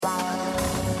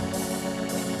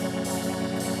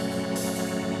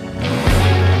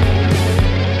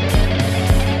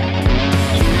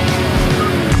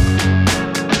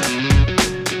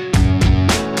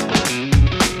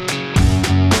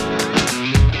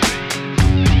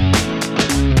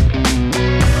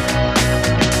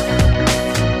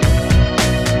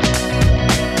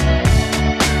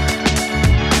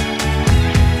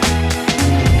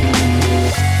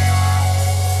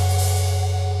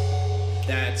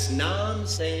That's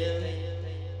nonsense.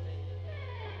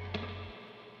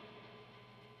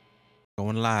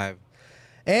 Going live.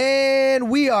 And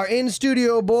we are in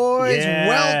studio, boys. Yes.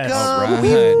 Welcome. All right.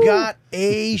 We've got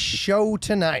a show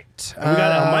tonight. We got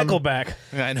Al Michael back.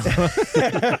 I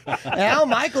know. Al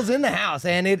Michael's in the house,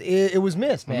 and it was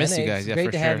missed, man. Miss you It's guys, yeah, great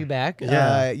for to have sure. you back.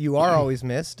 Yeah. You are always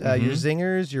missed. Your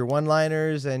zingers, your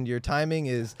one-liners, and your timing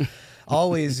is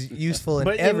always useful in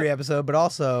But, you every know- episode, but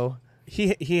also...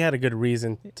 He had a good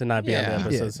reason to not be on the Yeah.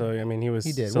 episode, Yeah. so I mean he was.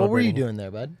 He did. What were you celebrating. doing there,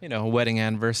 bud? You know, wedding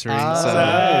anniversary.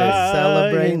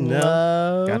 Celebrating you know.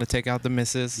 love. Got to take out the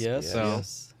misses. Yes, So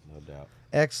yes, no doubt.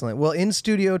 Excellent. Well, in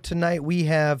studio tonight, we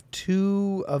have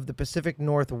two of the Pacific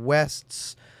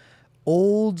Northwest's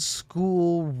old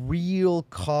school real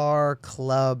car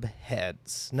club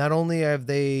heads. Not only have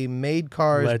they made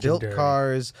cars, built Legendary.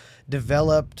 cars,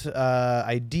 developed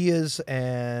ideas,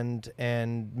 and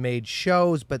made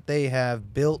shows, but they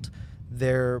have built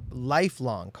their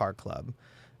lifelong car club,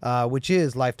 which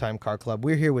is Lifetime Car Club.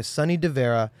 We're here with Sonny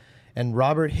DeVera and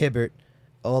Robert Hibbitt,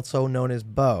 also known as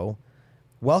Bo.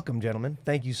 Welcome, gentlemen.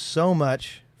 Thank you so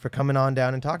much for coming on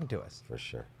down and talking to us. For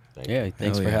sure. Yeah, thanks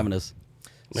Hell for yeah. having us.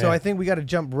 So I think we got to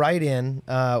jump right in.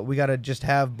 We got to just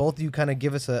have both of you kind of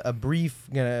give us a brief,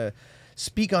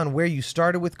 speak on where you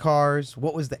started with cars,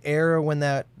 what was the era when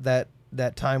that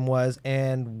time was,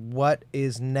 and what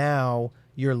is now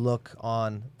your look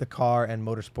on the car and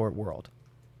motorsport world.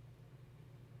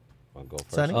 I'll go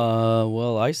first. Sonny?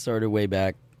 Well, I started way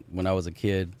back when I was a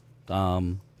kid.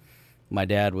 My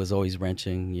dad was always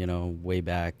wrenching, way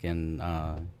back, and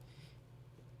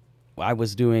I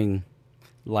was doing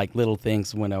like little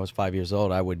things when I was 5 years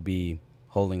old. I would be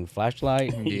holding a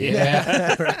flashlight,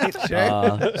 yeah. Right,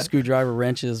 sure. screwdriver,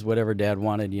 wrenches, whatever Dad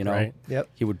wanted. Right. Yep.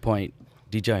 He would point,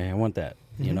 DJ, I want that.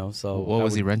 So What I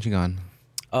was he would- wrenching on?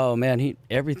 Oh man, he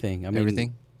everything. I mean,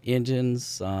 Everything?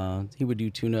 Engines. He would do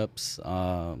tune-ups,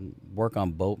 work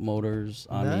on boat motors.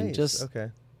 I mean, Nice. Okay.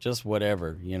 just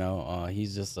whatever.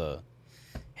 He's just a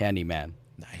handyman.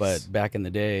 Nice. But back in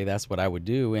the day, that's what I would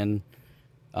do. And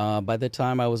by the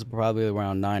time I was probably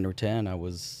around 9 or 10, I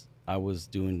was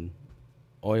doing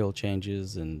oil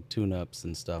changes and tune-ups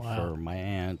and stuff Wow. for my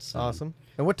aunts. and- Awesome.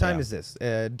 And what time Yeah. is this?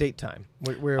 Date time?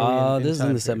 Where are we This is in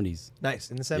time the period? 70s.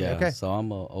 Nice. In the 70s. Yeah, Okay. so I'm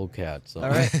a old cat. So. All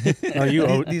right. Are you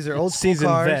old, These are old school seasoned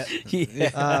cars. vet?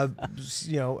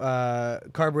 Yeah.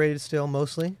 Carbureted still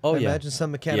mostly. Oh, I yeah. imagine some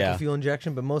mechanical Yeah. fuel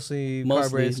injection, but mostly Mostly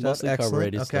carbureted stuff. Excellent.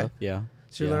 carbureted Okay. stuff. Yeah.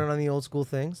 So you're Yeah. learning on the old school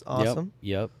things. Awesome.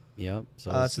 Yep. So,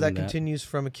 I was So that doing continues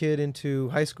from a kid into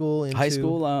high school. Into High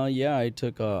school, yeah, I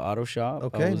took auto shop.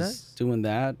 Okay, I was nice. doing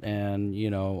that, and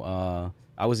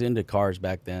I was into cars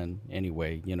back then.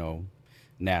 Anyway,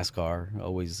 NASCAR.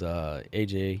 Always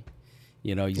AJ.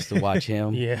 Used to watch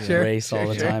him Yeah. Sure, race all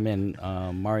the sure. time, and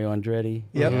Mario Andretti.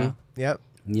 Yep. Yeah. Yep.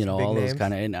 Big All those names.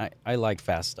 kind of, and I like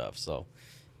fast stuff. So,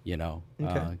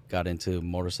 Okay. got into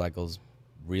motorcycles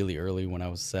really early when I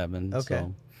was 7. Okay.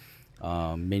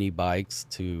 So, mini bikes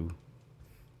to,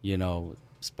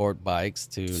 sport bikes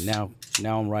to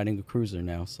now I'm riding a cruiser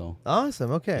now. So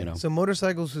Awesome. Okay. You know. So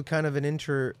motorcycles was kind of an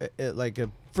like a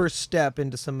first step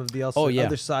into some of the Oh, yeah.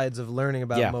 other sides of learning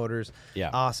about Yeah. motors. yeah.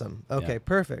 Awesome. Okay. Yeah.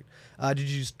 Perfect. Did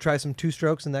you try some two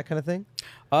strokes and that kind of thing?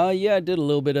 Yeah, I did a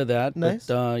little bit of that. Nice.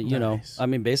 But, Nice. I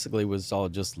mean, basically it was all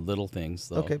just little things.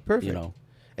 Though, Okay, perfect.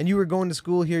 And you were going to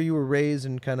school here. You were raised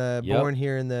and kind of Yep. born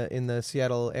here in the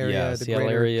Seattle area, Yeah, the Seattle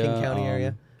greater area. King County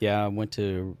area. Yeah, I went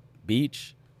to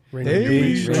beach. Rainier Hey,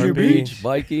 Beach. Rainier Rainier Beach. Beach,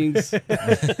 Vikings,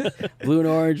 Blue and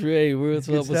Orange, Ray, what's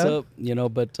Good up, what's stuff.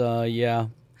 up? But yeah,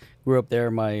 grew up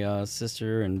there. My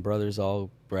sister and brothers all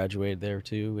graduated there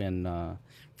too, and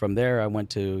from there I went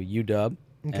to UW,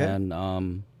 Okay.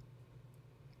 and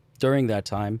during that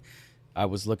time, I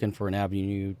was looking for an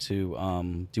avenue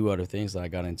to do other things. That I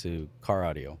got into car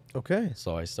audio, Okay.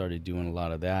 so I started doing a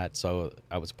lot of that. So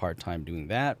I was part-time doing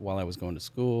that while I was going to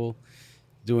school,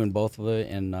 doing both of it,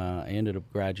 and I ended up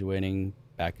graduating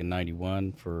back in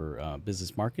 '91 for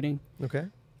business marketing. Okay.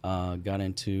 Got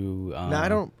into Now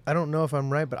I don't know if I'm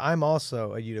right, but I'm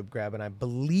also a UW grad, and I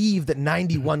believe that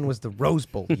 '91 was the Rose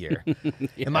Bowl year.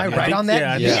 Am I right on that?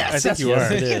 yeah, I yes. think you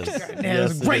yes, are. it is. Man, it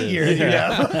was a Yes, great is. year.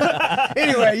 Yeah.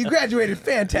 Anyway, you graduated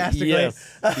fantastically.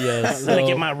 Yes, yes. Let me So-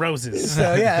 get my roses.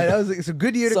 So yeah, that was it's a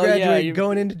good year to So, yeah, graduate, you-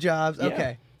 going into jobs. Yeah.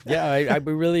 Okay. Yeah, I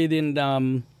really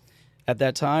didn't. At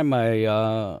that time,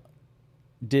 I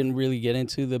didn't really get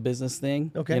into the business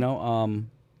thing. Okay.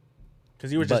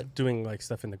 Because you were just But- doing like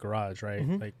stuff in the garage, right?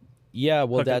 Mm-hmm. Like Yeah,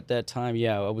 well, Okay. that time,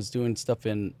 yeah, I was doing stuff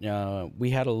in.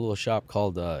 We had a little shop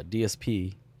called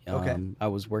DSP. Okay. I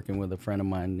was working with a friend of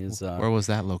mine. Where was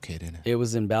that located? It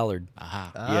was in Ballard.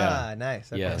 Aha. Ah,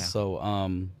 nice. Okay. Yeah. So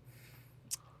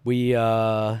we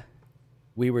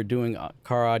were doing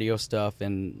car audio stuff,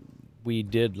 and we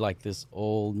did like this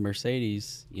old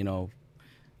Mercedes,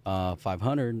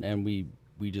 500, and we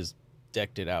just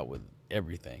decked it out with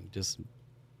everything. Just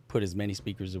put as many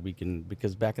speakers as we can,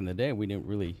 because back in the day we didn't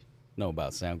really know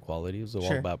about sound quality. It was all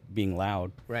Sure. about being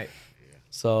loud. Right.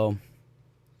 So,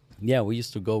 yeah, we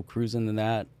used to go cruising in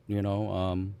that,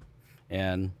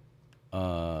 and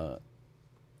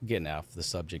getting off the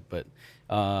subject. But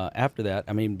after that,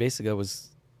 I mean, basically,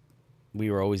 we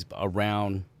were always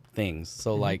around things.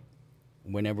 So, like,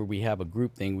 whenever we have a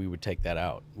group thing, we would take that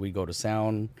out. We go to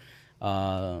sound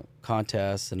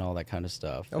contests and all that kind of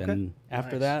stuff. Okay. And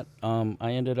after Nice. that,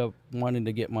 I ended up wanting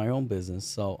to get my own business.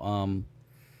 So,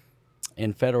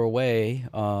 in Federal Way,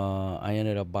 I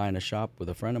ended up buying a shop with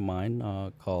a friend of mine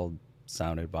called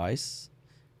Sound Advice,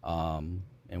 and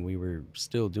we were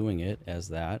still doing it as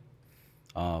that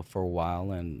for a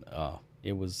while, and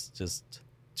it was just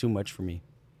too much for me.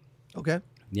 Okay.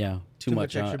 Yeah, Too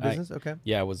much extra business. Okay.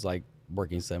 Yeah, it was like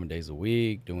working 7 days a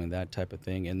week, doing that type of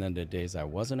thing, and then the days I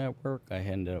wasn't at work, I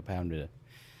ended up having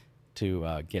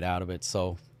to get out of it.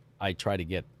 So I try to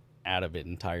get out of it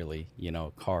entirely,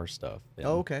 car stuff. And,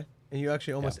 Oh, okay. And you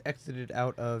actually almost exited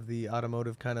out of the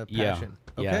automotive kind of Yeah, passion.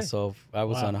 Okay. yeah. So I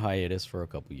was Wow. on hiatus for a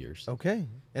couple years. Okay.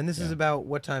 And this is Yeah. about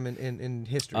what time in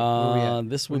history? Where we at?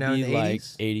 This We're would now in be the like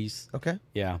 80s? 80s. Okay.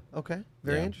 Yeah. Okay.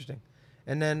 Very Yeah. interesting.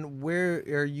 And then where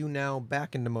are you now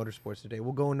back into motorsports today?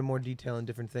 We'll go into more detail in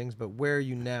different things, but where are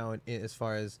you now as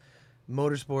far as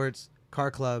motorsports, car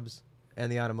clubs, and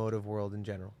the automotive world in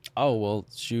general? Oh, well,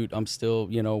 shoot, I'm still,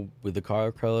 with the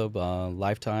car club,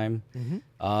 Lifetime.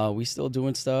 We still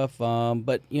doing stuff,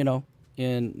 but,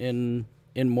 in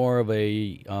more of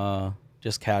a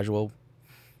just casual.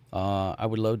 I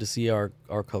would love to see our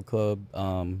car club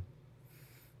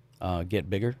get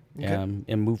bigger Okay.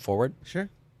 and move forward. Sure.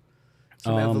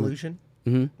 Some Um, evolution.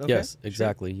 Hmm. Okay, Yes, sure.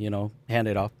 exactly. Hand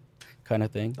it off kind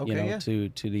of thing, Okay, yeah. to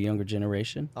the younger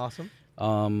generation. Awesome.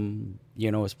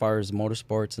 As far as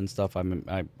motorsports and stuff,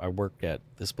 I work at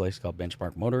this place called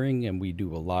Benchmark Motoring, and we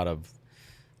do a lot of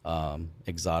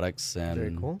exotics and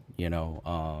Very cool.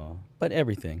 but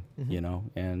everything,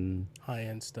 Mm-hmm. and High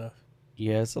end stuff.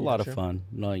 yeah, it's a Yeah, lot sure. of fun.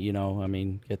 No, I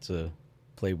mean, get to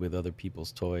play with other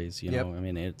people's toys. Yep. I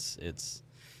mean, it's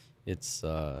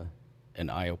an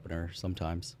eye opener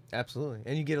sometimes. Absolutely.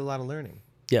 And you get a lot of learning.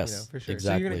 Yes, For sure. So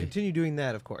exactly. you're going to continue doing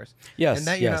that, of course. Yes, And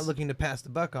that you're yes. not looking to pass the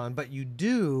buck on, but you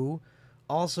do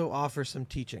also offer some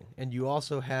teaching. And you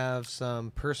also have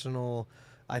some personal,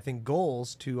 I think,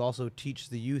 goals to also teach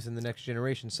the youth in the next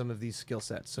generation some of these skill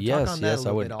sets. So talk on that a I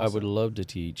little would bit I also. would love to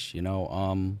teach.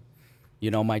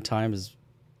 My time is,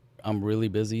 I'm really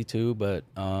busy too, but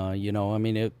I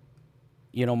mean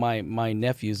my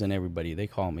nephews and everybody, they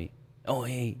call me, oh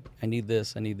hey, I need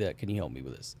this, I need that, can you help me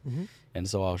with this? Mm-hmm. And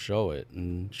so I'll show it,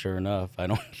 and sure enough, I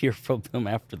don't hear from them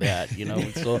after that.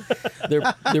 So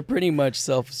they're pretty much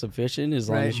self-sufficient as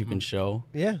long Right. as you can show.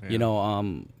 Yeah.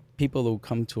 People who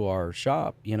come to our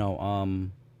shop,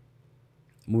 when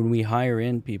we hire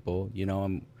in people,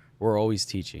 we're always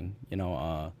teaching.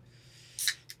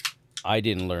 I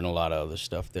didn't learn a lot of other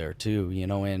stuff there too,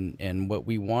 and what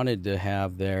we wanted to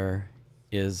have there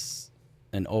is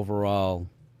an overall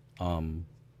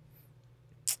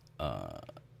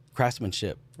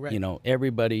craftsmanship. Right.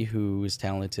 Everybody who is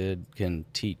talented can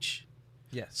teach.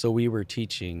 Yes. So we were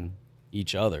teaching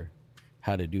each other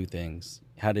how to do things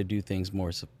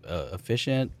more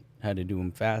efficient, how to do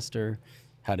them faster,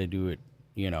 how to do it,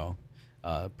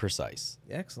 precise.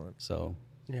 Excellent. So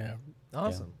Yeah.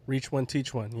 Awesome. Reach one,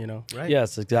 teach one, Right.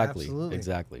 yes, exactly, Absolutely.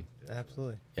 exactly.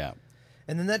 Absolutely. Yeah.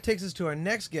 And then that takes us to our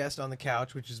next guest on the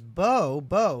couch, which is Bo.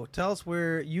 Bo, tell us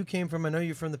where you came from. I know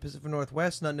you're from the Pacific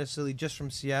Northwest, not necessarily just from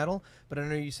Seattle, but I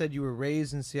know you said you were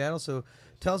raised in Seattle. So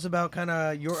tell us about kind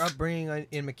of your upbringing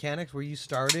in mechanics, where you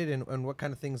started, and what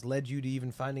kind of things led you to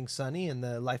even finding Sonny and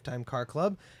the Lifetime Car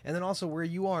Club. And then also where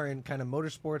you are in kind of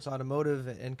motorsports, automotive,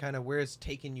 and kind of where it's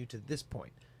taken you to this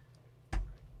point.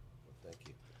 Thank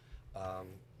you.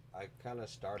 I kind of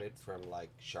started from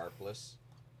like Sharpless,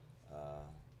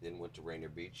 then went to Rainier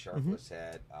Beach. Sharpless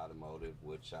had automotive,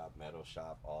 wood shop, metal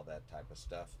shop, all that type of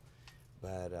stuff.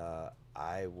 But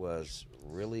I was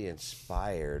really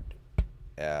inspired,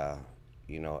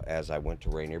 as I went to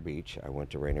Rainier Beach. I went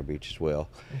to Rainier Beach as well.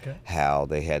 Okay. How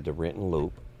they had the rent and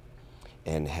loop,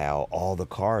 and how all the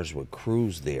cars would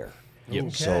cruise there.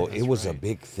 Yep. So Okay. it was a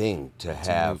big thing to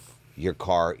have your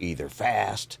car either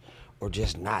fast or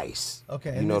just nice.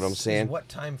 Okay. You and know what this I'm saying? is what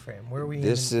time frame? Where are we?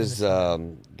 This in is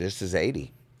this? this is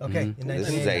 80. Okay. In This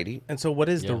is 1980. 80. And so what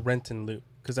is the Yeah. rent and loop?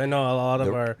 Because I know a lot of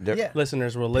The- our the- Yeah.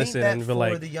 listeners will Paint listen that and be for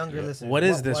like, the younger listeners. what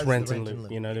is What this was the rent and rent and loop?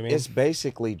 loop? You know what I mean? It's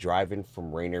basically driving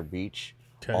from Rainier Beach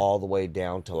 'Kay. all the way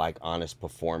down to like Honest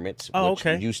Performance, Oh, which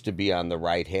okay. used to be on the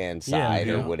right hand Yeah, side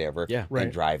yeah. or whatever, Yeah. Right.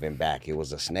 and driving back. It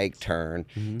was a snake turn,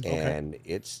 and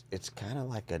it's kind of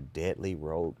like a deadly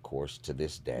road course to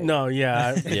this day. No,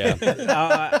 yeah.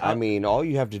 Yeah. I mean, all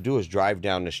you have to do is drive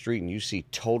down the street and you see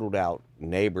totaled out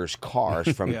neighbors' cars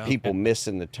from Yeah. people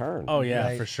missing the turn. Oh, yeah,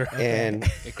 Right. for sure. And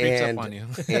It creeps and, up on you.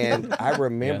 and I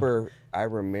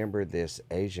remember this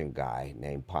Asian guy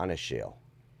named Panashil.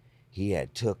 He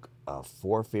had took a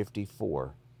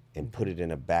 454 and put it in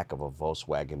the back of a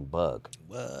Volkswagen Bug.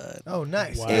 What? Oh,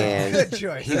 nice. Wow. And Good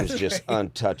choice. he was just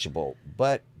untouchable.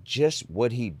 But just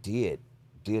what he did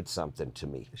something to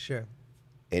me. Sure.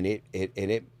 And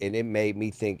it made me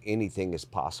think anything is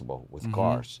possible with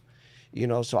cars. You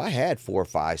know, so I had 4,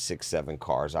 5, 6, 7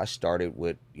 cars. I started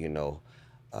with,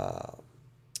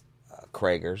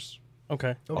 Kragers,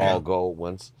 Okay. all gold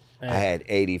ones. Yeah. I had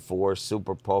 84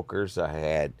 Super Pokers. I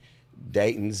had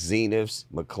Dayton's, Zeniths,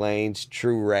 McLean's,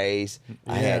 True Rays.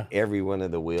 I had every one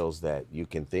of the wheels that you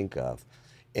can think of.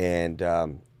 And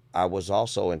I was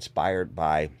also inspired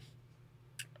by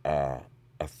a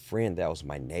friend that was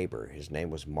my neighbor. His name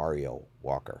was Mario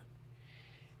Walker.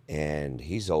 And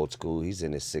he's old school. He's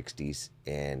in his 60s.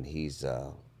 And he's,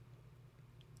 a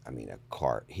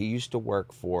car. He used to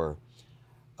work for,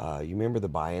 you remember the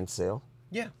buy and sale?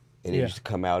 Yeah. And it used to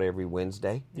come out every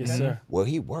Wednesday. Yes, sir. Well,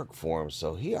 he worked for him,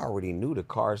 so he already knew the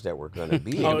cars that were going to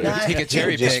be. Oh, in yeah. there. He could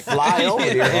cherry just pick. fly over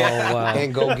there Oh, wow.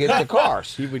 and go get the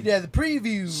cars. He would Yeah, the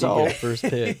preview. So, get first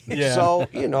pick. Yeah. so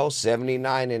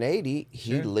 79 and 80,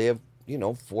 he lived, 4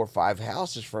 or 5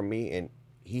 houses from me, and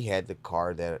he had the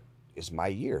car that is my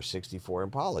year, 64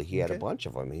 Impala. He had a bunch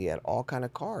of them. He had all kind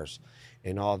of cars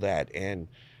and all that, and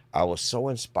I was so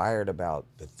inspired about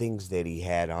the things that he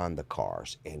had on the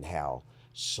cars and how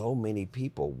so many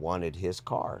people wanted his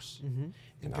cars.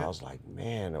 And I was like,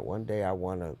 man, one day I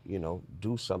want to,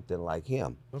 do something like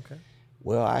him. Okay.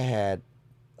 Well, I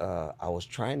was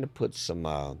trying to put some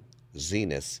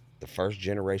Zeniths, the first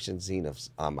generation Zeniths,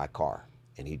 on my car.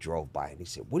 And he drove by and he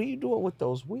said, what are you doing with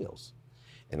those wheels?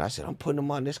 And I said, I'm putting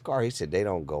them on this car. He said, they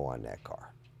don't go on that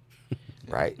car.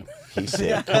 Right? He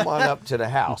said, come on up to the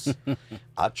house.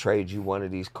 I'll trade you one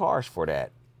of these cars for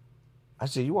that. I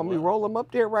said, you want me to roll them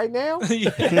up there right now?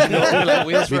 Like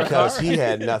wheels for a Because car? he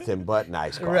had nothing but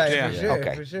nice cars. Right, Yeah. for sure,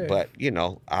 Okay. for sure. But,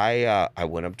 I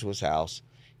went up to his house.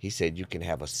 He said, you can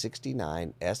have a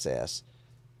 69 SS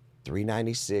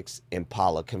 396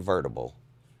 Impala convertible,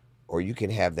 or you can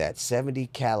have that 70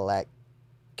 Cadillac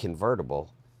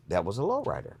convertible that was a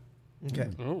lowrider. Okay.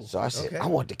 So I said, Okay. I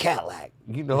want the Cadillac.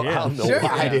 I Yeah. don't know Sure.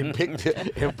 why I didn't pick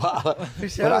the Impala,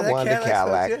 sure, but I that wanted the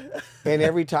Cadillac Cadillac. spoke And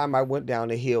every time I went down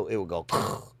the hill, it would go,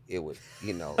 it would,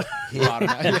 hit.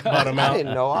 Bottom I out.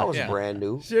 didn't know. I was Yeah. brand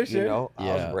new. Sure, sure. I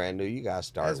Yeah. was brand new. You got to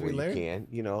start As we where you learn.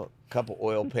 can. A couple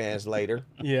oil pans later.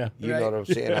 Yeah. You know what I'm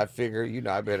saying? I figure,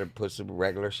 I better put some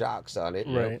regular shocks on it.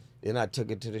 Right. Then I took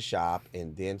it to the shop,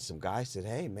 and then some guy said,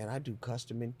 hey, man, I do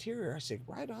custom interior. I said,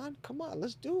 right on. Come on,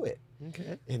 let's do it.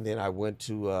 Okay. And then I went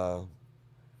to,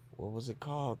 what was it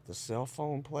called? The cell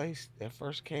phone place that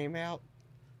first came out?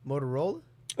 Motorola?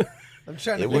 I'm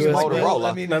trying to It was think of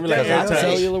Motorola. I mean, I mean, like yeah, Airtel.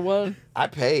 Cellular one? I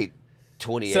paid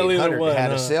 $2,800 Cellular to one,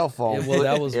 have a huh? cell phone Yeah, well,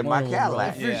 that put was in my one of them, Cadillac.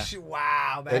 right? for Yeah. sure.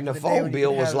 Wow. Back And the in day phone when you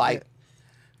bill could was have like,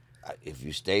 if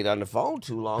you stayed on the phone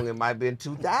too long, it might have been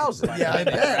 $2,000. Yeah, I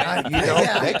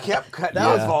bet. They kept cutting That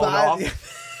your was phone bad.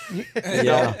 off.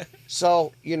 Yeah.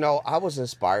 So, I was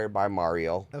inspired by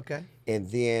Mario. Okay. And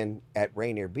then at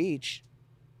Rainier Beach,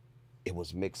 it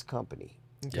was Mixed Company.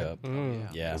 Yep.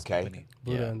 Yeah. Okay. Company.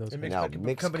 Buddha Yeah. and those And guys. Mixed Now, Company-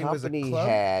 Mixed Company was a Company club?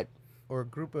 had, Or a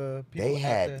group of people. they that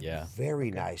had to- Yeah. very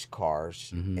nice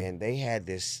cars. Mhm. And they had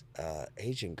this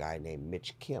Asian guy named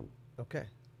Mitch Kim Okay.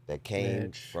 that came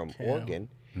Mitch from Kim. Oregon.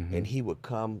 And he would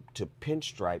come to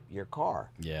pinstripe your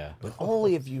car. Yeah. But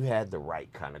only if you had the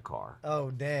right kind of car. Oh,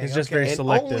 dang. It's just okay. very And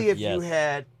selective. only if Yes. you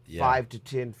had Yeah. 5 to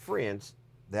 10 friends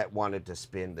that wanted to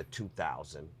spend the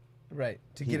 $2,000. Right.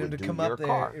 To he get him would to do come your up there.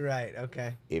 car. Right.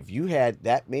 Okay. If you had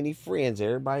that many friends,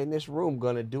 everybody in this room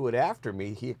going to do it after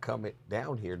me, he'd come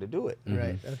down here to do it.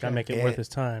 Right. Okay. Gotta make it And- worth his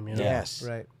time, you know? Yes.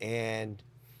 Right. And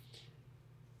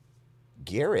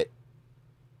Garrett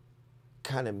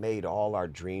kind of made all our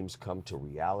dreams come to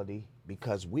reality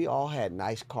because we all had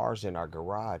nice cars in our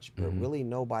garage, but really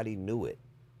nobody knew it.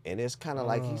 And it's kind of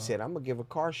like he said, I'm going to give a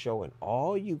car show and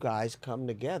all you guys come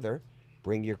together,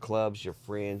 bring your clubs, your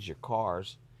friends, your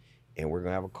cars, and we're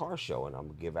going to have a car show and I'm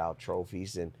going to give out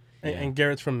trophies and And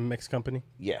Garrett's from Mixed Company.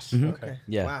 yes. Okay.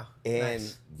 Yeah. Wow. And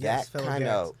Nice. that Yes, fellow kind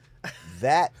of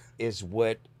that is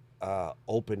what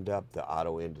opened up the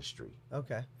auto industry.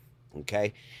 Okay.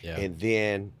 Okay. Yeah. And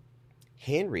then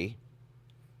Henry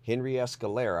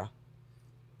Escalera,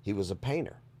 he was a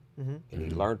painter. Mm-hmm. And he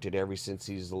learned it ever since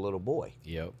he was a little boy.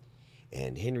 Yep.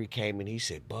 And Henry came and he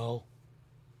said, Bo,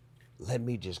 let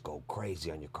me just go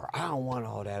crazy on your car. I don't want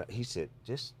all that. He said,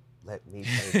 just let me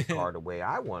paint the car the way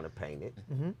I want to paint it.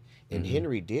 Mm-hmm. And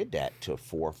Henry did that to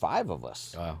 4 or 5 of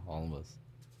us. Wow, all of us.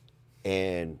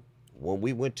 And when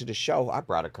we went to the show, I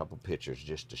brought a couple pictures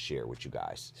just to share with you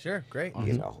guys. Sure. Great.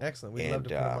 You know, Excellent. We'd love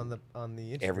to put them on the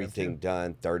Instagram everything too.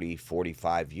 done 30,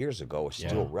 45 years ago is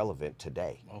still relevant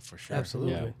today. Oh, for sure.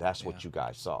 Absolutely. Yeah. That's what you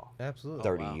guys saw Absolutely.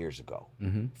 30 years ago.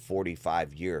 Mm-hmm.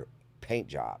 45-year paint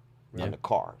job on the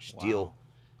car. Still,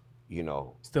 you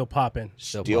know, Still popping.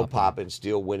 still popping,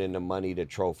 still winning the money, the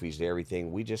trophies, the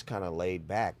everything. We just kind of laid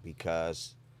back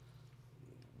because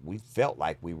we felt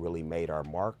like we really made our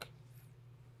mark.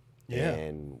 Yeah.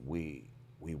 And we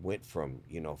went from,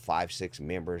 5, 6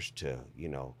 members to,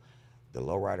 the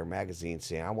Lowrider magazine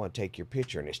saying, I want to take your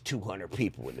picture, and there's 200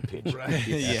 people in the picture.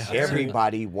 Yeah.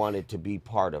 Everybody wanted to be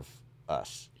part of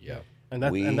us. Yeah. And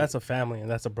We- that's a family,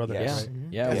 and that's a brotherhood. Yes. Right?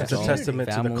 Yeah. It's it's a all testament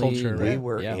to the family, culture, We right?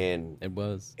 were Yeah. in It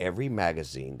was. every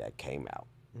magazine that came out,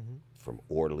 from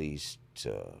Orleys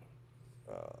to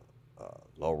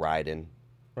Lowriding,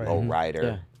 Right. Lowrider,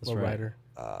 Yeah. That's Low right. rider.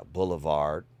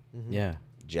 Boulevard, Yeah.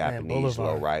 Japanese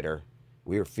Boulevard. Lowrider.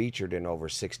 We were featured in over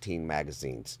 16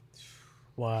 magazines.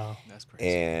 Wow. That's crazy.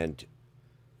 And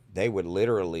they would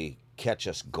literally catch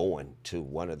us going to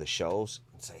one of the shows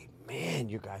and say, man,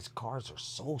 you guys' cars are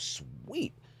so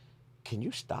sweet. Can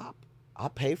you stop? I'll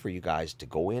pay for you guys to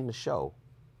go in the show,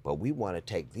 but we want to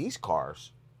take these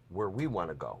cars where we want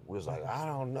to go. We was like, I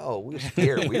don't know. We're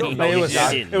scared. We don't know. Like, these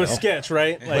guys. it was sketch,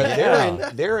 right? But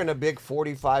Like, they're in a big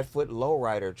 45-foot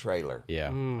lowrider trailer.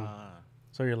 Yeah.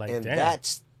 so you're like, And damn.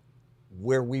 that's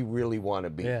where we really want to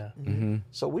be. Yeah. Mm-hmm.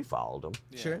 So we followed them.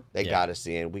 Sure. They Yeah. got us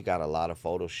in. We got a lot of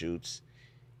photo shoots,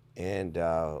 and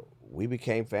we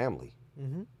became family.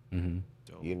 Mm-hmm.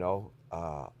 You know,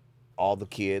 all the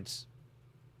kids,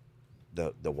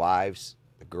 the wives,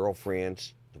 the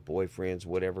girlfriends, the boyfriends,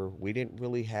 whatever. We didn't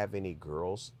really have any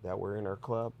girls that were in our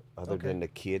club, other Okay. than the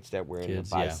kids that were in Kids,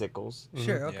 the yeah. bicycles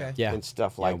Sure. Okay. Yeah. and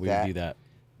stuff Yeah, like we that. would do that.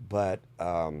 But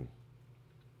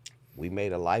we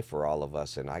made a life for all of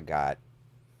us, and I got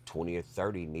 20 or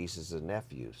 30 nieces and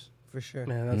nephews. For sure.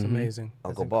 Man, that's amazing.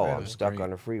 Uncle Bo, I'm incredible. stuck on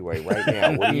the freeway right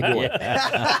now. What are you doing?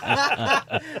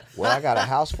 Well, I got a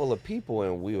house full of people,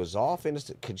 and we was off in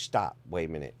the... Could you stop? Wait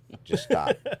a minute. Just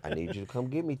stop. I need you to come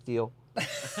get me, Theo.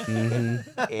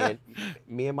 And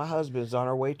me and my husband's on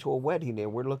our way to a wedding,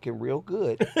 and we're looking real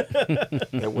good.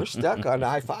 And we're stuck on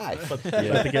I-5.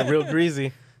 About to get real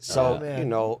greasy. So, man. you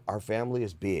know, our family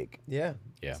is big. Yeah.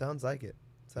 Yeah. Sounds like it.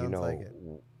 Sounds You know, like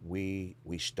it. we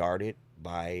started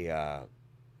by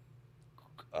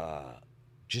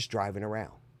just driving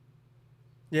around.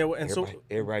 Yeah, well, and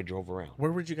Everybody drove around.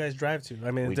 where would you guys drive to?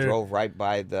 I mean, We there- drove right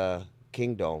by the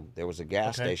Kingdom. There was a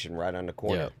gas Okay. station right on the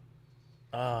corner.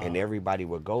 And everybody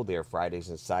would go there Fridays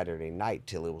and Saturday night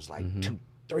till it was like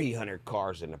 300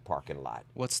 cars in the parking lot.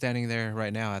 What's standing there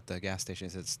right now at the gas station?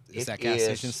 Is It that gas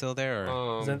station is, still there?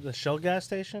 Or? is that the Shell gas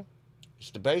station?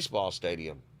 It's the baseball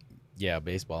stadium. Yeah.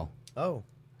 Baseball. Oh.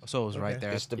 So it was right Okay.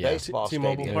 there. It's the Yeah. baseball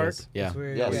T-Mobile stadium. Park? Yeah. That's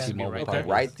where- Yes, yeah. T-Mobile Right Park. there.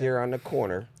 Right there on the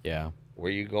corner Yeah.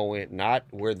 where you go in, not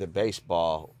where the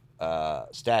baseball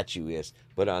statue is,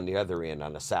 but on the other end,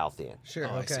 on the south end. Sure.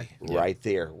 Oh, I Okay. see. Right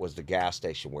there was the gas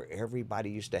station where everybody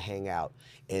used to hang out.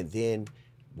 And then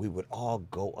we would all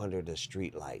go under the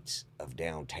street lights of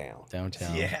downtown.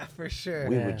 Downtown. Yeah, for sure.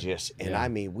 We Yeah. would just, and Yeah. I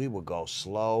mean, we would go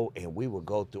slow and we would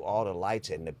go through all the lights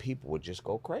and the people would just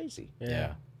go crazy.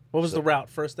 Yeah. What was the route?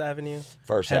 First Avenue?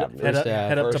 First Avenue. Head up, Ave.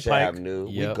 head up to First Pike. Avenue.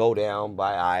 Yep. We'd go down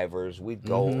by Ivers. We'd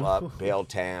go up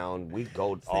Belltown. We'd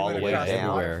go all the went way across the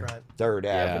down everywhere. Third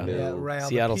Yeah. Avenue. Yeah, around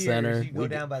Seattle the piers. Center. You go We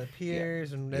down by the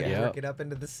piers and then Yeah. work it up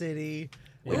into the city.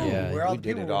 Yeah. Ooh, Yeah. where all We the did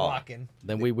people it were all. walking.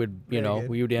 Then we would, Very you know, good.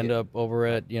 we would end Yeah. up over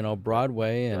at,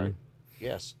 Broadway, and Right.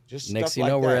 Yes. Just next stuff thing you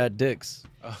like know, we're that. at Dick's.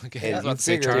 Okay. I And was you about to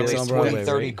say figure Charlie's. there's on 20, Broadway,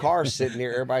 30 right? cars sitting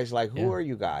there. Everybody's like, who Yeah. are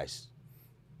you guys?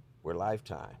 We're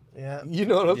Lifetime. Yeah. You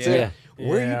know what I'm Yeah. saying?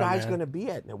 Where are you Yeah, guys man. going to be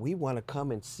at? Now, we want to come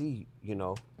and see,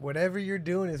 Whatever you're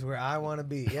doing is where I want to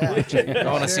be. Yeah. I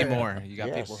want to see Sure. more. You got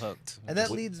Yes. people hooked. And that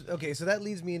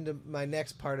leads me into my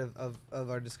next part of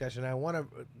our discussion. I want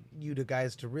you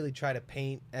guys to really try to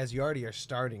paint, as you already are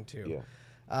starting to.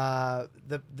 Yeah.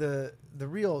 The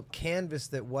real canvas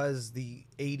that was the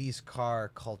 80s car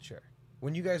culture.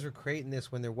 When you guys were creating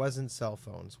this, when there wasn't cell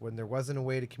phones, when there wasn't a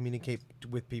way to communicate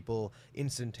with people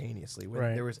instantaneously, when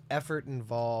Right. there was effort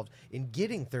involved in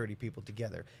getting 30 people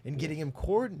together and getting them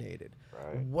coordinated,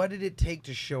 Right. what did it take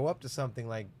to show up to something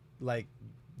like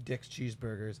Dick's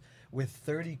Cheeseburgers with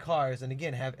 30 cars and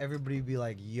again have everybody be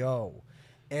like, yo,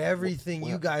 everything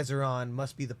you guys are on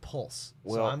must be the pulse.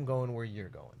 So Well- I'm going where you're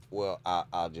going. Well,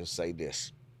 I'll just say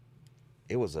this: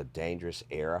 it was a dangerous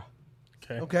era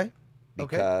Okay. Okay.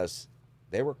 because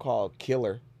they were called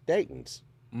killer Daytons,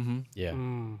 Mm-hmm. Yeah.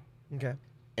 Mm, Okay.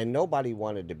 and nobody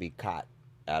wanted to be caught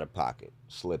out of pocket,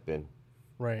 slipping,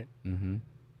 right. Mm-hmm.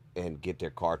 and get their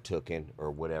car taken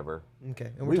or whatever.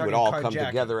 Okay. And We would talking all come carjacking.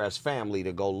 together as family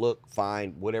to go look,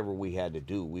 find whatever we had to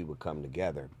do. We would come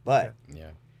together, but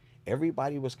Yeah.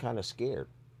 everybody was kind of scared,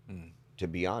 to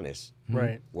be honest,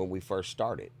 Right. when we first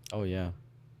started, Oh yeah.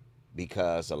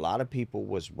 because a lot of people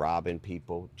was robbing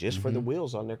people just for the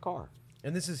wheels on their car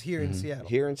And this is here in Seattle.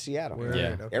 here in Seattle. Word,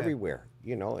 Yeah. okay. Everywhere,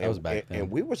 you know, That was back and then.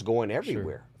 we was going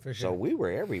everywhere. For So sure. we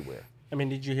were everywhere. I mean,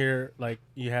 did you hear like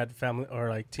you had family or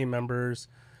like team members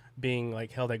being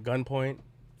like held at gunpoint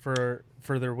for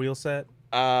their wheel set,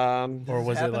 or this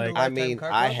was it happen to like Lifetime I mean, Car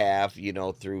I Club? have, you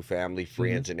know, through family,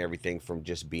 friends, and everything from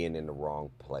just being in the wrong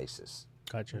places.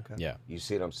 gotcha? Okay. Yeah. You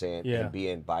see what I'm saying? Yeah. And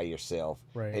being by yourself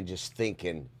Right. and just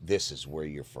thinking this is where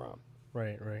you're from.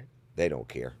 Right. They don't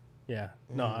care. Yeah.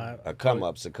 No. A come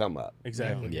up's a come up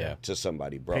Exactly. Yeah. to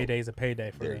somebody broke. Payday's a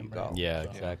payday for There them. you go. right? Yeah. So-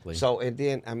 Exactly. So and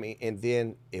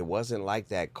then it wasn't like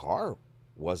that car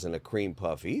wasn't a cream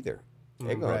puff either.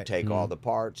 They're gonna Right. take all the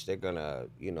parts. They're gonna,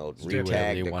 you know, Do whatever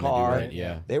re-tag they the wanna do, car. right?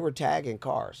 Yeah. They were tagging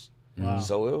cars. Wow.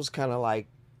 So it was kind of like,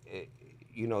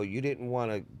 you know, you didn't want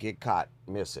to get caught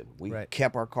missing. We Right.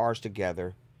 kept our cars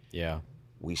together. Yeah.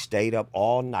 We stayed up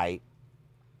all night.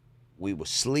 We were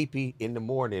sleepy in the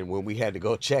morning when we had to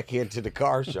go check into the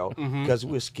car show because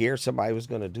we were scared somebody was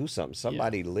going to do something.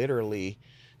 Somebody literally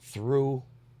threw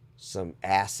some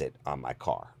acid on my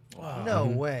car. No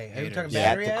way. Are you talking Haters. At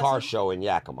battery the acid? car show in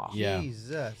Yakima. Yeah.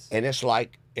 Jesus. And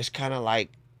it's kind of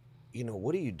like, you know,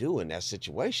 what do you do in that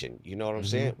situation? You know what I'm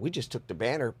saying? We just took the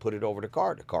banner, put it over the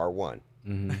car won.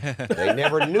 They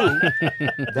never knew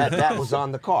that was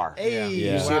on the car. Hey,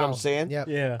 Yeah. You see what I'm wow. saying? Yep.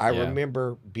 Yeah. I Yeah.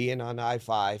 remember being on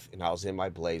I-5 and I was in my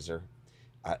Blazer,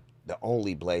 the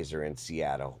only Blazer in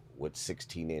Seattle with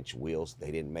 16-inch wheels.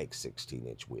 They didn't make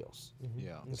 16-inch wheels.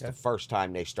 Yeah. It's Okay. the first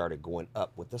time they started going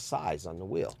up with the size on the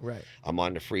wheel. Right. I'm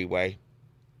on the freeway,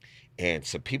 and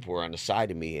some people were on the side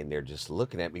of me, and they're just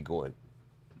looking at me going,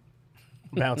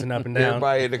 Bouncing up and down.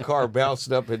 everybody in the car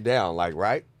bouncing up and down, like,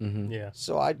 right? Yeah.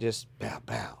 So I just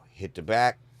bow, hit the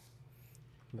back,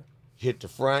 hit the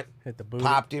front, Hit the boot.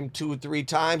 popped him 2 or 3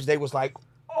 times. They was like,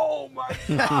 oh my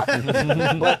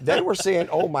God. But they were saying,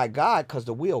 oh my God, because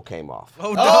the wheel came off.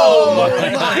 Oh no!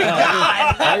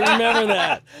 I remember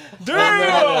that.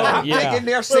 I'm Yeah. thinking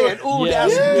they're saying, ooh, Yeah.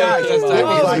 that's Yeah. nice. That's They was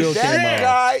nice. like, Wheel that came off.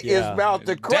 guy is Yeah. about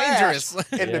to crash. Dangerous.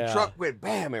 And the Yeah. truck went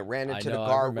bam and ran I into know,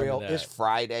 the I remember guardrail. that. It's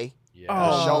Friday. Yeah. The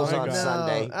Oh, show's my on God.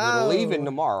 Sunday. No. We're leaving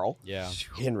tomorrow. Yeah.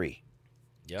 Henry,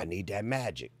 Yep. I need that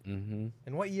magic. Mm-hmm.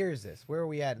 And what year is this? Where are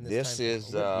we at in this This time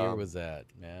is frame? What year was that,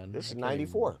 man? this is I can't even-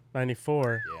 94.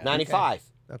 94. Yeah. 95.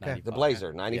 Okay. 95. The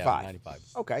Blazer, 95. Yeah, 95.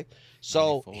 Okay.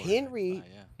 So 94, Henry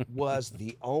 95, yeah. was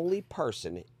the only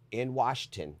person in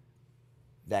Washington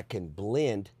that can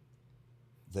blend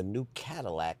the new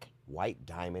Cadillac white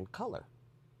diamond color.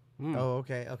 Oh,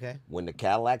 okay, okay. When the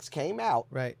Cadillacs came out,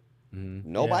 Right.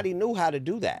 nobody knew how to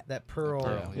do that. That pearl.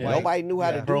 Pearl, white. yeah. Nobody knew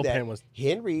how Yeah. to Pearl do that. paint was-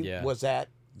 Henry Yeah. was at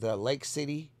the Lake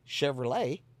City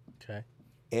Chevrolet, Okay.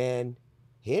 and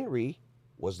Henry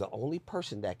was the only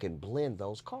person that can blend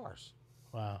those cars.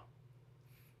 Wow.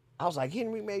 I was like,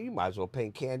 Henry, man, you might as well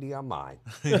paint candy on mine.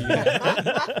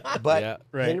 Yeah. But Yeah.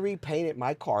 Right. Henry painted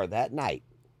my car that night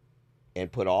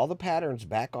and put all the patterns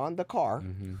back on the car,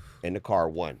 and the car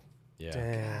won. Yeah.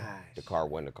 Damn. The car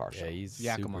won the car show. Yeah, he's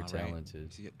Yakima, super right?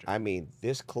 talented. I mean,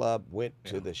 this club went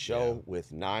to Yeah. the show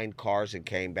with 9 cars and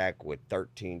came back with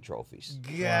 13 trophies.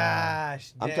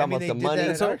 Gosh. I'm damn, talking about they the did money. that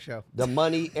at our show. The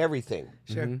money, everything.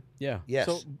 Sure. Mhm. Yeah. Yes.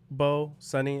 So, Bo,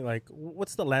 Sonny, like,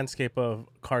 what's the landscape of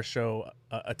car show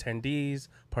attendees,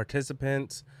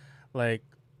 participants? Like,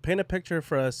 paint a picture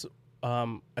for us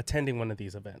attending one of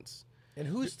these events. And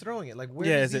who's throwing it? Like, where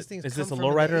Yeah, does is these it- things is come this a from in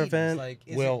the lowrider 80s? event? Like,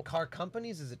 is Well- it car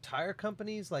companies? Is it tire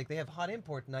companies? Like, they have hot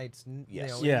import nights. Yes. You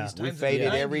know, Yeah. in these we times of the faded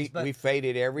 90s, every but we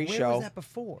faded every where show. was that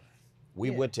before? We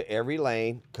Yeah. went to every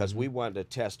lane because we wanted to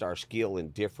test our skill in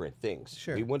different things.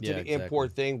 Sure. We went to Yeah, the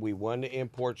import thing. We won the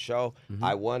import show.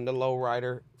 I won the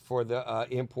lowrider for the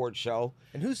import show.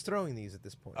 And who's throwing these at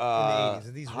this point in Uh, the 80s?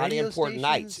 Are these Hot radio Import stations?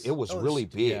 Nights. It was Oh, really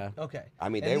big. Yeah. Okay. I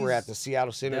mean, And they were at these- the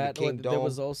Seattle Center, the King there Dome.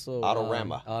 was also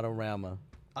Autorama. Autorama.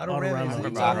 Autorama.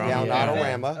 Autorama. Down Yeah.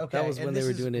 Autorama. Okay. That was when and they this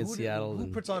were is- doing it in who Seattle Who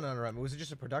and- puts on Autorama? Was it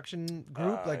just a production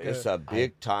group? Like It's a a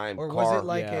big time or car. was it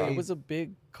like Yeah, a it was a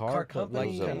big car car club, company? like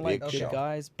It was a kind of like big good show.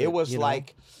 guys. It but, was you know,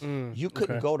 like you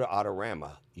couldn't okay. go to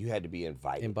Autorama. You had to be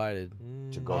invited invited.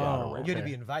 to go to Oh, Autorama. You had to Okay.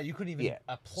 be invited. You couldn't even Yeah.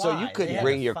 apply. So you They couldn't had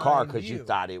bring to your car find because you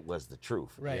thought it was the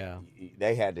truth. Right. Yeah,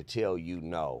 They had to tell you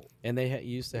no. and they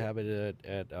used to have it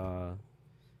at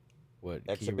what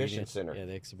Key Exhibition Arena? Center. Yeah,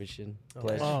 the exhibition Oh,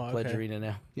 Pledge, wow. Oh, Pledge okay. Arena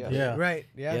now. Yeah. Right.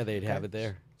 Yeah. Yeah, they'd have Okay. it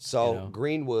there. So you know.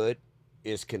 Greenwood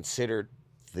is considered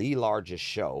the largest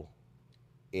show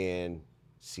in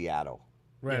Seattle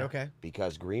Right. Yeah. Okay.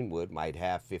 because Greenwood might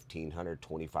have 1,500,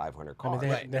 2,500 I mean, cars.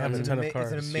 they have a It's ton an of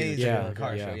cars. It's an Huge. amazing Yeah,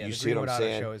 car yeah. show. Yeah, You the see what I'm Greenwood Auto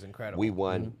saying? Show is incredible. We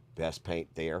won best paint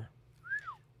there.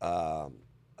 A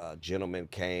gentleman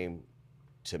came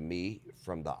to me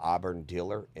from the Auburn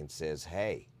dealer and says,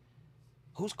 "Hey,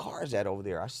 whose car is that over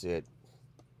there?" I said,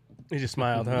 He just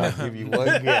smiled, huh? "I'll give you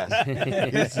one guess."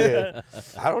 He said,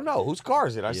 "I don't know. Whose car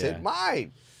is it?" I Yeah. said,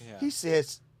 "Mine." Yeah. He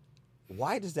says,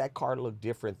 "Why does that car look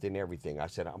different than everything?" I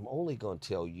said, "I'm only going to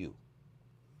tell you."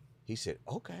 He said,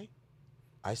 "Okay."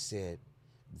 I said,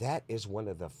 "That is one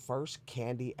of the first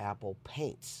candy apple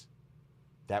paints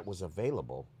that was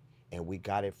available, and we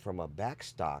got it from a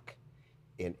backstock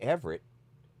in Everett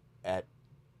at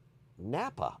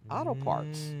Napa Auto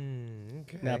Parts."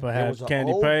 Okay. Napa There had was an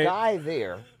candy old paint. guy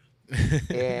there,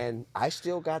 and I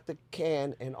still got the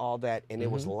can and all that, and it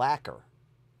was lacquer.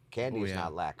 Candy Oh, is yeah.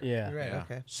 not lacquer. Yeah. Right. Yeah.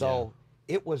 Okay. So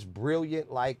it was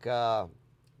brilliant, like one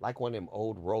of them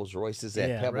old Rolls Royces at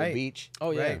Yeah, Pebble right. Beach.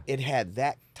 Oh yeah. Right. It had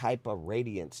that type of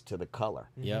radiance to the color.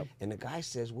 Yep. And the guy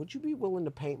says, "Would you be willing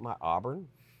to paint my Auburn?"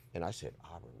 And I said,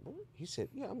 "Auburn?" What? He said,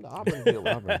 "Yeah, I'm the Auburn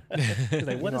dealer." He's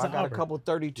like, what is I an got Auburn? a couple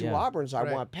 32 Yeah. Auburns I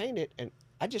Right. want painted, and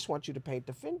I just want you to paint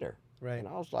the fender. Right. And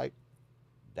I was like,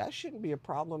 that shouldn't be a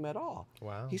problem at all.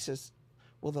 Wow. He says,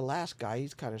 "Well, the last guy,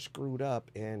 he's kind of screwed up,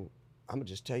 and I'm gonna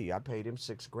just tell you, I paid him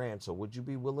 $6,000. So would you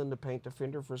be willing to paint the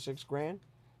fender for $6,000?"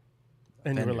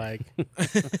 And you were like,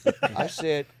 I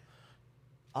said,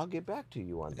 "I'll get back to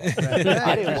you on that." Right.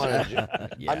 I didn't want to.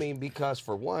 Yeah. I mean, because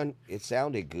for one, it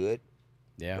sounded good,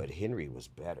 Yeah. but Henry was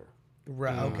better.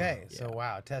 Right. Okay. So yeah.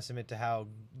 wow, testament to how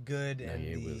good and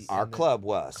it the was- Our and the club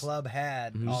was. club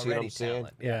had You see what already I'm saying?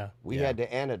 talent. yeah. We Yeah. had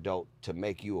the antidote to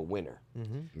make you a winner.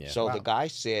 Yeah. So Wow. the guy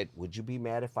said, "Would you be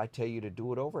mad if I tell you to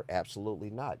do it over?" "Absolutely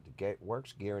not. The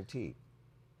work's guaranteed."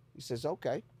 He says,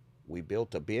 "Okay." We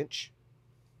built a bench,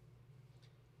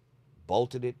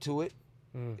 bolted it to it.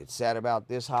 It sat about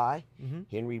this high.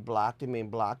 Henry blocked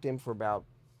him for about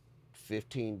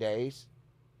 15 days.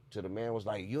 Till the man was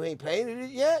like, "You ain't painted it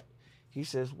yet?" He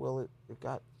says, "Well, it's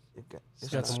got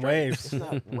not some straight. waves." It's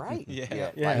not right." Yeah.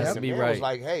 yet." Yeah, Like, it has the to be man was right.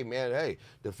 like, "Hey, man, hey,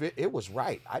 it was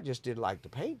right. I just didn't like the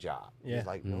paint job." Yeah. He's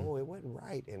like, "No, it wasn't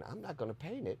right, and I'm not going to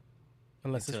paint it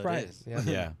Unless it's Until it right. is. Yeah.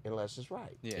 Yeah. unless it's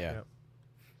right." Yeah. Yeah.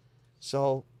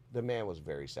 So the man was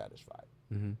very satisfied.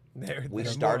 There, We the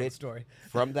moral started- story.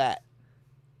 From that,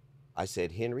 I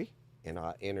said, "Henry," and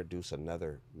I introduce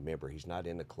another member. He's not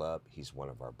in the club. He's one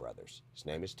of our brothers. His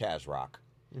name is Tazroc.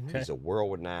 Okay. He's a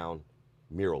world-renowned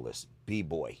muralist,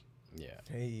 b-boy. Yeah.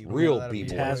 Hey, Real a lot of B-boy.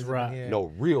 B-boys in Tazroc. here. No,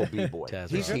 real b-boy. Tazroc.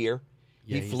 He's here.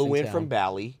 Yeah, he he's flew in from town.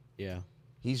 Bali. Yeah.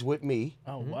 He's with me.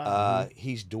 Oh, wow.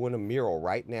 He's doing a mural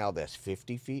right now that's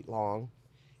 50 feet long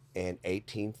and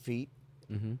 18 feet.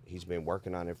 He's been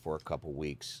working on it for a couple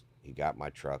weeks. He got my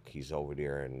truck. He's over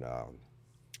there in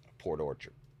Port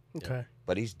Orchard. Okay.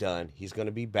 But he's done. He's going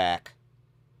to be back.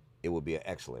 It would be an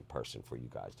excellent person for you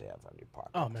guys to have on your podcast.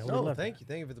 Oh, man. We No, love thank you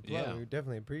for the plug. Yeah. We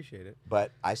definitely appreciate it.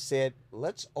 But I said,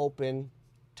 let's open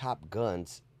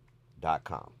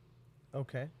topguns.com.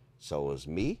 Okay. So it was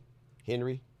me,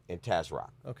 Henry, and Tazroc.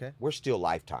 Okay. We're still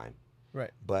Lifetime,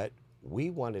 Right. but we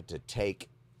wanted to take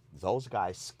those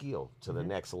guys' skill to the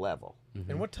next level.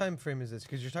 And what time frame is this?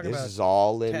 Because you're talking This about is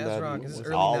all in Tazroc. the Is this it's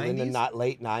early all in 90s? the not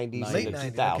late 90s late and the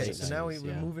 90s. 2000s. Okay, so now we're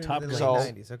Yeah. moving Top to the Gun.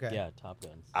 late 90s. Okay. Yeah. Top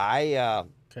Guns.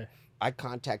 Okay. I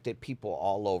contacted people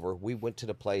all over. We went to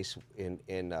the place in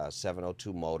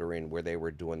 702 Motoring where they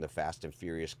were doing the Fast and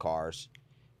Furious cars,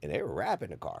 and they were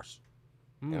wrapping the cars.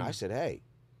 And I said, "Hey,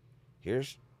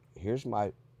 here's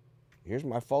my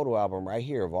photo album right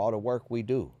here of all the work we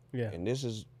do. Yeah. And this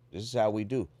is how we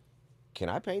do. Can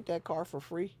I paint that car for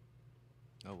free?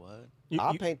 Oh, what?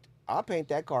 I'll paint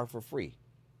that car for free,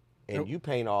 and you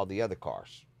paint all the other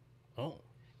cars." Oh.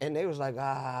 And they was like,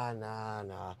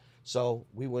 nah. So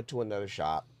we went to another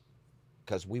shop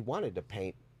because we wanted to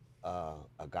paint a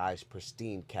guy's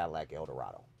pristine Cadillac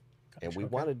Eldorado. And we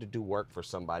okay. wanted to do work for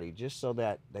somebody just so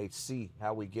that they see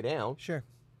how we get down Sure.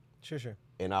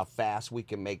 and how fast we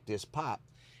can make this pop.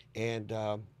 And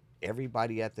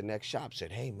everybody at the next shop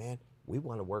said, hey, man, we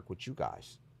want to work with you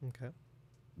guys. Okay.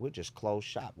 We'll just close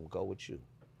shop and go with you.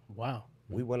 Wow.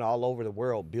 We went all over the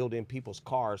world building people's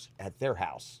cars at their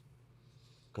house.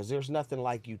 Because there's nothing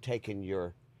like you taking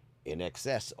your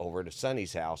NXS over to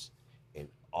Sonny's house and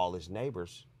all his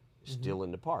neighbors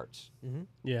stealing the parts.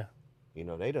 Yeah. You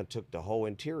know, they done took the whole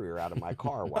interior out of my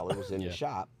car while it was in the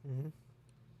shop.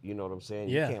 You know what I'm saying?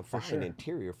 Yeah, You can't for find sure.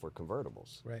 interior for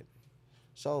convertibles. Right.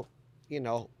 So, you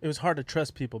know, It was hard to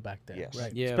trust people back then. Yes.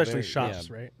 Right. Yeah, Especially very- shops,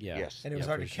 yeah, right? Yeah. yes. And it was Yeah,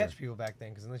 hard for to catch sure. people back then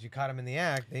because unless you caught them in the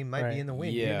act, they might Right. be in the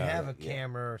wind. You didn't Yeah. have a Yeah.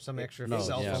 camera or some extra No,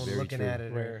 cell yeah, phone very looking true. at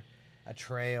it or a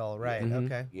trail. Right. Mhm.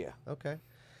 Okay. Yeah. Okay.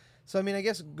 So I mean, I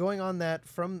guess going on that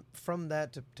from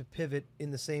that to pivot in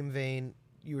the same vein,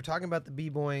 you were talking about the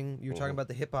b-boying, you were talking about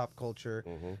the hip hop culture.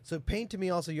 So paint to me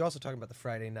also. You also talking about the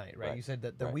Friday night, right? Right. You said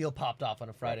that the Right. wheel popped off on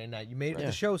a Friday night. You made it to Yeah.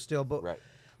 the show still, but Right.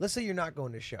 let's say you're not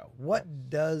going to show. What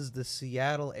does the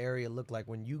Seattle area look like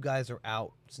when you guys are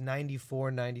out? It's 94,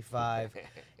 95,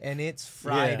 and it's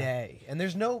Friday, and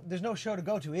there's no show to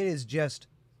go to. It is just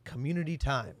community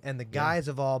time, and the guys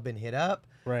have all been hit up.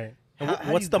 Right. And How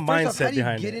do what's you- the first off, mindset how do you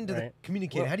behind get it? into right? the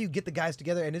communicating? Well- How do you get the guys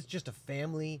together and it's just a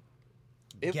family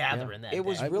gathering that It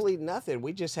was day? really nothing.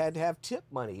 We just had to have tip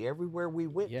money. Everywhere we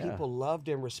went, Yeah. people loved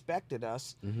and respected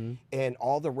us. Mm-hmm. And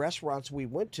all the restaurants we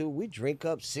went to, we drink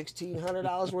up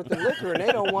 $1,600 worth of liquor, and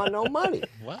they don't want no money.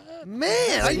 What?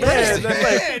 Man, are you Yeah,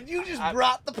 man, you just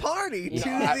brought the party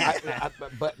to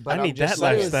But I I'm need just that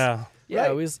saying- lifestyle. Yeah,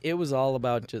 Right. it was all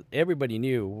about just everybody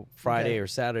knew Friday Okay. or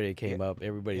Saturday came up.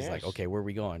 Everybody's like, Yes. okay, where are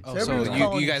we going? Oh, So so everybody's you,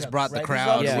 calling you each guys other, brought the right?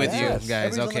 crowd Yeah. with you Yes. guys.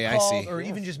 Everybody's on Okay, the I see. call, or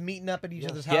even just meeting up at each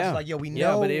other's houses. Yeah. Like, yo, we Yeah,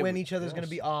 know but it- when each other's going to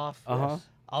be off. Uh-huh.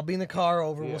 I'll be in the car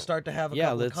over. Yeah. We'll start to have a Yeah,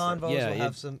 couple of let's- convos. yeah, we'll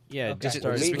have it- some. Yeah, it okay. just Just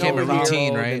started. meeting became a over here.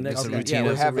 routine, The right? next It's a week- routine. Yeah, We're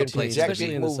it was a having routine, projected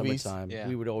especially in the movies. summertime. Yeah.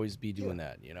 We would always be doing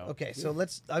that, you know. Okay, so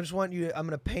let's. I just want you. I'm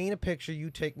going to paint a picture. You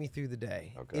take me through the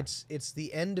day. Okay. It's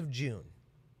the end of June.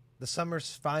 The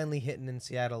summer's finally hitting in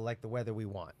Seattle, like the weather we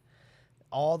want.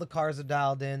 All the cars are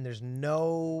dialed in. There's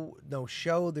no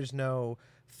show. There's no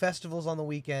festivals on the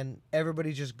weekend.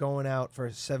 Everybody's just going out for a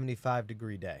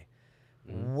 75-degree day.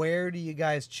 Where do you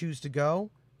guys choose to go?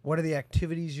 What are the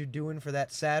activities you're doing for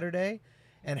that Saturday?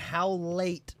 And how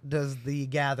late does the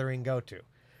gathering go to?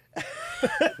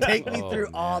 Take me Oh, through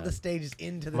all man. the stages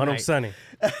into the Man, I'm night. Sonny.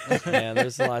 Man,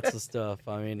 there's lots of stuff.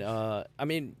 I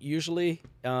mean, usually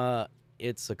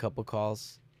it's a couple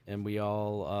calls, and we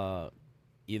all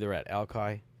either at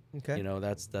Alki, Okay. you know,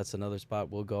 that's another spot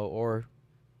we'll go, or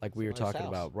like we were Somebody's talking house.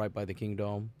 about, right by the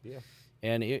Kingdom. Yeah.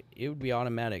 And it would be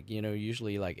automatic, you know,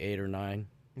 usually like 8 or 9.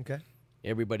 Okay.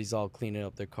 Everybody's all cleaning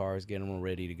up their cars, getting them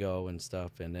ready to go and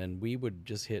stuff, and then we would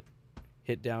just hit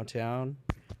downtown,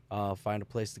 find a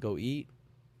place to go eat,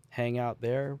 hang out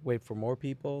there, wait for more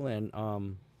people, and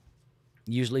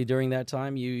usually during that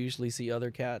time you usually see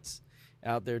other cats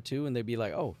out there too, and they'd be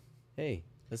like, oh, hey,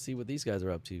 let's see what these guys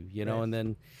are up to, you know. Right. And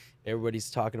then everybody's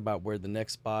talking about where the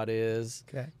next spot is,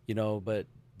 Okay. you know. But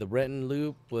the Renton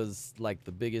Loop was like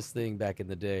the biggest thing back in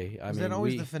the day. Is that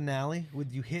always the finale?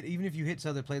 Would you hit, even if you hit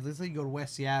other places? Let's say you go to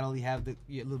West Seattle, you have a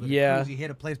little bit Yeah. of cruise, you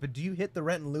hit a place, but do you hit the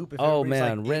Renton Loop? If Oh everybody's,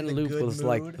 man, like, in Renton the Loop good was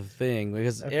like mood? the thing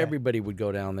because Okay. everybody would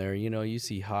go down there. You know, you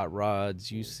see hot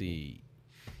rods, you see,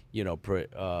 you know, We should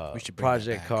bring that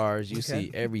project back. cars, you Okay.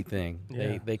 see everything.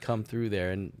 Yeah. They come through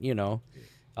there, and you know,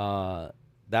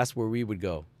 that's where we would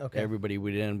go. Okay. Everybody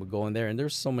would go in there, and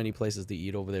there's so many places to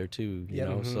eat over there too. You Yep.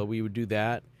 know, so we would do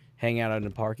that, hang out in the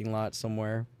parking lot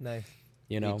somewhere. Nice.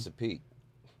 You know, Pizza Pete.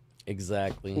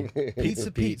 exactly.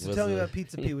 Pizza Pete. So was tell me a- about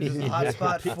Pizza Pete. Was this a hot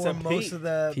spot Pizza for most Pete. of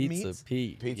the Pizza meats?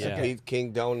 Pete. Pizza yeah. Pete,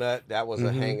 King Donut, that was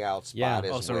a hangout spot Yeah.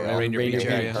 as Oh, so well. Rainier Beach We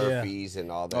had area. Herfies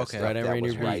and all that Okay. stuff. Right at that Rainier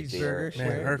was right Beach. there. Burger, at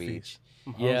Rainier sure. Beach.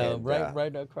 Yeah, And,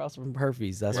 right across from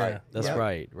Herfies. That's Yeah. right. That's Yep.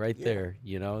 right there.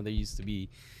 You know, there used to be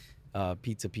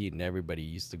Pizza Pete, and everybody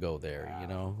used to go there. You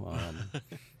know,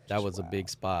 that was a big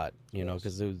spot. You know,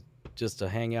 because it was just a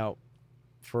hangout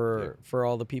for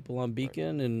all the people on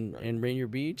Beacon and Rainier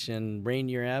Beach and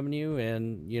Rainier Avenue,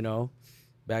 and you know,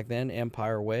 back then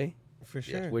Empire Way, For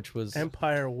sure. which was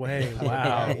Empire Way. Yeah,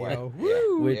 Wow. yo.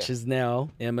 Yeah. which is now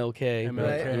MLK. But,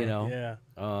 MLK, you know,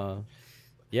 Yeah.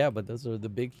 yeah, but those are the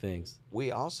big things.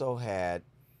 We also had,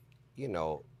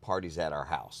 parties at our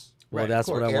house. Well, Right, that's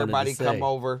of what I course. wanted Everybody to say. come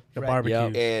over The Right. barbecue.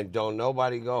 Yep. and don't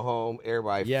nobody go home.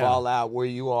 Everybody Yeah. fall out where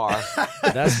you are.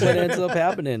 That's what ends up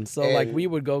happening. So like And we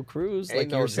would go cruise, ain't like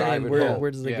no you're saying, driving home.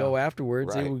 where does it go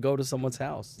afterwards? Right. It would go to someone's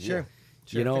house. Sure.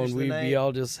 You know, Finish and the we'd night, be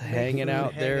all just make hanging food,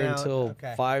 out hang there out. until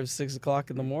Okay. 5, 6 o'clock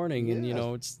in the morning, and you Yeah.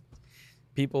 know, it's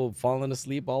people falling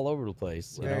asleep all over the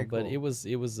place, you Very know. But cool.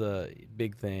 it was a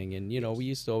big thing, and we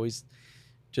used to always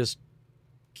just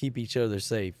keep each other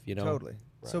safe, Totally.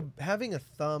 So having a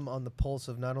thumb on the pulse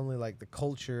of not only like the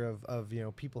culture of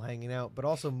people hanging out, but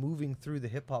also moving through the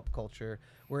hip hop culture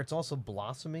where it's also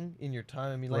blossoming in your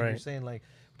time. I mean, like you're Right. saying, like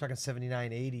we're talking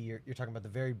 79, 80, you're talking about the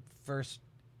very first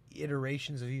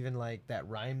iterations of even like that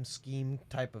rhyme scheme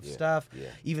type of stuff. Yeah.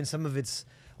 Even some of it's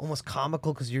almost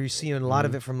comical because you're seeing a lot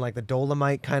of it from like the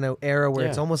Dolomite kind of era where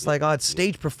it's Yeah. almost like, oh, it's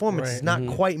stage performance. It's Right.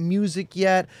 not quite music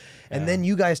yet. And Yeah. then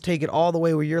you guys take it all the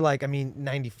way where you're like, I mean,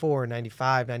 94,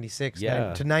 95, 96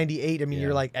 Yeah. to 98. I mean,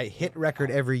 you're Yeah. like a hit record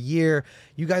every year.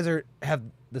 You guys have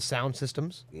the sound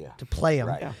systems Yeah. to play them.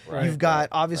 Right. Yeah. Right. You've got Right.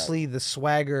 obviously the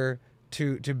swagger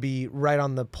to be right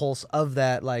on the pulse of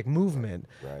that like movement.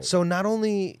 Right. So not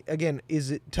only again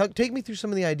is it take me through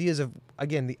some of the ideas of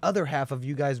again the other half of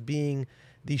you guys being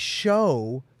the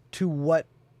show to what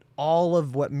all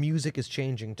of what music is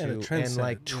changing to And a and trendsetter,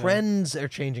 like you know? trends are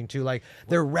changing to, like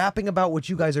they're rapping about what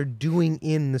you guys are doing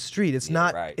in the street. It's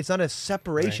not right. it's not a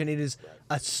separation, it is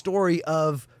a story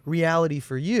of reality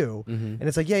for you. And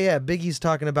it's like yeah Biggie's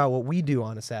talking about what we do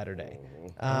on a Saturday.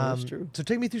 that's true. So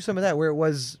take me through some of that where it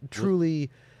was truly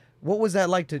what was that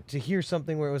like to hear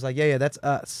something where it was like yeah that's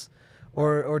us,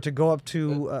 or to go up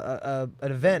to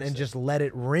an event and just let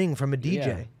it ring from a DJ.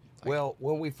 Yeah. Well,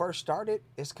 when we first started,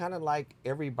 it's kind of like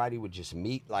everybody would just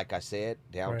meet, like I said,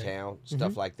 downtown,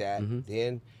 stuff like that.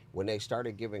 Then when they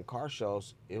started giving car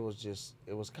shows, it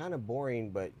was kind of boring,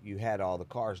 but you had all the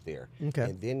cars there. Okay.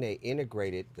 And then they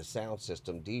integrated the sound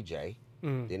system DJ.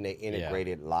 Then they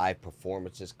integrated live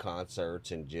performances, concerts,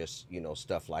 and just,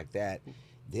 stuff like that.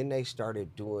 Then they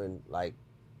started doing like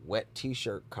wet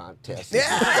T-shirt contests and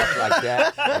stuff like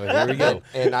that. Well, here we go.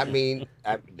 And I mean,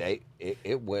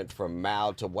 it went from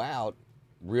mild to wild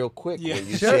real quick Yeah. when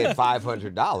you said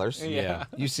 $500. Yeah.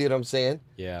 You see what I'm saying?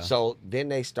 Yeah. So then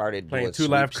they started Playing doing Two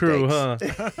Live Crew, huh?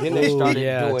 sweepstakes. Then they started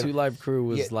yeah, doing Two Live Crew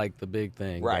was Yeah. like the big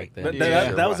thing Right. back But then. that,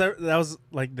 Yeah. that was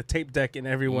like the tape deck in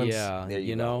everyone's yeah, There you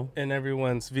you go. know. in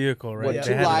everyone's vehicle, right? Well, They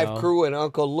Two had- Live know. Crew and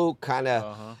Uncle Luke kind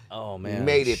of Oh man.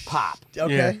 made it pop.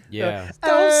 Okay. Yeah.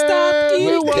 Don't stop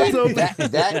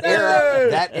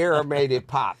That era made it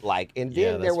pop. Like, and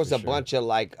Yeah, then there that's was for a sure. bunch of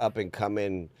like up and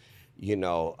coming,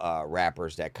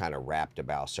 rappers that kind of rapped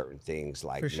about certain things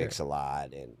like For sure.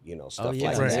 Mix-a-Lot and stuff yeah.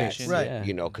 like Right. that. Right.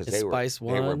 Yeah. Because The they were Spice they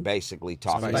were One. basically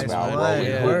talking Spice about One, rolling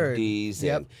yeah. Word. hoodies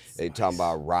Yep. and they talking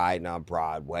about riding on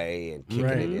Broadway and kicking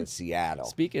it in Seattle.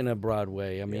 Speaking of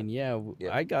Broadway, I mean, Yeah.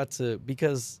 I got to,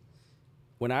 because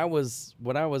when I was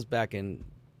back in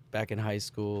high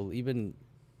school, even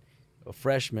a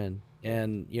freshman,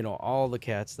 and all the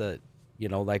cats that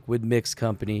like with Mix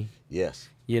Company, Yes.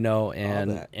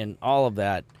 and that. and all of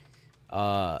that,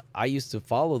 I used to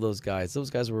follow those guys. Those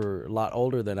guys were a lot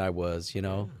older than I was,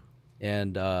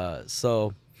 and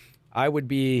so I would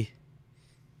be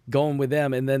going with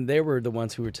them, and then they were the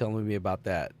ones who were telling me about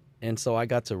that, and so I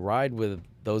got to ride with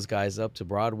those guys up to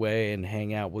Broadway and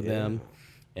hang out with them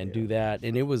and do that,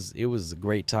 and it was a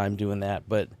great time doing that.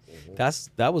 But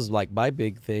that was like my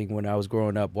big thing when I was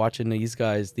growing up, watching these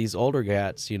guys, these older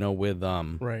cats, with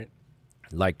right.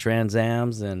 like Trans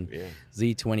Ams and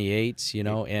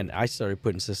Z28s, and I started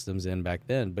putting systems in back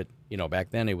then. But back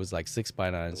then it was like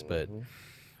 6x9s, but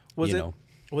Was you it know.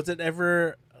 was it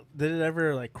ever did it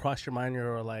ever like cross your mind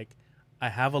or like I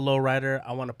have a lowrider,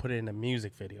 I want to put it in a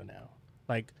music video now?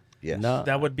 Like Yes. No.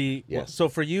 that would be Yes. so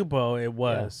for you, Bo, it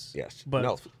was. Yes. But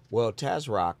no. Well,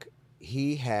 Tazroc,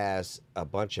 he has a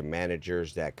bunch of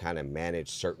managers that kind of manage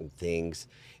certain things,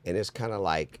 and it's kind of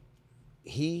like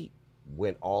he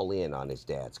went all in on his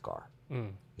dad's car. His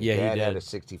Yeah, he dad had did. a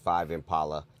 '65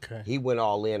 Impala. Okay. He went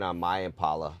all in on my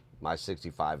Impala, my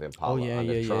 '65 Impala, Oh, yeah, on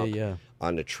the yeah, trunk, yeah.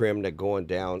 on the trim that going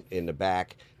down in the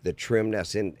back, the trim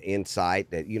that's inside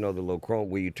that the little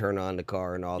chrome where you turn on the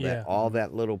car and all Yeah. that, all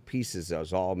that little pieces.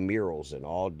 There's all murals and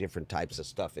all different types of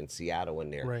stuff in Seattle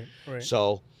in there. Right, right.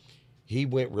 So he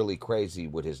went really crazy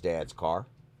with his dad's car,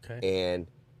 Okay. and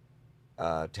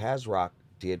Tazroc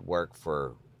did work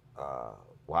for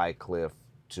Wycliffe,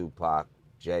 Tupac,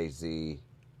 Jay-Z.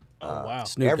 Oh wow.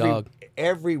 Snoop Dogg.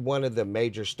 Every one of the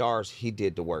major stars he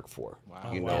did the work for.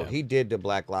 Wow. Wow. He did the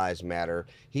Black Lives Matter.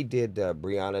 He did the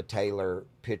Breonna Taylor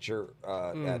picture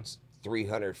that's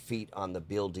 300 feet on the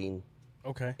building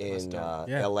Okay. in Yeah.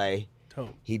 L.A. Dope.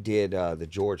 He did the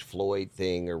George Floyd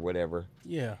thing or whatever.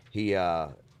 Yeah. He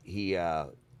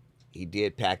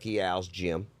did Pacquiao's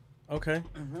gym. Okay.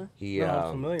 He No,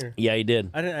 I'm familiar. Yeah, he did.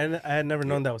 I had never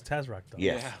known that was Tazroc though.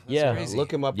 yes. that's Yeah. crazy.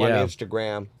 Look him up Yeah. on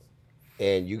Instagram,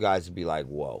 and you guys would be like,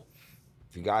 "Whoa."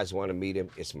 if you guys want to meet him,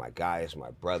 it's my guy, it's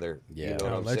my brother. Yeah. You know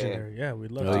what I'm Legendary. saying? Yeah, we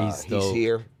love No, it. he's He's dope.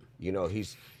 here. You know,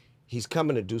 he's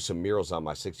coming to do some murals on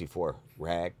my 64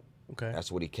 rag. Okay.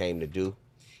 That's what he came to do.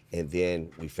 And then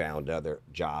we found other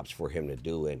jobs for him to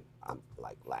do, and I'm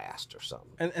like last or something.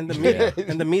 And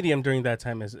the medium during that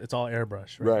time is it's all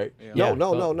airbrush, right? Right. Yeah.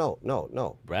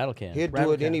 No. Rattle can. He'll do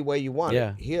Rattle it can. any way you want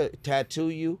Yeah. it. He'll tattoo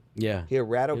you. Yeah. He'll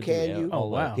rattle He'll do- can yeah. you. Oh,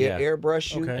 wow. He'll Yeah.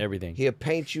 airbrush you. Okay. Everything. He'll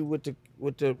paint you with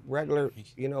the regular,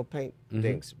 paint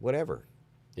things, whatever.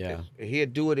 Yeah. He'll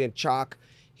do it in chalk.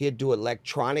 He'll do it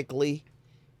electronically.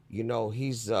 You know,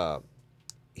 he's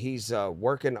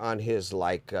working on his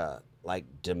like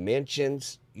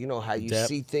dimensions. You know how you Depth.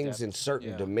 see things in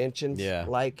certain Yeah. dimensions. Yeah.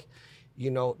 Like,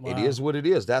 it Wow. is what it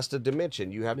is. That's the dimension.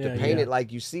 You have to Yeah, paint yeah. it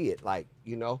like you see it. Like,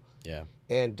 Yeah.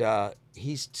 And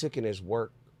he's taken his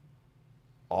work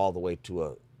all the way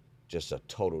to just a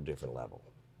total different level.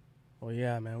 Well,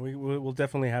 yeah, man. We'll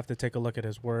definitely have to take a look at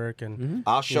his work and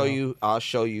I'll show you.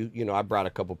 I brought a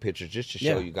couple pictures just to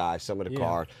show Yeah. you guys some of the Yeah.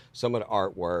 cars, some of the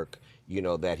artwork,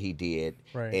 that he did.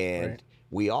 Right, And right.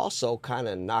 we also kind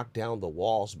of knocked down the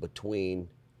walls between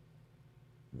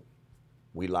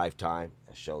We Lifetime,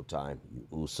 Showtime,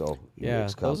 Uso. Yeah,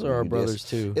 Mix those Company, are our you brothers this.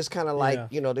 too. It's kind of like,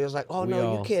 Yeah. there's like, oh, We no,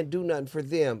 all- you can't do nothing for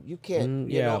them. You can't,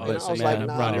 yeah, And I but was man, like, it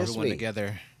nah, brought that's everyone me.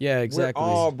 together. Yeah, exactly. We're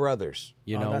all brothers.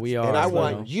 You Oh, know, that's- we are. And I That's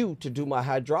want right. you to do my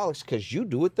hydraulics because you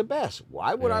do it the best.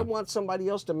 Why would Yeah. I want somebody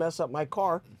else to mess up my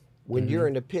car when you're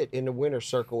in the pit in the winter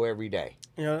circle every day?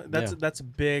 that's Yeah. that's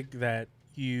big that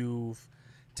you've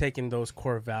taken those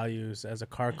core values as a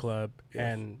car club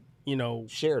and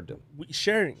Shared them.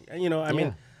 sharing. I mean,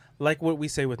 Yeah. like what we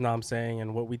say with Nam saying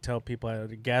and what we tell people at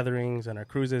the gatherings and our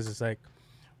cruises is like,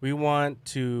 we want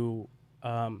to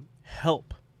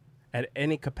help at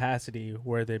any capacity,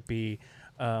 whether it be,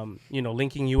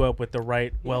 linking you up with the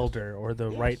right welder or the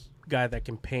right guy that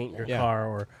can paint your Yeah. car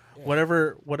or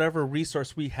whatever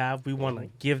resource we have, we want to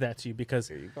give that to you because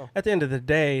you go. at the end of the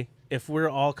day, if we're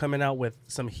all coming out with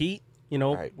some heat,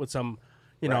 Right. with some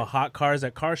Right. hot cars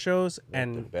at car shows, the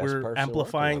and best we're person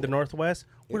working on the it. Northwest,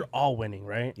 we're all winning,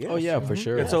 right? Oh yeah, for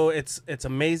sure. And so it's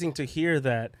amazing to hear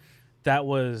that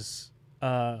was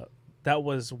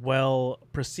well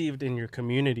perceived in your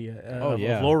community of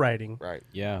yeah. low riding, Right.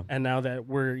 Yeah. and now that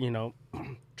we're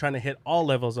trying to hit all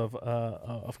levels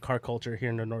of car culture here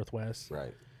in the Northwest,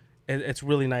 Right. it's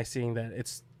really nice seeing that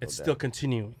it's still doubt.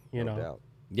 continuing. No doubt.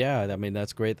 Yeah, I mean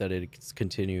that's great that it's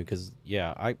continuing because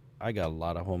I got a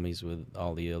lot of homies with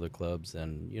all the other clubs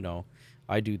and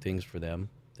I do things for them,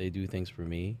 they do things for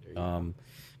me.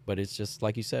 But it's just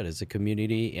like you said, it's a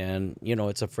community and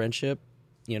it's a friendship.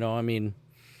 I mean,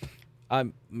 my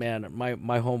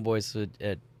homeboys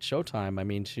at Showtime. I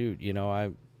mean, shoot,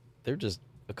 they're just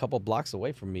a couple blocks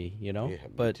away from me. Yeah, me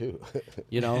but too.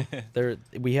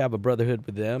 we have a brotherhood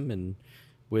with them and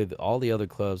with all the other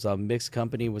clubs. Mixed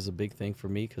Company was a big thing for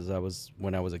me because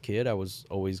when I was a kid, I was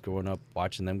always growing up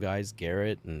watching them guys,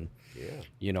 Garrett and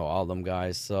all them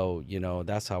guys. So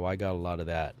that's how I got a lot of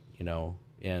that.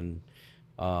 And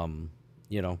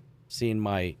seeing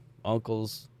my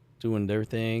uncles doing their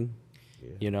thing,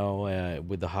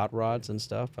 with the hot rods and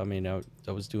stuff. I mean, I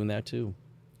was doing that too,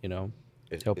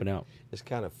 helping out. It's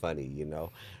kind of funny,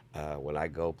 when I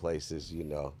go places,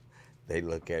 they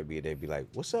look at me and they be like,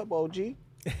 "What's up, OG?"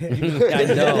 I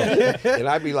know. And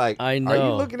I'd be like, I "Are you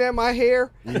know. looking at my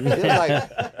hair?" They're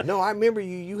like, "No, I remember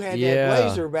you. You had Yeah. that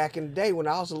blazer back in the day when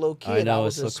I was a little kid. I know,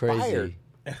 was it's so inspired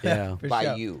crazy. Yeah. by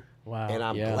sure. you, Wow. and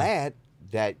I'm Yeah. glad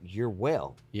that you're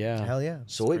well. Yeah. Hell yeah.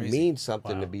 So it crazy. means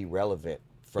something Wow. to be relevant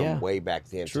from Yeah. way back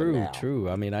then to True, now. true.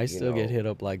 I mean, I still get hit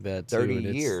up like that too. 30 and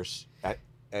it's- years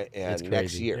it's next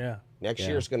crazy. year. Yeah. Next Yeah.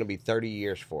 year is going to be 30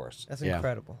 years for us. That's Yeah.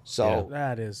 incredible. So,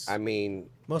 That is. I mean,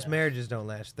 Most marriages don't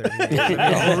last 30 years. If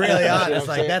we're really honest.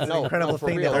 Like, that's an No, incredible no, for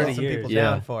thing real. to hold 30 some people years. Yeah.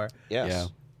 down for. yes. Yeah.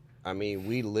 I mean,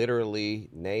 we literally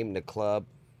named the club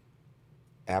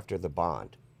after the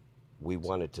bond. We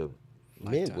wanted to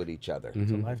mend Lifetime. with each other.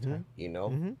 It's a lifetime.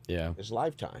 Yeah. It's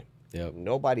lifetime. Yep.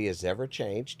 Nobody has ever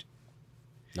changed.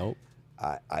 Nope.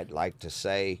 I'd like to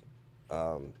say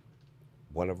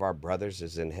one of our brothers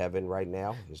is in heaven right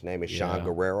now. His name is Sean Yeah.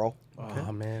 Guerrero.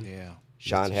 Oh man. Yeah.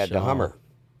 Sean That's had the Sean. Hummer.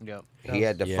 Yep. He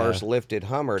had the Yeah. first lifted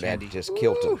Hummer Candy. that just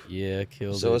killed him. Yeah,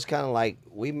 killed So it. it's kind of like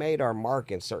we made our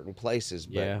mark in certain places,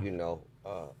 but Yeah.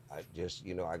 I just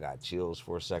I got chills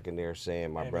for a second there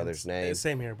saying my Hey, man, brother's name.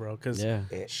 Same here, bro. Because Yeah.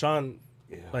 Sean,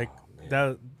 Yeah, like man.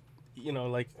 that,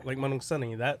 like Manung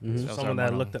Sonny, that is That was someone our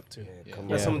that I Manong. looked up to. Yeah, come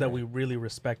That's on. someone that we really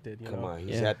respected. Come on,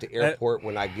 he's Yeah. at the airport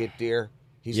when I get there.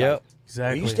 He's Yep. like,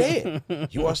 where you staying?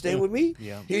 You want to stay with me?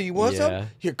 Yeah. Here, you want Yeah. some?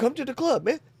 Here, come to the club,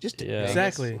 man. Just Yeah.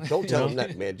 Exactly. Don't tell You him know?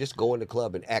 nothing, man. Just go in the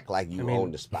club and act like you I mean-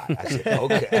 own the spot. I said,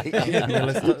 okay. I mean, He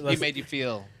let's, made you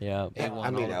feel Yeah. A1 I mean,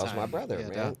 all the that was my time. brother,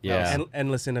 man. that Yeah. was-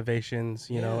 endless innovations,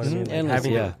 you know what I Yes. mean? Like Endless,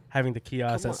 having, yeah. having the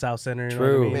kiosk Come at on. South Center. You True.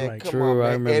 Know what I mean? Man, Like, come True, on, I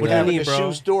man. remember And What do you having need, a bro?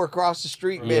 shoe store across the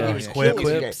street, man. Yeah. He was Quips.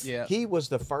 killing the Quips. game. Yeah. He was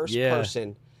the first Yeah.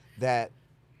 person that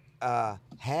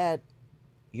had,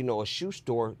 a shoe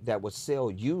store that would sell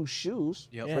used shoes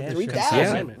Yep. Yeah, for yeah,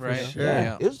 $3,000. Yeah. Right. Sure.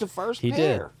 Yeah. It was the first He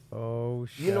pair. did. Oh,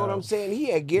 You know what I'm saying?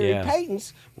 He had Gary Yeah.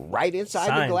 Payton's right inside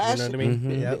Signed, the you glass. know what I mean?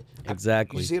 Mhm. Yep.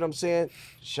 Exactly. You see what I'm saying?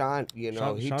 Sean, he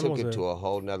Sean took was it a- to a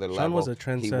whole nother level. Sean was a He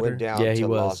trendsetter. went down Yeah, he to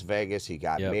was. Las Vegas. He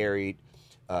got Yep. married.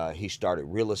 He started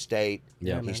real estate.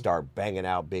 Yeah, he man. started banging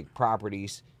out big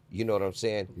properties. You know what I'm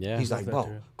saying? Yeah. He's like, That's Bo,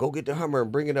 true. go get the Hummer and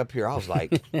bring it up here. I was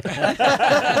like,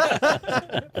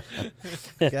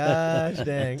 Gosh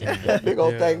dang. that big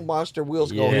old Yeah. thing, monster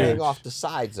wheels gonna Yeah. hang off the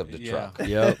sides of the Yeah. truck.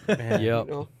 Yep. Man. Yep.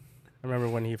 You know? I remember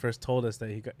when he first told us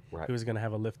that Right. he was gonna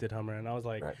have a lifted Hummer, and I was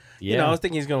like, Right. Yeah. I was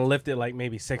thinking he's gonna lift it like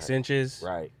maybe 6 inches.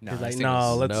 Right. No, He's this like, thing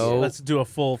no, was- No. let's do a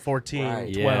full 14,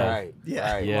 Right. 12. Yeah. Right.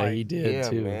 Yeah. Right. Yeah, Like, he did Yeah,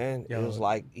 too. man. Yo. It was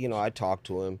like, I talked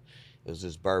to him. It was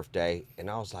his birthday, and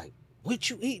I was like, what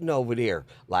you eating over there?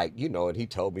 Like, and he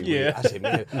told me, Yeah. I said,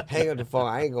 man, hang up the phone.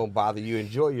 I ain't going to bother you.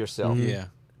 Enjoy yourself. Yeah.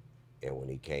 And when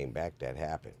he came back, that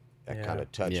happened. That Yeah. kind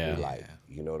of touched Yeah. me, like, Yeah.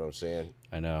 you know what I'm saying?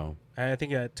 I know. I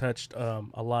think that touched a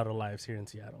lot of lives here in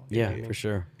Seattle. You know Yeah, what I mean? for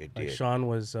sure. It Like did. Sean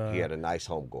was, He had a nice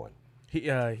home going.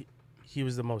 he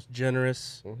was the most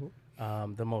generous,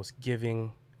 Mhm. the most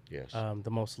giving, Yes. the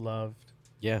most loved.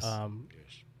 Yes.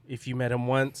 Yes. If you met him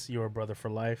once, you were a brother for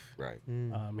life. Right. He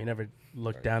never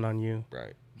looked Right. down on you.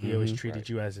 Right. He always Mhm. treated Right.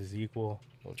 you as his equal.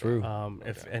 No True. doubt.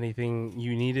 If doubt. anything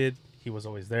you needed, he was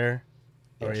always there.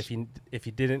 Or Yes. if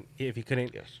he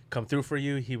couldn't Yes. come through for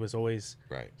you, he was always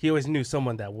Right. he always knew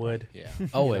someone that would. Yeah.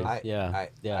 Always. I- Yeah.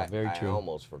 I Very I true.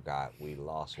 almost forgot we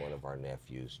lost one of our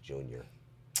nephews, Junior.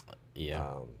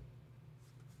 Yeah.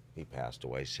 He passed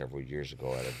away several years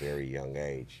ago at a very young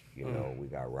age. We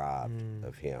got robbed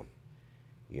of him.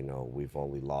 We've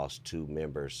only lost 2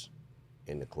 members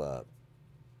in the club,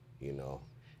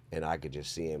 and I could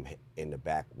just see him in the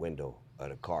back window of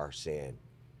the car saying,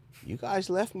 "You guys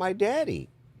left my daddy.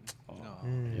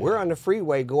 We're on the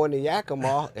freeway going to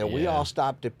Yakima, and we Yeah. all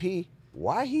stopped to pee.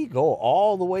 Why he go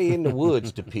all the way in the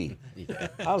woods to pee?"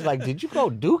 I was like, "Did you go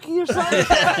dookie or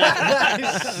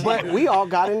something?" But we all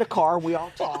got in the car. We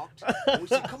all talked. And we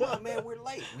said, "Come on, man, we're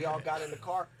late." We all got in the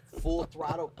car, full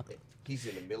throttle. He's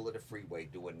in the middle of the freeway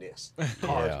doing this.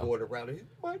 Cars Yeah. going around. And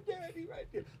my daddy right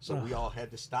there. So we all had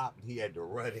to stop, and he had to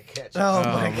run and catch Oh, us.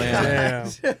 my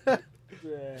man. God.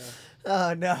 Yeah.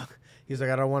 Oh, no. He's like,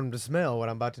 I don't want him to smell what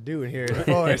I'm about to do in here in the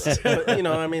forest. But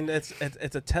I mean, it's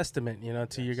a testament,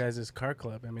 to you guys' car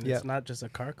club. I mean, Yeah. it's not just a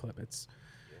car club; it's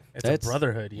That's- a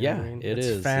brotherhood. You know what I mean? it it's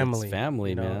is. It's family.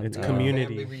 family, man. It's Uh,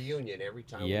 community. Family reunion every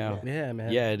time Yeah. we met. Yeah,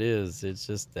 man. Yeah, it is. It's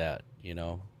just that,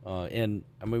 and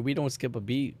I mean, we don't skip a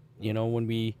beat, when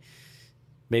we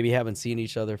maybe haven't seen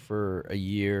each other for a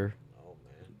year, Oh,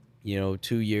 man.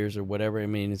 2 years or whatever. I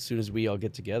mean, as soon as we all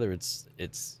get together,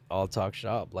 it's all talk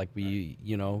shop like we,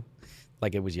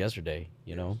 like it was yesterday,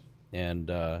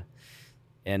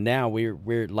 and now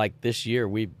we're like this year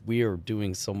we are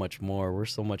doing so much more. We're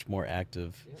so much more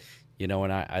active, and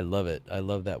I love it. I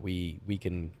love that we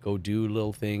can go do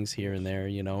little things here and there,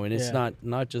 and it's Yeah.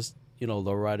 not just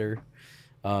lowrider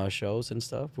shows and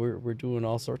stuff. We're doing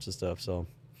all sorts of stuff. So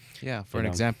Yeah. For an know.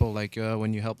 example, like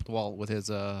when you helped Walt with his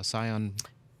Scion.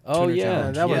 oh Tuner yeah,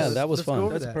 challenge. that was- that was let's go fun.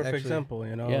 over That's a that, perfect actually. example.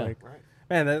 Yeah. Like, Right.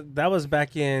 man, that was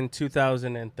back in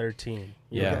 2013.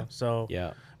 you Yeah. know? So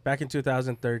Yeah. back in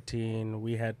 2013,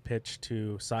 we had pitched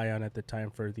to Scion at the time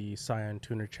for the Scion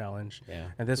Tuner Challenge. Yeah.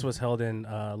 And this was held in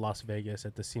Las Vegas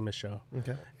at the SEMA show.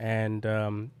 Okay.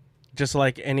 And just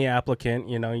like any applicant,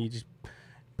 you just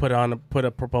put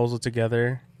a proposal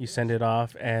together, you send it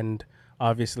off, and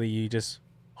obviously you just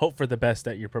hope for the best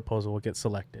that your proposal will get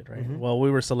selected, right? Well,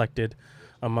 we were selected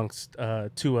amongst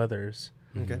 2 others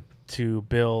Okay. to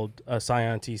build a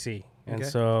Scion TC. And Okay.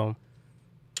 so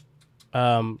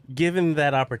given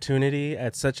that opportunity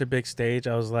at such a big stage,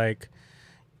 I was like,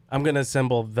 I'm going to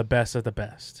assemble the best of the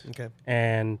best. Okay.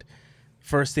 And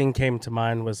first thing came to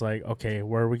mind was like, okay,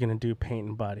 where are we going to do paint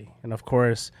and body? And of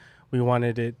course, we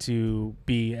wanted it to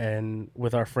be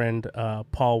with our friend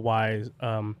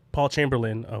Paul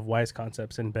Chamberlain of Wise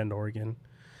Concepts in Bend, Oregon.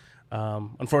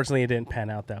 Unfortunately, it didn't pan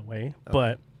out that way.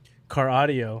 But Car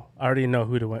Audio, I already know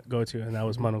who to go to, and that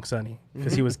was Manong Sonny,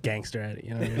 because he was gangster at it.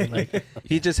 You know what I mean? Like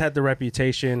he just had the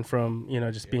reputation from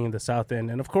just being the South End,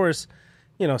 and of course,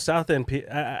 South End.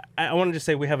 I want to just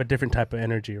say we have a different type of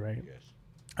energy, right? Yes.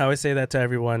 I always say that to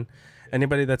everyone.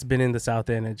 Anybody that's been in the South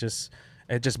End, it just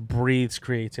breathes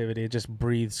creativity. It just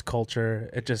breathes culture.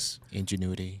 It just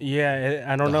Ingenuity.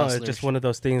 I don't The know. It's hustler just one of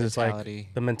those things. It's like mentality.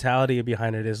 the mentality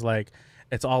behind it is like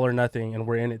it's all or nothing, and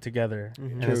we're in it together.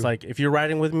 And it's True. like if you're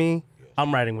riding with me,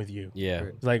 I'm riding with you. Yeah.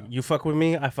 It's like you fuck with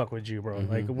me, I fuck with you, bro.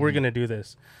 Like we're gonna do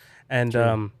this. And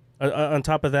on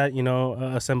top of that,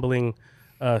 assembling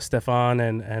Stefan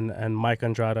and Mike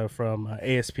Andrada from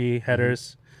ASP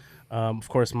Headers. Of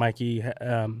course, Mikey,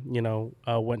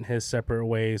 went his separate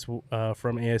ways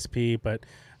from ASP, but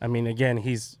I mean, again,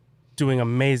 he's doing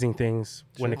amazing things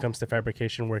when it comes to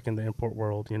fabrication work in the import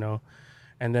world,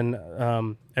 And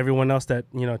then everyone else that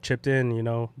chipped in,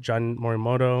 John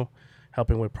Morimoto,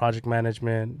 helping with project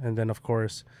management, and then of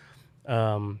course,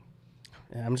 I'm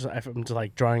just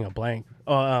like drawing a blank.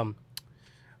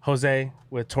 Jose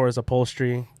with Torres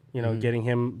Upholstery, getting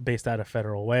him based out of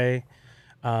Federal Way.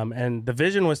 And the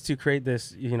vision was to create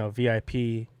this,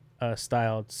 VIP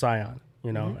styled Scion,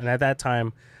 and at that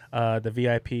time, the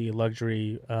VIP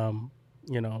luxury,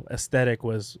 aesthetic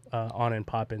was on and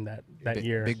popping that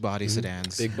year. Big body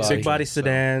sedans. Big Big body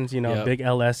sedans, Yep. big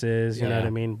LSs, you know what I Yeah.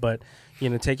 mean? But,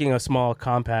 taking a small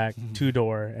compact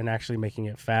two-door and actually making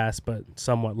it fast but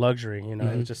somewhat luxury,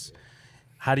 it's just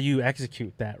how do you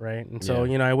execute that, right? And so,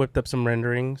 Yeah. I whipped up some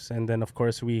renderings, and then, of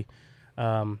course, me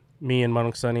and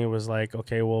Monk Sonny was like,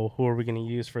 okay, well, who are we going to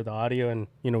use for the audio? And,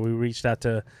 we reached out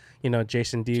to,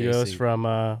 Jason Digos JC.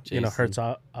 from, Jason.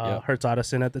 Hertz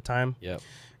Audison at the time. Yep.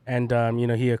 And,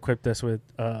 he equipped us with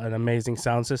an amazing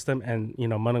sound system. And,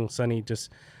 Monk Sonny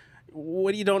just,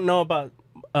 what you don't know about,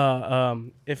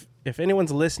 if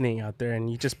anyone's listening out there and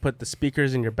you just put the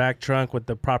speakers in your back trunk with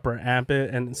the proper amp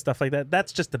and stuff like that,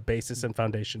 that's just the basis and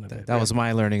foundation of it. That was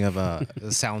my learning of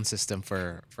the sound system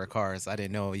for cars. I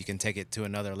didn't know you can take it to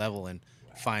another level and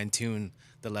fine tune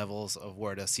the levels of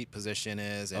where the seat position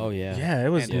is. And Oh yeah. Yeah, it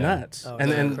was And- nuts. Oh,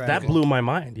 and that's that incredible. blew my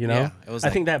mind, Yeah, it was I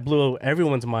like- think that blew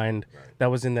everyone's mind that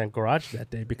was in that garage that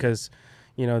day because,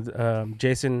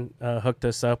 Jason hooked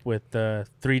us up with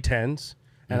 310s.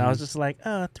 And I was just like,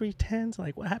 310s?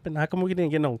 Like, what happened? How come we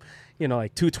didn't get no,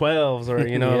 like 212s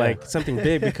or, like something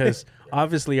big? Because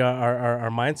obviously our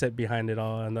mindset behind it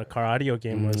all and the car audio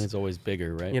game was, It's always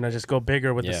bigger, right? just go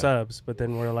bigger with the Yeah. subs. But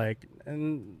then we're like,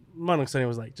 and Monk Sonny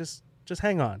was like, just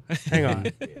hang on.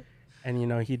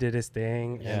 And, he did his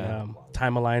thing Yeah. and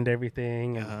time aligned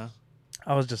everything. And Uh-huh.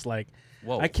 I was just like,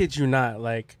 Whoa. I kid you not.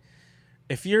 Like,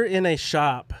 if you're in a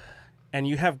shop and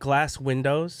you have glass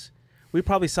windows, we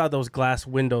probably saw those glass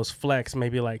windows flex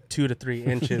maybe like 2 to 3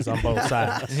 inches on both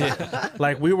sides.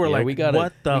 Like we were Yeah, like, we got it-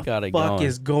 what the we got it fuck going.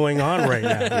 is going on right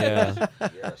now? Yeah.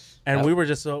 Yes. And we were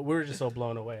just so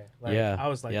blown away. Like, Yeah. I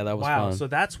was like, Yeah, that was wow. fun. So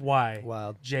that's why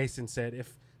Wild. Jason said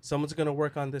if someone's gonna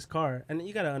work on this car, and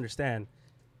you gotta understand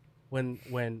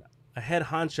when a head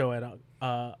honcho at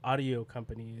a audio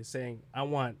company is saying, I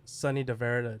want Sonny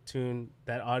DeVera to tune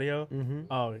that audio,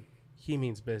 oh, he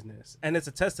means business. And it's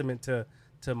a testament to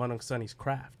Monk Sonny's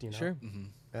craft, Sure. Mhm.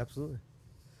 Absolutely.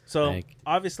 So Thank-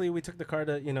 obviously we took the car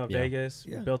to, Vegas,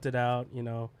 Yeah. built it out,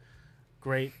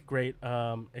 great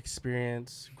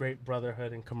experience, great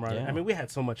brotherhood and camaraderie. Yeah. I mean, we had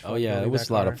so much fun. Oh yeah, building it was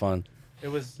that a lot car. of fun. It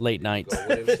was, Late nights. Go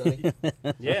with him, Sonny?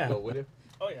 yeah. Go with him?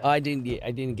 Oh, yeah. I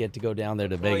didn't get to go down there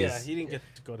to Oh, yeah. Vegas. He didn't get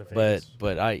to go to but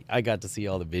Vegas. I got to see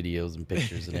all the videos and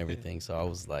pictures and everything. So I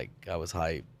was hyped.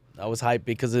 I was hyped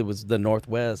because it was the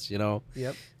Northwest,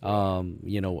 Yep.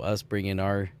 us bringing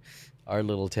our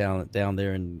little talent down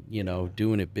there and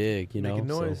doing it big, Making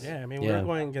so- noise. Yeah, I mean, we Yeah. were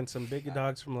going against some big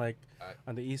dogs from like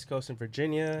on the East Coast in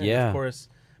Virginia. And Yeah. of course,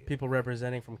 people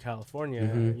representing from California.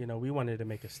 Mhm. We wanted to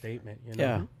make a statement.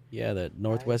 Yeah, that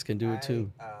Northwest can do it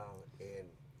too. In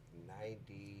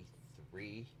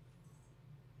 '93,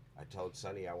 I told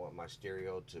Sonny I want my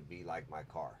stereo to be like my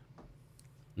car,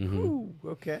 Hmm. Ooh,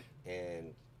 okay.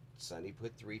 and Sonny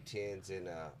put 310s in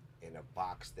a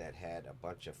box that had a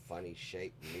bunch of funny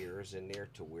shaped mirrors in there,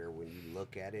 to where when you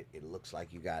look at it, it looks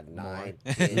like you got 9,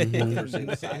 10 mirrors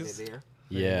inside of there.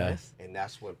 Yeah, nice. And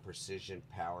that's when Precision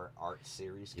Power Art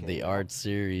Series came the out. art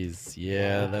series.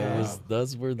 Yeah,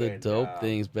 those were the And, dope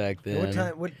things back then.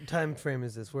 What time frame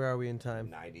is this? Where are we in time?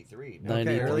 93. Okay,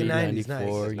 93, early 90s, nice.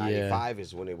 94, yeah, 95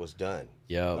 is when it was done.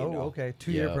 yeah, Oh, know, okay.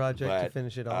 2-year yeah, project to But,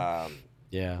 finish it off.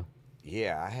 yeah.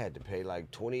 Yeah, I had to pay like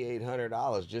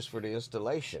 $2,800 just for the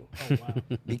installation Oh, wow.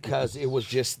 because it was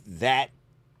just that,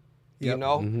 you Yep.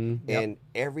 know, Mhm. and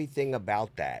everything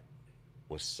about that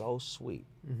was so sweet.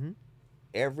 Mhm.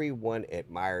 Everyone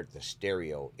admired the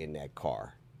stereo in that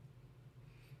car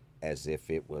as if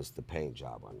it was the paint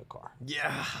job on the car.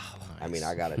 Yeah. I mean,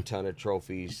 I got a ton of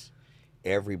trophies,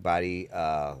 everybody,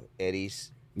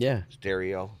 Eddie's Yeah,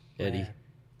 stereo. Eddie.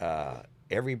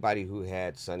 Everybody who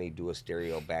had Sonny do a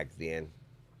stereo back then,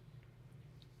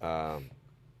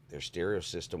 their stereo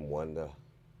system won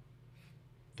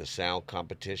the sound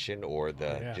competition or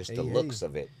just the Hey, looks hey.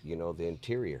 of it. You know, the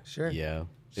interior. Sure. Yeah, it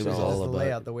So- was Just all the about.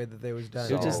 layout, the way that they was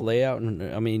done. It was just So- layout, and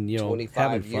I mean, you know, having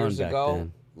 25 fun years back ago,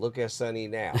 then. look at Sonny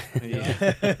now.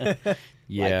 Yeah.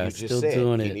 Yeah, like you still just said,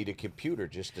 doing you it. need a computer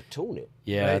just to tune it.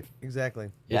 Yeah, Right,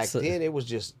 exactly. Back it's then, it was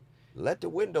just let the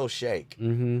windows shake.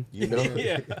 Mm-hmm. You know.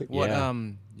 Yeah. What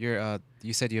Yeah.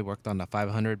 you said you worked on the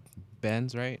 500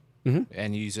 Benz, right? Mhm.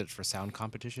 And you used it for sound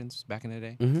competitions back in the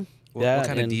day. Mm-hmm. What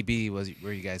kind of and- dB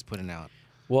were you guys putting out?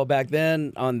 Well, back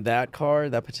then on that car,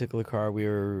 that particular car, we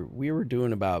were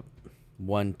doing about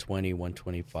 120,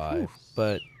 125.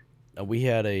 But we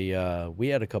had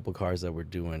a couple cars that were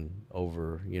doing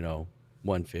over,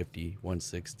 150,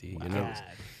 160. You know. God.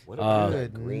 What about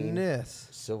that green Goodness.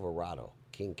 Silverado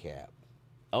King Cab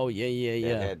Oh yeah, yeah, that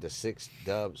yeah. had the 6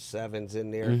 dub 7s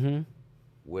in there Mm-hmm.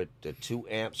 with the 2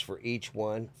 amps for each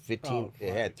one. 15. Oh,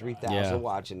 It had 3,000 Yeah.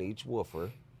 watts in each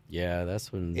woofer. Yeah,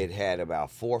 that's when. It had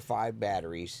about 4 or 5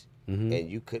 batteries, Mhm.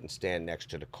 and you couldn't stand next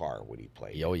to the car when he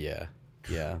played. Oh yeah,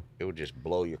 yeah, It would just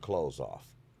blow your clothes off.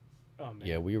 Oh man.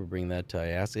 yeah. We were bringing that to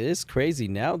Alaska. It's crazy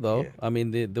now, though. Yeah. I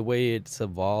mean, the way it's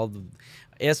evolved.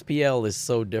 SPL is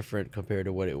so different compared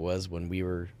to what it was when we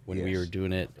were Yes.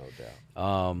 doing it. No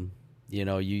doubt.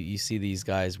 You see these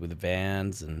guys with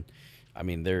vans, and I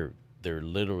mean they're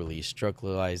literally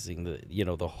structuralizing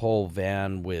the whole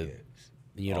van with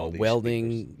All these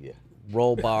welding speakers. Yeah.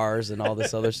 roll bars and all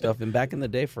this other stuff. And back in the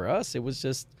day for us, it was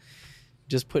just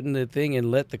putting the thing and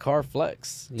let the car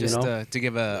flex. Just to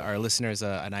give our listeners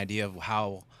an idea of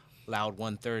how loud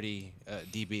 130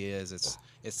 dB is,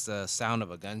 it's the sound of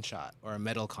a gunshot or a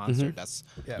metal concert. That's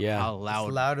Yeah. how loud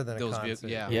It's louder than a those concert.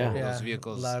 Yeah. those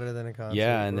vehicles. Louder than a concert.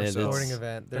 Yeah, and or a then sporting it's-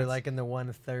 event. They're like in the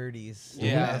 130s.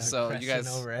 Yeah, and so you crashing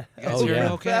guys- over it. You guys Oh, hearing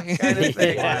yeah. okay? kind of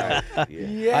thing. Yeah.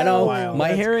 Yeah, I know wow, my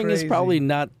that's hearing is crazy. probably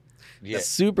not Yeah.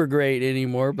 super great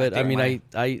anymore, but I think mean,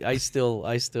 mine- I still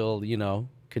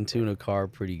can tune a car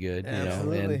pretty good,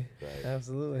 Absolutely. Right.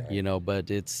 Absolutely. but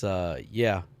it's as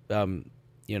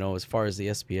far as the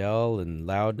SPL and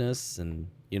loudness, and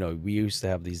we used to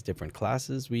have these different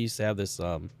classes. We used to have this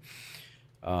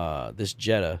this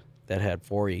Jetta that had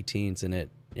 418s in it,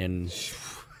 and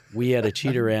we had a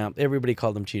cheater amp. Everybody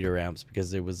called them cheater amps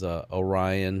because it was a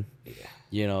Orion,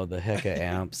 the Hecka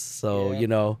amps. So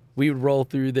we would roll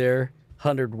through there,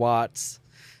 100 watts,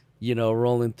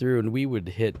 rolling through, and we would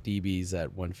hit dBs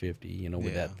at 150,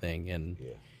 with that thing, and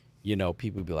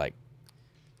people would be like,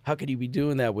 how could you be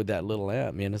doing that with that little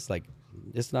amp, man? It's like,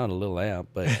 it's not a little amp,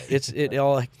 but it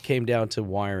all came down to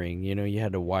wiring. You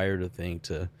had to wire the thing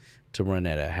to run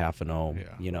at a half an ohm.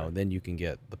 Then you can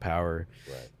get the power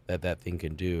that thing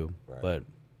can do. Right. But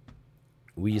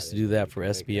we used to do that for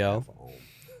SPL,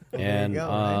 and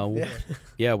go, right?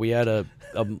 yeah, we had a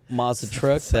Mazda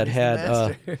truck that had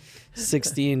Master.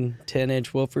 16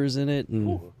 10-inch woofers in it,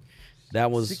 and that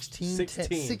was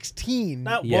 16.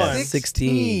 Not Yeah, one.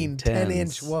 16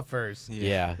 10-inch 10s. woofers.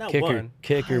 Yeah, Not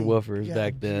kicker one. woofers God,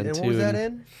 back then and too. what was that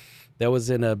and in? That was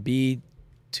in a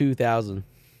B2000.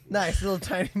 Nice little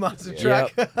tiny monster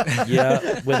truck. Yep.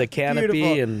 Yeah, with a canopy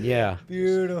Beautiful. and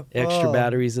Beautiful. extra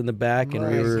batteries in the back, and My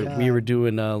we God. were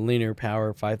doing linear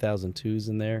power 5002s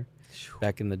in there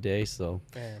back in the day. So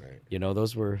Man.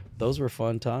 those were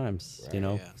fun times.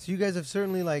 Yeah. So you guys have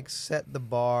certainly set the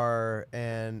bar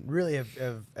and really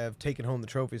have taken home the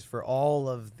trophies for all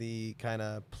of the kind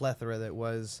of plethora that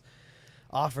was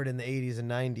offered in the 80s and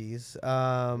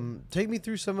 90s. Take me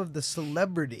through some of the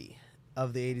celebrity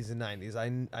of the 80s and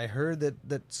 90s. I heard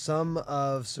that some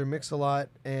of Sir-Mix-Alot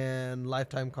and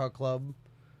Lifetime Car Club,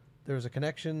 there was a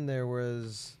connection. There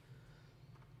was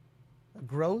a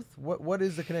growth. What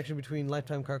is the connection between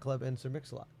Lifetime Car Club and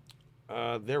Sir-Mix-Alot?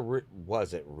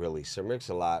 Wasn't really.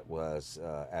 Sir-Mix-Alot was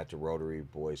at the Rotary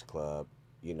Boys Club,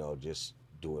 just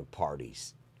doing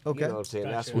parties. Okay. You know what I'm saying?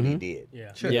 Gotcha. That's what he did.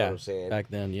 Yeah. Sure. You know Yeah, what I'm saying? back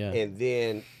then, yeah. And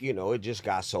then, it just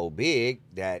got so big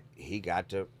that he got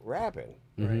to rapping.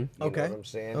 Mhm. You Okay. know what I'm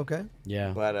saying? Okay.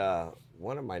 Yeah. But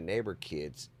one of my neighbor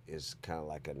kids is kind of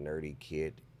like a nerdy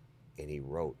kid, and he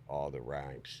wrote all the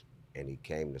rhymes, and he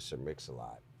came to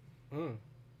Sir-Mix-Alot, Mm. and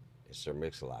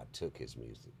Sir-Mix-Alot took his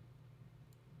music.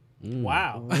 Mm.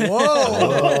 Wow.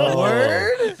 Whoa.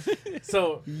 Word?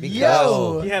 So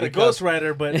Yo. he had a Because-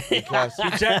 ghostwriter, but Because he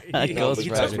took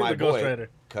Ghostwriter. from my the boy, ghostwriter.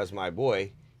 because my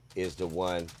boy is the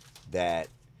one that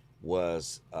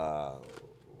was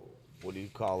what do you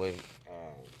call him?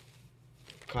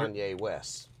 Kanye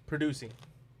West. Producing.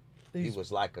 He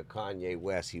was like a Kanye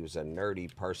West. He was a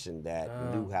nerdy person that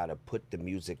knew how to put the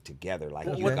music together, like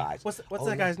you guys. What's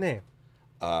that guy's name?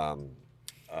 Um,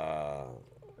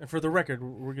 And for the record,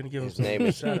 we're gonna give him his some name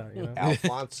is shout out. You know,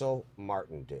 Alfonso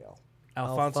Martindale.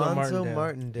 Alfonso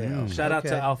Martindale. Shout out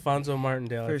to Alfonso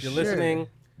Martindale. For If you're sure. listening,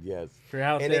 Yes. if you're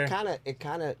out And there, it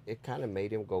kind of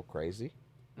made him go crazy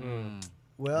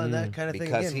Well, and that kind of thing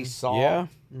because again. he saw Yeah.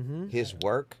 his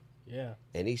work yeah,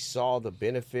 and he saw the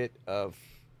benefit of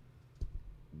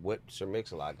what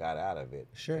Sir-Mix-Alot got out of it.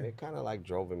 Sure. And it kind of like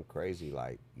drove him crazy.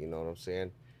 Like, you know what I'm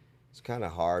saying? It's kind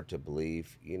of hard to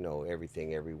believe, you know,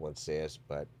 everything everyone says,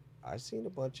 but I seen a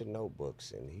bunch of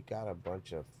notebooks and he got a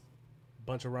bunch of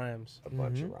rhymes.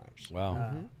 rhymes.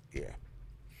 Wow. Yeah.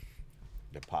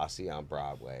 The Posse on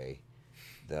Broadway,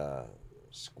 the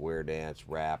Square Dance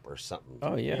Rap or something.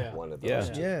 Oh, yeah. One of those. Yeah.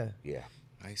 two. Yeah. Yeah.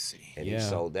 I see. And Yeah. he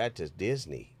sold that to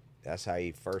Disney. That's how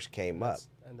he first came up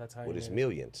And that's how with he his made it.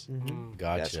 millions. Mm-hmm. That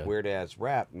Gotcha. Square Dance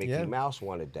Rap, Mickey Yeah. Mouse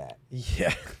wanted that.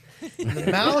 Yeah. The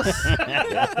mouse.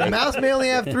 The mouse may only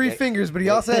have 3 fingers, but he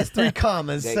also has 3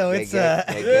 commas. They, So they it's gave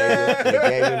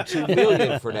him $2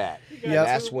 million for that. Yep.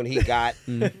 That's when he got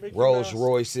Rolls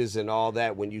Royces and all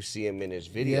that. When you see him in his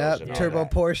videos, Yep, and all turbo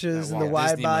that. Porsches and the Walt wide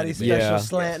Disney body money. special Yeah.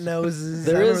 slant noses.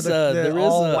 There I remember is the, a- the there is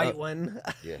all a- white one.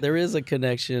 There is a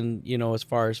connection, you know, as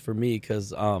far as for me,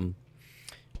 because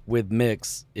with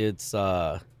Mix, it's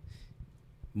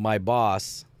my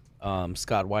boss,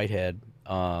 Scott Whitehead.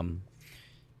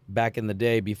 Back in the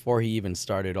day, before he even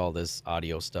started all this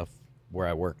audio stuff where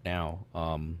I work now,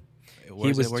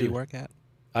 Where's was it where you do- work at?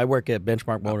 I work at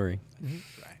Benchmark Motoring.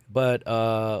 Right.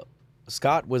 But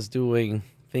Scott was doing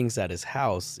things at his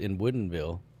house in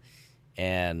Woodinville,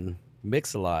 and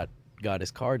Mix-a-Lot got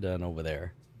his car done over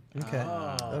there. Okay.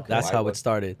 Okay. That's Why how would- it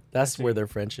started. That's where their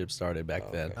friendship started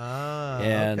back then. Ah,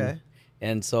 And okay.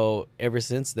 and so ever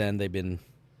since then they've been,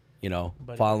 you know,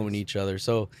 Buddy following buddies. each other.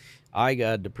 So I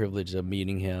got the privilege of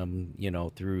meeting him, you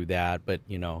know, through that. But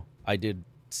you know, I did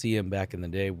see him back in the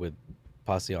day with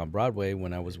Posse on Broadway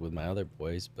when I was with my other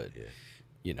boys. But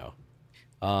you know,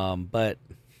 but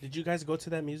Did you guys go to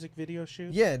that music video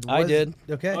shoot? Yeah, I did.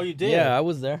 Okay. Oh, you did? yeah, I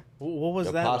was there. What was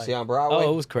The that Posse like? on Broadway.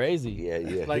 Oh, it was crazy. Yeah,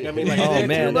 yeah. Like, I mean, like, Oh, is it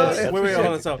man, too that's- much? Wait, hold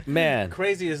on. So, Man.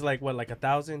 crazy is like what, like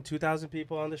 1,000, 2,000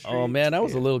 people on the street? Oh man, I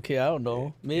was a little kid. I don't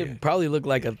know. It probably looked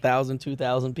like 1,000,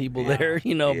 2,000 people there,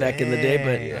 you know, back in the day.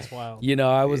 But Yeah. That's wild. you know,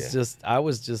 I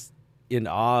was just in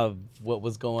awe of what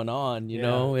was going on, you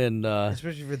know, and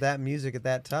Especially for that music at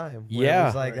that time. where Yeah. It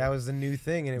was like that was the new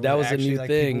thing, and it that was a actually, new like,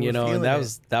 thing, people you were know, and feeling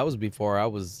that was before I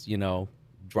was, you know,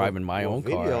 driving my own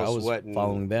car. I was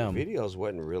following them. Videos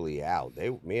wasn't really out.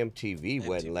 MTV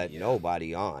wasn't letting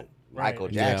nobody on. Right.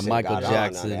 Michael Yeah, Jackson Michael got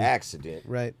Jackson. on an accident.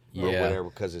 Right. Or Yeah. whatever,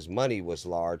 because his money was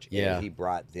large Yeah. and he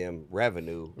brought them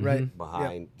revenue Right.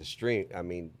 behind the stream. I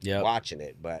mean, Yep. watching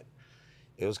it, but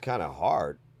it was kind of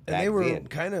hard. And back they were then.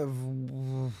 kind of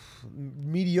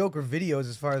mediocre videos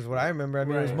as far as what I remember. I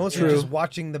mean, it was Right. mostly True. just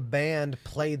watching the band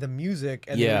play the music,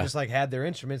 and they Yeah. were just like had their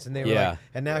instruments, and they were Yeah. like,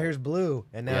 and now here's blue,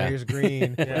 and now Yeah. here's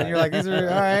green, and you're like, these are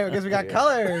all right. I guess we got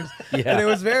colors. Yeah. And it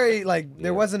was very like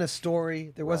there Yeah. wasn't a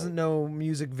story, there wasn't no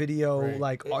music video Right.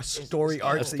 like It's- story it's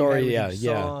arcs. a that you had story, with yeah, each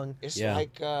yeah. song. It's Yeah.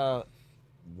 like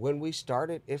when we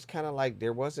started, it's kind of like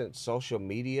there wasn't social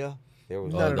media. There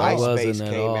was Not at all. MySpace Wasn't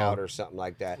at came all. out or something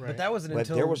like that. Right. But that wasn't But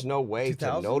until there was no way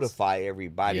 2000s? to notify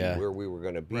everybody Yeah. where we were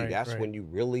going to be. Right, That's right. when you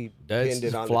really That's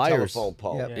depended on flyers. the telephone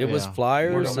pole. Yep. It was Yeah.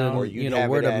 flyers Word of mouth. Or and you'd you know have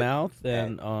word it of at- mouth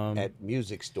and at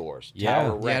music stores, Yeah.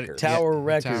 Tower Yeah, Records, Tower Yeah,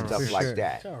 Records Tower. stuff For like sure.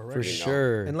 that. Tower for Records. you know.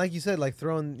 sure. And like you said, like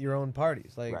throwing your own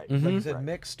parties. Like, Right. like you Mhm. said, Right.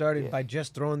 Mix started Yeah. by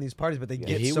just throwing these parties, but they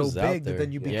get he so was out big that there.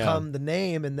 then you Yeah. become the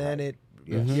name, and then it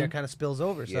Yes. kind of spills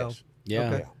over. So Yes.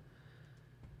 Yeah. Okay.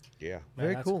 Yeah. Man,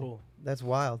 very that's cool. That's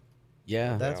wild.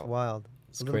 Yeah. That's Yeah. wild.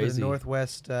 It's a little bit crazy. of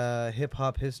Northwest hip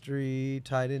hop history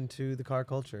tied into the car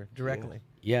culture directly.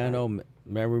 Yeah, I know.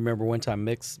 I remember one time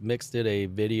Mix did a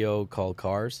video called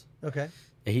Cars. Okay.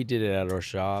 And he did it at our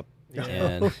shop.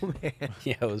 And Oh, man.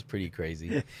 yeah, it was pretty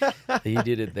crazy. He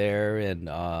did it there, and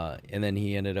then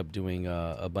he ended up doing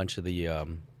a bunch of the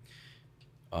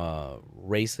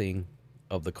racing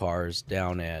of the cars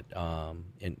down at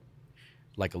in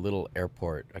like a little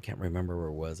airport. I can't remember where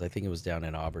it was. I think it was down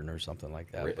in Auburn or something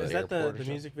like that. Is But, Is that the Airport or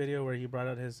music video where he brought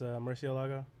out his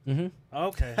Murcielago? Mhm.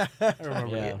 Okay. I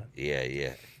remember Yeah. that.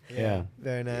 Yeah. Yeah.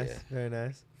 Very nice. Yeah. Very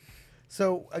nice.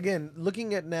 So again,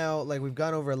 looking at now, like we've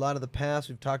gone over a lot of the past,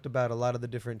 we've talked about a lot of the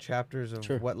different chapters of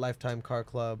Sure. what Lifetime Car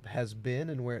Club has been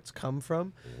and where it's come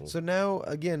from. So now,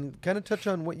 again, kind of touch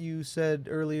on what you said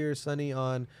earlier, Sonny,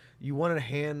 on you want to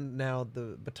hand now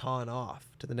the baton off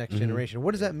to the next generation.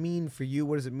 What does that mean for you?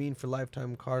 What does it mean for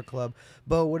Lifetime Car Club?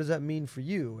 Bo, what does that mean for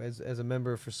you as a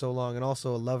member for so long and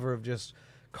also a lover of just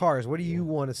cars? What do you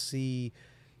want to see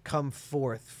come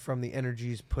forth from the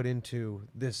energies put into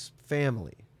this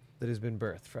family that has been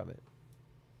birthed from it?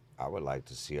 I would like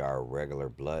to see our regular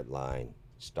bloodline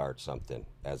start something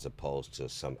as opposed to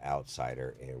some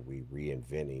outsider and we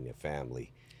reinventing a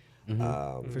family.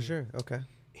 For sure. Okay.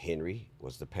 Henry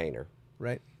was the painter.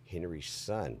 Right. Henry's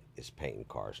son is painting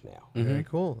cars now. Very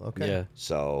cool. Okay. Yeah.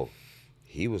 So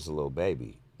he was a little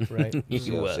baby. Right. You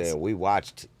see what I'm saying? We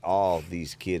watched all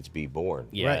these kids be born.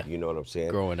 Yeah. Right. You know what I'm saying?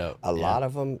 Growing up, A yeah. lot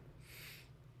of them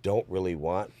don't really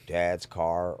want dad's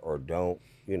car or don't,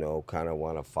 kind of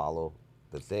want to follow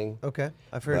the thing. Okay.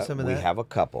 I've heard But some of we that. have a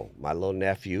couple. My little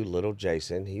nephew, little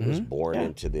Jason, he was born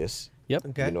into this. Yep.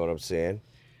 Okay. You know what I'm saying?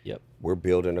 Yep. We're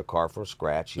building a car from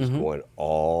scratch. He's going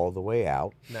all the way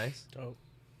out. Nice. Oh,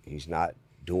 He's not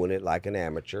doing it like an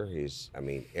amateur.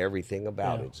 Everything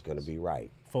about Yeah. it's going to be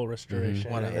right. full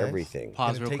restoration. Wanna- Nice. Everything.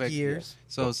 Pause Gonna real take quick. years.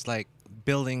 So it's like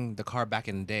building the car back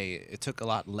in the day. It took a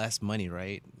lot less money,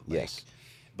 right? Like, Yes.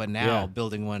 But now Yeah.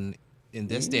 building one in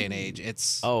this day and age,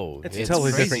 it's Oh, It's a it's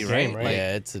totally crazy, different game, right?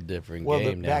 yeah, it's a different Well,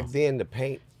 game back now. then, to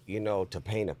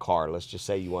paint a car, let's just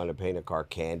say you want to paint a car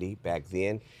candy, back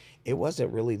then, it wasn't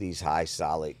really these high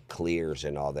solid clears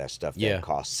and all that stuff that Yeah.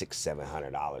 cost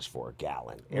 $600-700 for a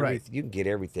gallon. Right. You can get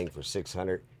everything for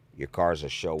 $600. Your car's a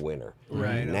show winner.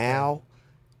 Right, Now,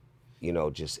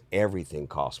 just everything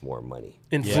costs more money.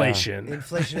 Inflation.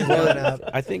 Inflation is going up.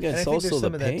 I think And it's I think there's also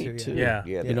some the of that paint too, too. yeah.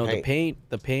 Yeah, You know, the paint,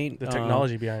 The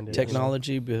technology behind it.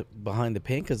 technology behind the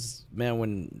paint. Because man,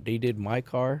 when they did my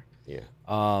car, Yeah.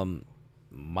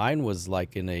 mine was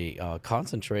like in a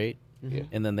concentrate, Yeah.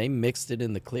 and then they mixed it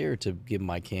in the clear to give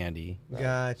my candy.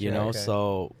 Gotcha. You know, okay.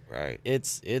 so Right.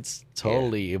 it's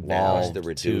totally Now it's evolved. the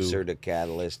reducer, to, the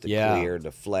catalyst, the Yeah. clear,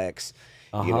 the flex,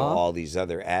 Uh-huh. all these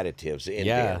other additives in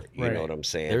Yeah. there. You Right. know what I'm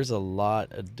saying? there's a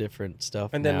lot of different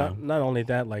stuff And then now. not only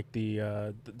that, like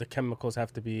the chemicals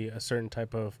have to be a certain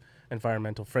type of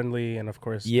environmental friendly, and of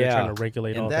course they're Yeah. trying to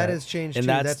regulate And all that that. has changed and too.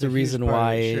 that's the a huge reason part of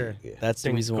why it, sure. Yeah. that's the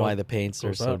Things reason why go- the paints are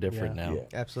goes so up, different yeah. now. Yeah.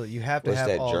 Absolutely. You have to What's have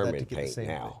that all that German to get the paint same.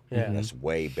 now? Yeah. That's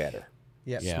way better.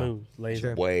 Yeah. Yeah. Smooth, laser.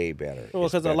 Sure. Way better. Well,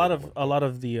 It's because a better lot than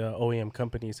of the OEM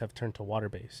companies have turned to water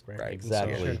based, right? Right. And so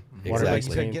Exactly. Sure. Water Like based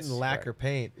you said, paints. getting lacquer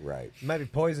paint. Right. It might be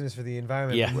poisonous for the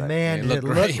environment. Yeah. but Right. Man, It did it looked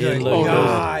look great. good. It looked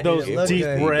God, those did it look deep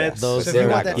good. reds. Those So if you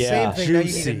want that yeah. same thing, now you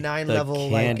need Juicy. a 9 The level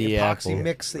like candy epoxy apple.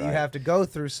 mix that you Right. have to go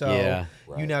through. So Yeah.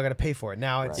 you Right. now got to pay for it.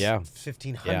 Now it's Yeah.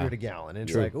 1,500 Yeah. a gallon.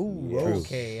 It's True. like, ooh, Yeah. True.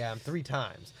 okay, 3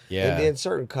 times. Yeah. And then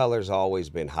certain colors always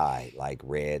been high, like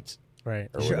reds. Right.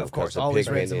 Or Sure, whatever, of course, 'cause the always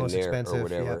pigment red's the in most there expensive, or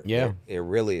whatever. yeah. They're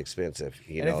really expensive.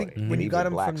 And I think when you even got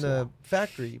them from blacks the now.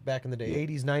 factory back in the day,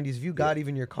 80s, 90s, if you got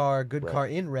even your car, good Right. car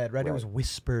in red, right? It was Right.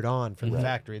 whispered on from the Right.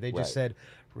 factory. They just Right. said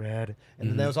red, and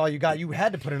then that was all you got. You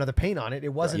had to put another paint on it.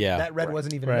 It wasn't Yeah. that red Right.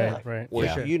 wasn't even Right. enough. Right. Well,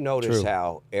 Yeah. you notice True.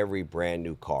 how every brand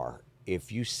new car,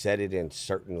 if you set it in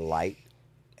certain light,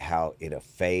 how it'll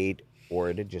fade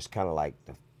or it'll just kind of like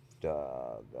the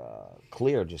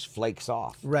clear just flakes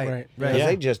off. Right, Right. right. Because Yeah.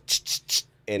 they just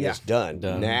and Yeah. it's done.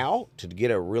 Done. Now, to get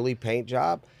a really paint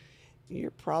job,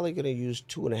 you're probably going to use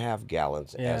 2.5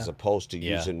 gallons Yeah. as opposed to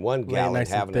Yeah. using 1 Lay it gallon nice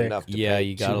and having thick. enough to Yeah, paint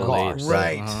you gotta 2 lay it cars. so-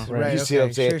 Right, Uh-huh. right. You see what I'm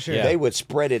okay, saying? Sure, sure. Yeah. They would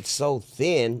spread it so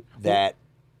thin that,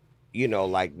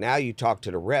 like now you talk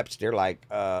to the reps, they're like,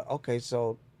 okay,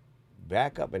 so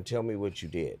back up and tell me what you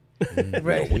did.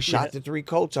 Right. We shot the 3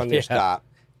 coats on this Yeah. stop.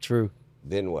 True.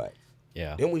 Then what?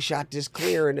 Yeah. Then we shot this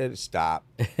clear and it stopped.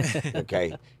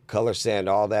 Okay. Color sand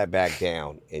all that back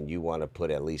down, and you want to put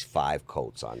at least 5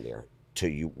 coats on there to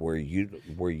where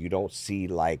you don't see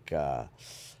like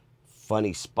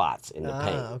funny spots in the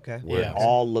paint. Okay. Where Yeah. it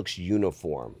all looks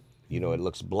uniform. It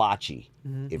looks blotchy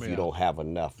if you Yeah. don't have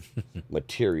enough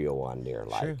material on there.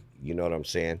 Like, Sure. you know what I'm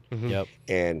saying? Yep.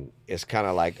 And it's kind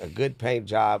of like a good paint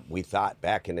job. We thought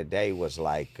back in the day was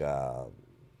like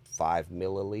 5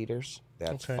 milliliters.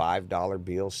 That's Okay. $5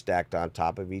 bills stacked on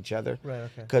top of each other. Right,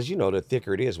 okay. Because the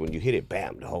thicker it is, when you hit it,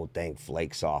 bam, the whole thing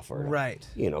flakes off. Or Right.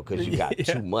 because you got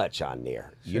too much on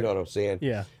there. You know what I'm saying?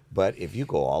 Yeah. But if you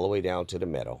go all the way down to the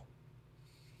metal,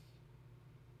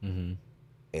 Mm-hmm.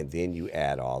 and then you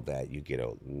add all that, you get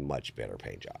a much better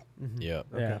paint job. Yep.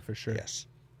 Yeah, for sure. Yes.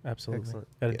 Absolutely. Excellent.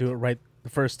 Got to do it right the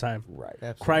first time. Right.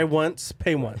 Cry once,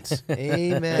 pay once.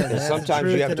 Amen. And That's the sometimes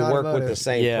truth you have in to work with automotive. the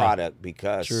same Yeah. product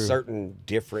because True. certain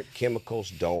different chemicals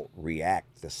don't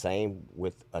react the same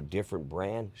with a different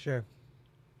brand. Sure.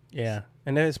 Yeah,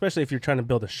 and then especially if you're trying to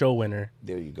build a show winner.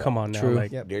 There you go. Come on now, True.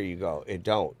 like Yep. There you go. It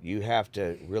don't. You have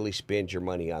to really spend your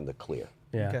money on the clear.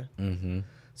 yeah. Okay. Mm-hmm.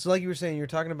 So, like you were saying, you're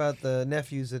talking about the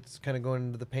nephews that's kind of going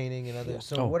into the painting and other. Yeah.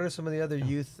 So, Oh. what are some of the other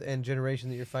youth and generation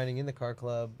that you're finding in the car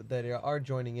club that are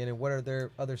joining in, and what are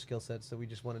their other skill sets that we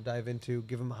just want to dive into,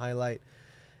 give them a highlight?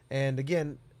 And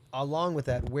again, along with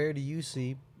that, where do you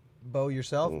see Bo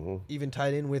yourself, even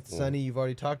tied in with Sonny? You've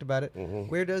already talked about it.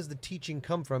 Where does the teaching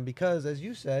come from? Because, as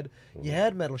you said, you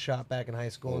had metal shop back in high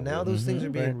school, and now those things are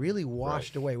being Right. really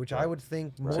washed away, which I would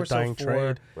think more It's a so dying for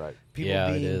trade. Right. people Yeah,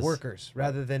 it being is. workers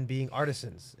rather than being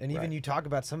artisans. And even Right. you talk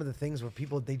about some of the things where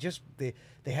people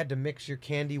they had to mix your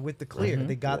candy with the clear.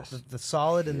 They got Yes. the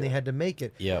solid and they had to make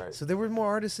it. Yeah. Right. So there were more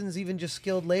artisans, even just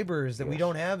skilled laborers that we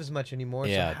don't have as much anymore.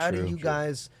 Yeah, so how do true. you True.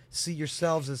 guys see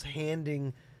yourselves as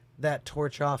handing that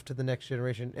torch off to the next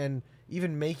generation and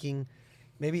even making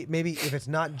maybe if it's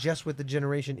not just with the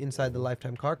generation inside the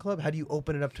Lifetime Car Club, how do you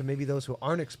open it up to maybe those who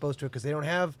aren't exposed to it because they don't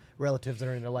have relatives that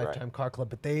are in a Lifetime Car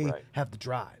Club, but they Right. have the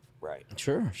drive? Right.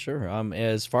 Sure.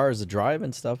 As far as the drive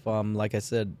and stuff, like I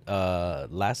said,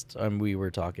 last time we were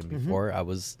talking before, I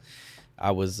was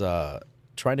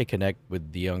trying to connect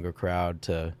with the younger crowd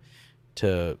to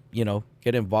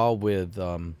get involved with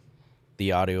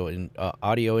the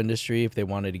audio industry if they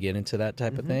wanted to get into that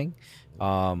type of thing.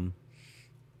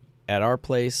 At our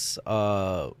place,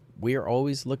 we are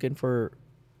always looking for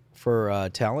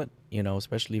talent,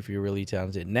 especially if you're really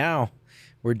talented. Now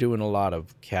we're doing a lot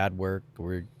of CAD work.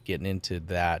 We're getting into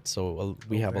that. So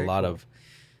we have a very lot cool.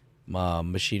 of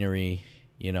machinery,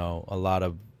 a lot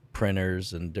of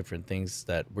printers and different things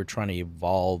that we're trying to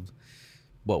evolve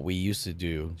what we used to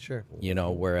do. Sure.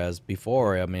 Whereas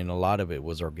before, I mean, a lot of it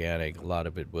was organic. A lot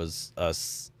of it was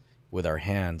us with our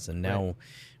hands. And now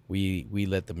we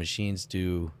let the machines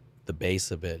do the base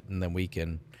of it, and then we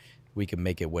can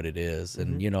make it what it is.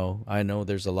 And, I know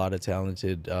there's a lot of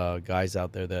talented guys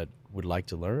out there that would like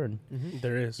to learn,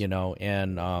 There is.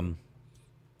 and,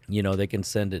 they can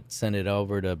send it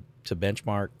over to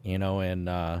Benchmark,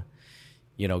 and,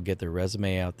 get their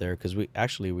resume out there. Cause we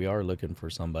are looking for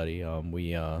somebody.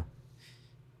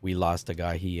 We lost a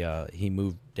guy. He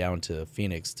moved down to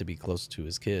Phoenix to be close to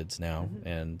his kids now.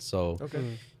 And so,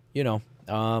 Okay.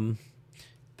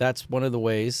 that's one of the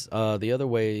ways. The other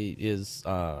way is,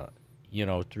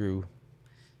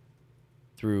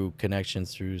 through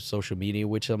connections through social media,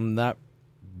 which I'm not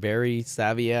very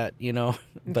savvy at,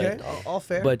 but, Okay. All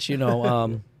fair. but,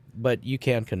 but you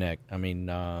can connect. I mean,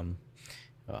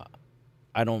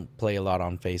 I don't play a lot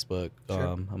on Facebook. Sure.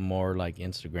 I'm more like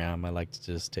Instagram. I like to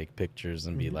just take pictures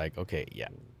and be like, okay, yeah,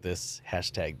 this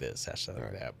hashtag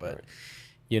that. But,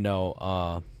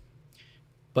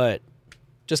 but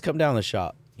just come down to the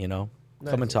shop, come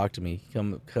and Nice. talk to me.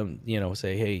 Come,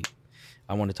 say, hey,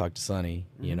 I want to talk to Sonny.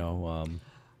 You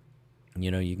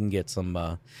can get some.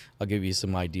 I'll give you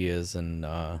some ideas and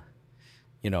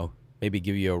maybe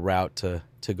give you a route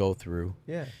to go through.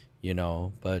 Yeah.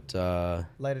 But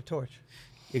Light a torch.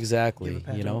 exactly,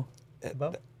 Give a pat.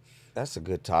 Bo? That's a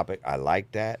good topic. I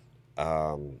like that.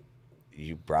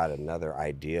 You brought another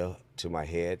idea to my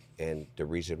head, and the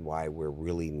reason why we're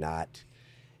really not,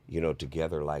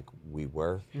 together like we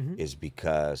were is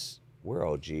because we're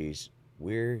OGs.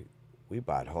 We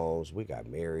bought homes, we got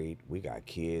married, we got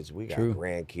kids, we got True.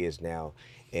 grandkids now,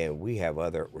 and we have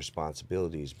other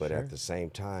responsibilities. But at the same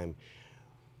time,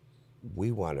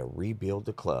 we want to rebuild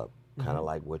the club, kind of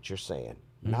like what you're saying.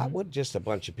 Not with just a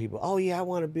bunch of people. Oh yeah, I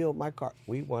want to build my car.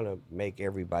 We want to make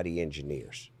everybody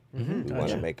engineers. We want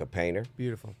to make a painter.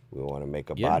 Beautiful. We want to make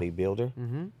a Yeah.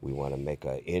 bodybuilder. We want to make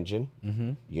an engine.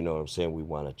 You know what I'm saying? We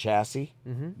want a chassis.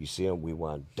 You see them? We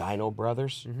want Dino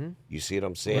Brothers. You see what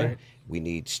I'm saying? Right. We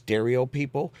need stereo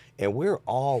people. And we're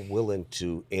all willing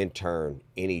to intern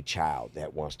any child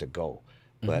that wants to go.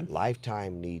 But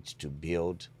Lifetime needs to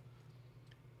build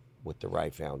with the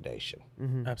right foundation.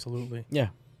 Absolutely. yeah,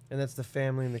 And that's the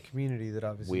family and the community that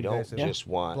obviously We you don't guys have just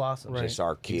want blossomed. just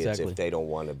our kids Exactly. if they don't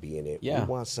want to be in it. Yeah. We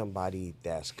want somebody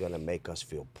that's going to make us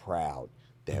feel proud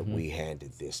that we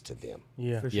handed this to them.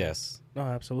 Yeah. For sure. yes, No,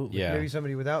 absolutely. yeah, Maybe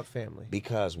somebody without family.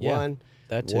 Because Yeah, one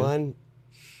that too. one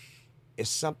is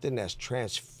something that's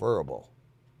transferable.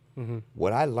 Mm-hmm.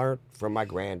 What I learned from my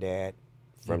granddad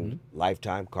from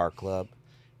Lifetime Car Club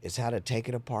is how to take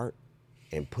it apart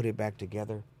and put it back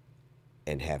together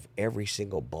and have every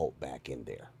single bolt back in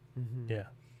there. Yeah.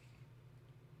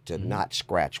 to not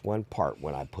scratch one part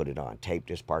when I put it on. Tape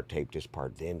this part,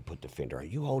 then put the fender on.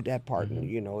 You hold that part, and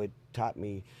it taught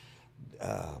me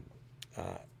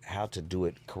how to do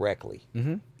it correctly.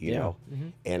 You know,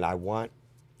 and I want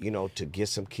to get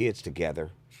some kids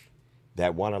together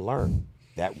that want to learn,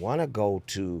 that want to go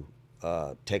to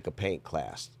take a paint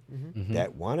class,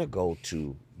 that want to go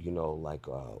to like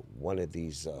one of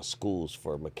these schools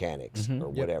for mechanics or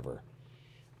whatever.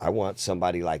 I want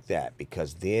somebody like that,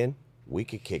 because then we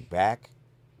could kick back,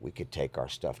 we could take our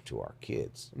stuff to our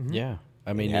kids. Yeah,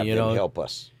 I mean, and have them help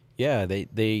us. Yeah, they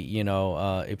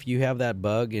if you have that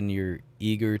bug and you're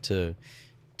eager to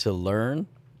learn,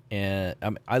 and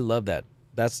I love that.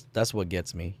 That's what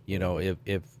gets me.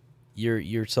 If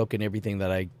you're soaking everything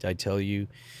that I tell you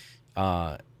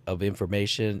of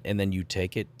information, and then you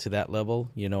take it to that level,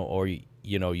 or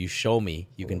you show me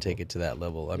you can take it to that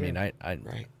level. I mean,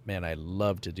 man, I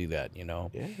love to do that.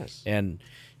 Yes. And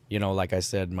like I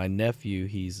said, my nephew,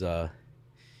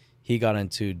 he got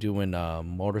into doing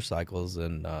motorcycles,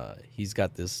 and he's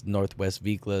got this Northwest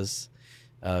Vehicles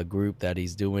group that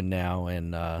he's doing now,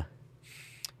 and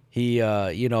he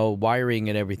wiring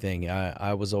and everything.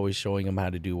 I was always showing him how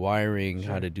to do wiring,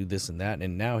 how to do this and that,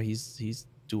 and now he's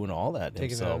doing all that Taking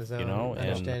himself, it on his own, and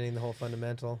understanding the whole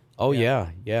fundamental. oh yeah,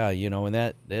 and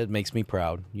that makes me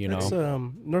proud, That's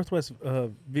Northwest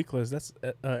Vehicles. That's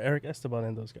Eric Esteban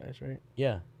and those guys, right?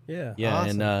 yeah, Yeah.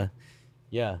 Awesome. and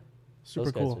yeah, Super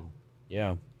those guys cool. are-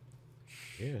 yeah.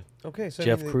 Okay, so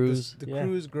Jeff I mean, Cruz. the Yeah.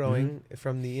 crew's growing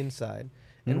from the inside.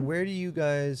 And Mhm. where do you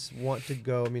guys want to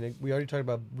go? I mean, we already talked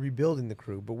about rebuilding the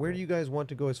crew, but where do you guys want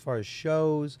to go as far as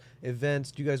shows, events?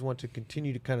 Do you guys want to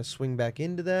continue to kind of swing back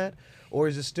into that? Or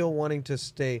is it still wanting to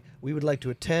stay, we would like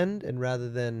to attend and rather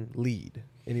than lead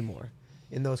anymore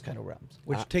in those kind of realms,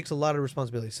 which takes a lot of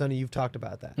responsibility. Sonny, you've talked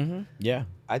about that. Yeah.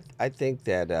 I think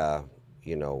that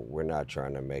we're not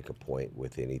trying to make a point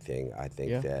with anything. I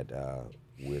think that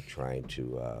we're trying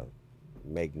to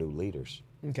make new leaders.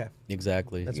 Okay.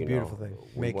 Exactly. That's a beautiful thing.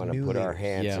 We Make want to new put our leaders.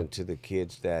 hands Yeah. into the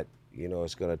kids that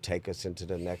it's going to take us into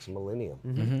the next millennium.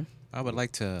 Mm-hmm. I would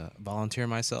like to volunteer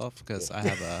myself because I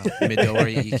have a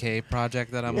Midori EK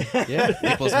project that I'm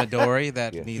people's Midori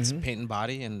that needs paint and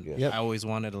body, and Yep. I always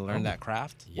wanted to learn that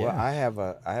craft. Yeah. Well,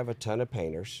 I have a ton of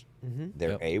painters.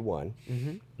 They're A1.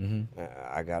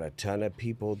 I got a ton of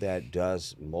people that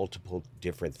does multiple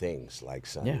different things, like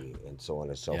Sonny and so on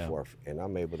and so forth, and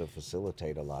I'm able to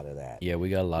facilitate a lot of that. Yeah, we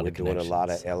got a lot We're of doing a lot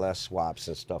of connections. LS swaps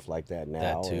and stuff like that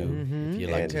now. That too. And, If you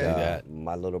like to do that.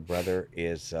 my little brother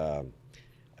is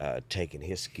taking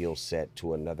his skill set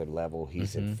to another level.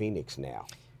 He's in Phoenix now.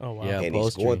 Oh wow. Yeah. And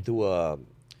he's upholstery. going through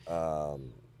a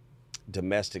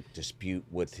domestic dispute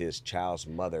with his child's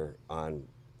mother on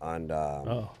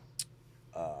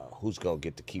who's gonna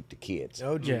get to keep the kids.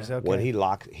 Oh, geez. Yeah. Okay. When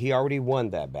he already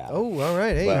won that battle. Oh, all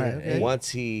right. Hey, but okay. once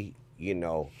he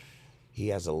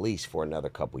has a lease for another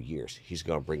couple years, he's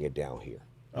gonna bring it down here.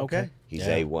 Okay. He's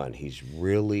Yeah. A1. He's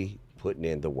really putting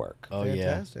in the work. Oh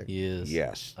Fantastic. yeah, he is.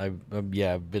 Yes. I've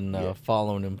been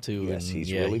following him too. Yes, and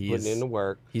he's really putting in the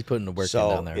work. He's putting the work in So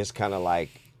down there. it's kind of like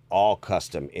all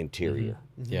custom interior.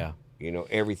 Yeah.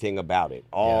 Everything about it,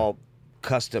 all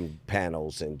custom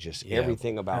panels and just Yeah.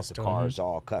 everything about Custom. the car is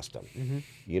all custom.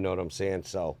 You know what I'm saying?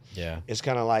 So Yeah. it's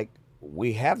kind of like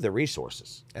we have the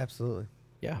resources. Absolutely.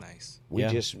 Yeah. Nice. We Yeah.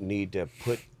 just need to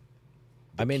put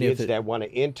the I mean, kids if it, that want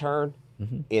to intern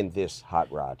in this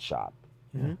hot rod shop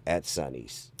at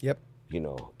Sonny's. Yep.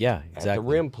 yeah, At the exactly.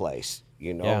 rim place.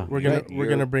 Yeah. We're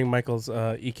gonna bring Michael's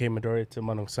EK Midori to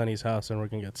Monong Sonny's house, and we're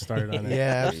gonna get started on it.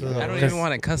 Yeah, absolutely. I don't even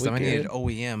want it custom. I need an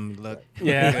OEM look.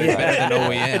 Yeah. Better than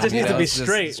OEM. It just needs to be It's just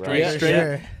straight. straight. Yeah,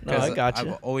 Sure. No, I 'Cause got I've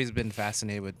you. always been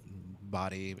fascinated with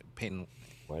body painting.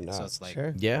 Why not? So it's like Sure.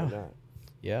 Why Yeah. not?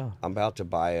 Yeah. I'm about to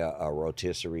buy a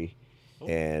rotisserie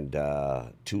and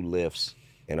 2 lifts,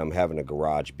 and I'm having a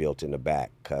garage built in the back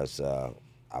because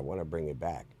I want to bring it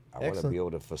back. I want to Excellent. be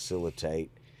able to facilitate,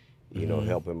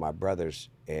 helping my brothers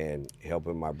and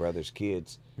helping my brothers'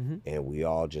 kids, and we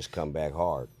all just come back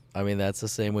hard. I mean, that's the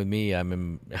same with me. I'm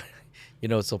in,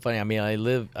 it's so funny. I mean, I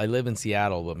live in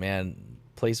Seattle, but man,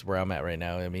 place where I'm at right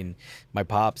now. I mean, my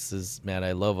pops is, man,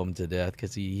 I love him to death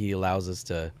because he allows us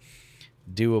to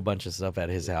do a bunch of stuff at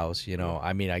his house.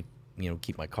 I mean, I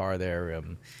keep my car there.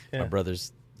 My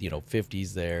brother's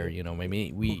 50s there. I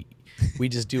mean, we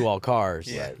just do all cars.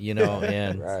 And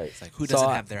Right. it's like who So doesn't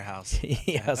I- have their house?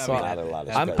 yeah, so a lot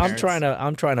of I'm stuff.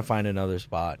 trying to find another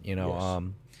spot,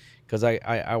 because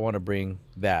I want to bring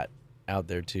that out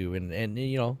there too, and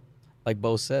like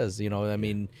Bo says, I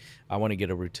mean, I want to get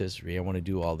a rotisserie. I want to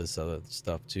do all this other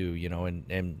stuff too,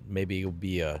 and maybe it'll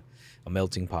be a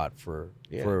melting pot for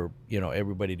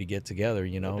everybody to get together,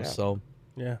 doubt. So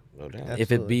Yeah. No doubt.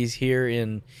 if it Absolutely. be's here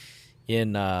in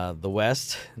the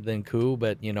West, then cool.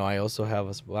 But I also have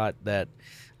a spot that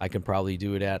I can probably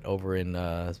do it at over in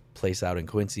a place out in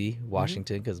Quincy,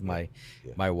 Washington, because my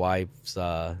wife's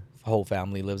whole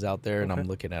family lives out there, and I'm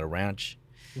looking at a ranch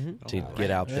to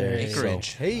get out there. Hey.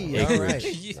 Acreage. Hey, all right.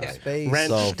 Yeah. Space. Ranch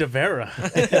So- DeVera.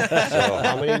 So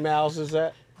how many miles is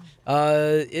that?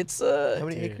 It's How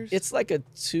many acres? It's like a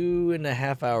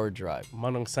 2.5 hour drive.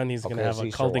 Manong Sonny's going to Okay, have so a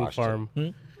Eastern calding Washington.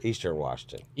 farm. Eastern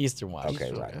Washington. Eastern Washington.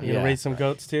 Okay, right. You going to raise some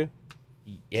goats too?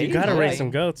 Yeah, You got to know, raise right?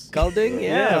 some goats. Calding?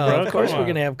 Yeah, Yeah, bro, of course come we're on.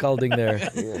 gonna have calding there.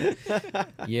 Yeah.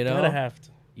 You know, Gotta have to.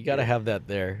 you gotta have that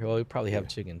there. Well, we probably have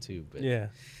chicken too, but Yeah.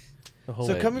 The whole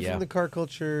So But, coming yeah. from the car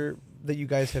culture that you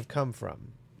guys have come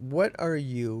from, what are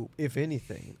you, if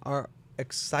anything, are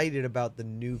excited about the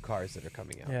new cars that are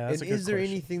coming out? Yeah, that's and a good is there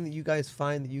question. anything that you guys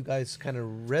find that you guys kind of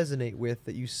resonate with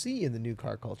that you see in the new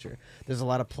car culture? There's a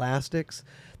lot of plastics.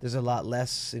 There's a lot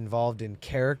less involved in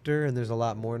character, and there's a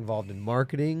lot more involved in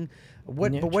marketing.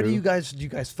 What? Yeah, But what do true. you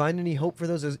guys find any hope for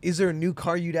those? Is there a new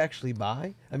car you'd actually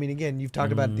buy? I mean, again, you've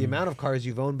talked about the amount of cars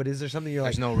you've owned, but is there something you're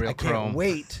There's like, no real I can't chrome.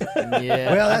 wait?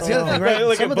 yeah. Well, that's the other thing, right?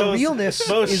 Look Some at of the Bo's- realness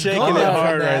Bo's is shaking gone it from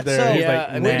hard that. right there. So, He's Yeah,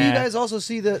 like, where do you nah. guys also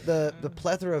see the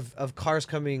plethora of cars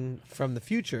coming from the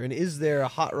future? And is there a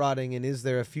hot rodding, and is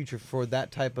there a future for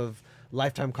that type of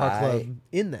lifetime car club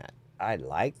in that? I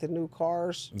like the new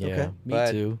cars. yeah, Okay. me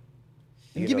But- too.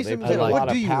 And You give know, me they some put examples. a What lot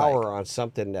do of you power like? on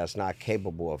something that's not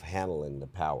capable of handling the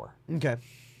power. Okay.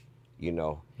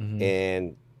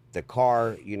 And the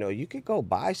car, you could go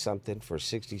buy something for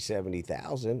 60,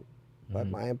 70,000, but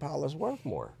my Impala's worth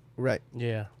more. Right.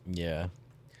 Yeah. Yeah,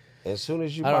 As soon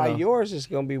as you I don't buy know. yours, it's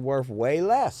going to be worth way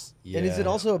less. yeah. And is it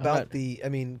also I'm about not- I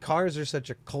mean, cars are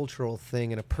such a cultural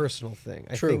thing and a personal thing.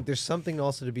 I True. think there's something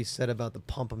also to be said about the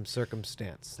pomp and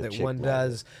circumstance The that chick one magnet.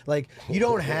 does. Like, you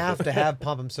don't have to have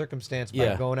pomp and circumstance by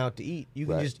Yeah. going out to eat. You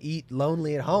can Right. just eat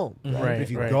lonely at home. Right, But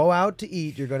if you right. go out to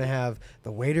eat, you're going to have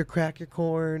the waiter crack your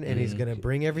corn, and he's going to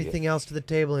bring everything else to the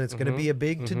table, and it's going to be a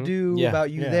big to-do Yeah. about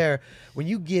you Yeah. there. When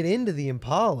you get into the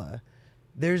Impala,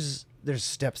 there's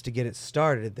steps to get it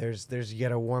started. There's you got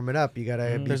to warm it up. You got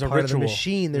to be There's a part of the ritual,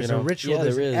 machine. There's you a know? ritual. Yeah,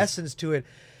 there's there an is. essence to it.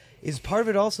 Is part of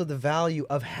it also the value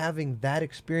of having that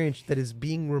experience that is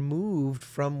being removed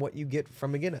from what you get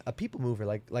from, again, a people mover?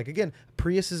 Like again,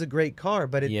 Prius is a great car,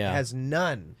 but it Yeah. has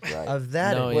none Right. of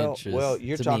that. No, in it. Well, interest well,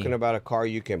 you're to talking me. about a car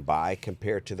you can buy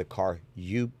compared to the car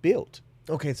you built.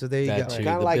 Okay, so there you That go. too. Kind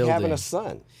of the like having building. a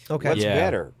son. Okay. What's Yeah.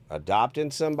 better,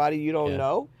 adopting somebody you don't Yeah.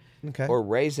 know Okay. or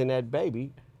raising that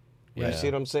baby? You Yeah. see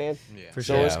what I'm saying? Yeah. For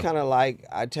So sure. it's Yeah. kind of like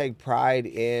I take pride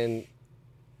in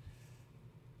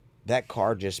that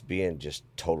car just being just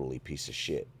totally piece of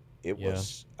shit. It Yeah.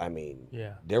 was, I mean,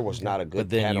 Yeah. there was not a good But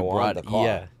then you panel on brought the car.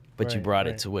 yeah, but you Right, brought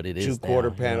right. it to what it is. Two now, quarter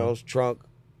you know? panels, trunk,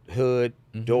 hood,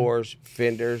 doors,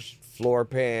 fenders, floor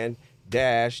pan,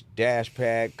 dash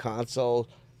pad, console,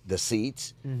 the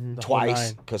seats The whole twice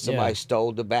nine. because somebody Yeah.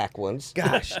 stole the back ones.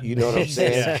 Gosh. You know what I'm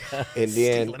saying? And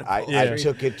then Stealing I upholstery.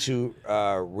 took it to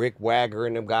Rick Wagger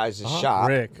and them guys' shop.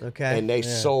 Rick. Okay. And they Yeah.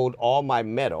 sold all my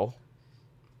metal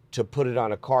to put it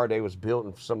on a car they was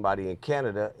building for somebody in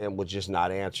Canada and was just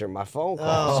not answering my phone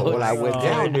call. so when I went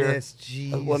down there, goodness,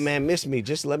 jeez. well, man, miss me.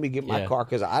 Just let me get my Yeah. car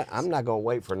because I'm not going to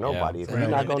wait for nobody. If Right. you're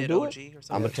not going to Limited do OG it, or I'm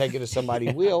something? going to take it to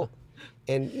somebody will.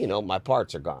 And, my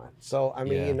parts are gone. So, I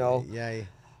mean, Yeah. Yeah.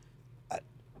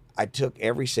 I took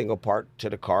every single part to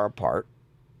the car apart.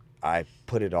 I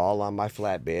put it all on my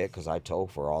flatbed because I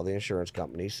told for all the insurance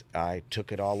companies. I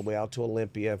took it all the way out to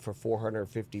Olympia for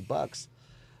 $450.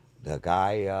 The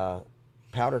guy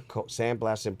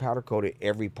sandblasted and powder coated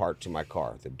every part to my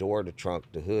car: the door, the trunk,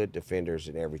 the hood, the fenders,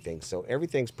 and everything. So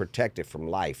everything's protected from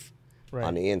life Right.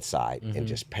 on the inside and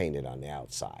just painted on the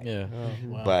outside. Yeah. Oh,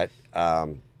 wow. But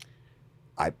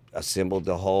I assembled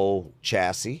the whole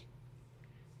chassis,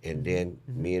 and then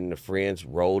me and the friends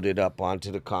rolled it up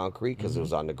onto the concrete because it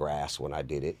was on the grass when I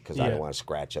did it because I Yeah. didn't want to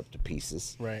scratch up the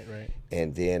pieces. Right. Right.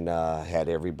 And then had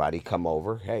everybody come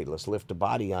over. Hey, let's lift the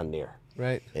body on there.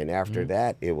 Right. And after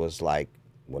that, it was like,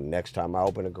 well, next time I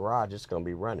open a garage, it's gonna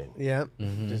be running. Yeah.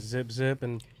 Just zip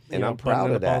and And I'm putting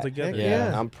proud it of all that. together. Heck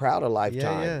Yeah. I'm proud of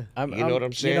Lifetime. yeah. You know what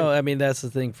I'm saying? I mean, that's the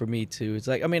thing for me too. It's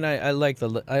like, I mean, I like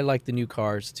the new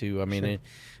cars too. I mean,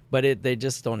 they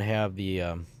just don't have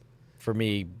the, for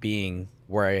me being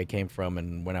where I came from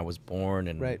and when I was born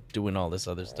and Right. doing all this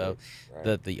other stuff, right.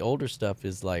 that the older stuff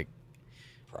is like,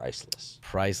 priceless.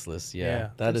 Priceless. Yeah, Yeah.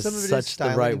 that And is some of it is such the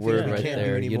styling right and things word we right can't do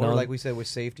there. You anymore, know, like we said with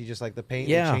safety, just like the paint,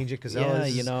 Yeah. they change it because Yeah,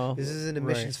 you know. this is an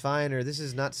emissions fine, or this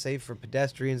is not safe for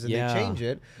pedestrians, and Yeah. they change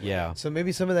it. yeah, So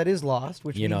maybe some of that is lost,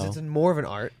 which You means know. it's more of an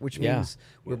art, which Yeah. means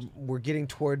we're getting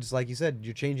towards, like you said,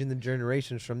 you're changing the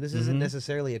generations from this isn't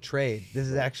necessarily a trade. This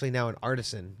is actually now an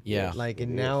artisan. Yeah. Like,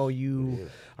 and It now is. you It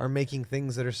is. are making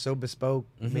things that are so bespoke.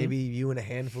 Maybe you and a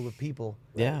handful of people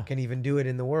Yeah. can even do it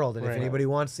in the world. And if Right. anybody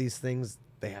wants these things,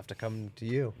 they have to come to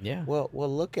you. yeah. Well,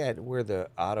 look at where the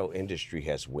auto industry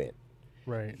has went.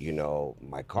 Right. You know,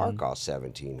 my car cost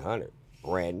 $1,700,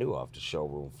 brand new off the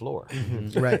showroom floor.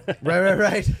 Right.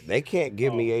 They can't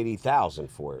give me $80,000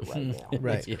 for it right now.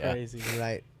 Right. Yeah. Crazy.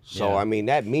 Right. So Yeah. I mean,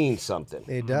 that means something.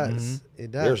 It does.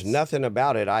 It does. There's nothing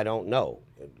about it I don't know.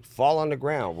 Fall on the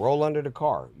ground, roll under the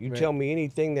car. You Right. tell me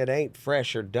anything that ain't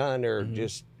fresh or done or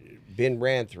just been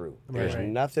ran through. There's Right.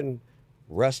 nothing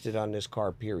rusted on this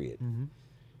car, period.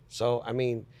 So, I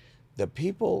mean, the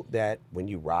people that when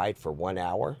you ride for 1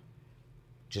 hour,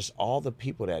 just all the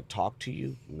people that talk to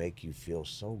you make you feel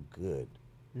so good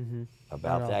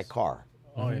about What that else? car.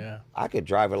 Oh yeah. I could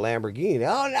drive a Lamborghini.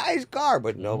 Oh, nice car,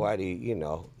 but nobody, you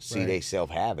know, see Right. they self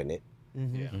having it.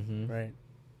 Yeah. Right.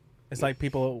 It's like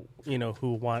people,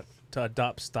 who want to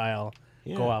adopt style,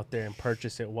 go Yeah. out there and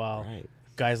purchase it, while Right.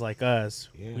 guys like us,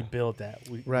 Yeah. we build that.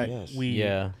 We Right. Yes. we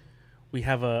Yeah. we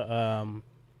have a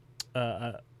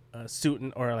suit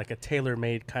or like a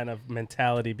tailor-made kind of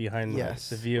mentality behind Yes.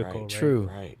 the vehicle. Right. Right? True.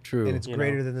 Right. True. And it's You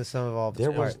greater know. than the sum of all of its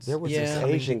There was parts. there was Yeah. this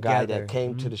Coming Asian guy together. that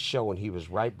came to the show and he was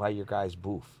right by your guys'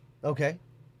 booth. Okay.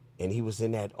 And he was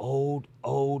in that old,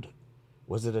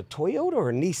 was it a Toyota or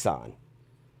a Nissan?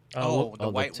 Oh, the Oh,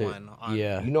 white two. one. On,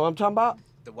 Yeah. You know what I'm talking about?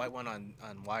 The white one on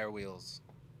wire wheels.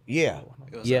 Yeah.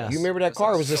 It was Yes. You remember that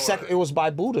car? It was the store. second. It was by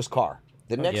Buddha's car.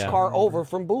 The next Yeah. car over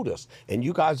from Buddha's, and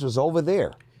you guys was over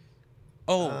there.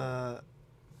 Oh,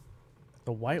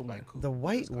 The white one. The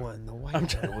white one. The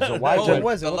white It one. was a white oh, one.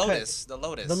 was it? the What kind- Lotus. The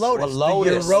Lotus. The Lotus. Well,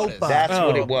 Lotus. The Europa. That's what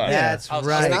Oh. it was. That's I was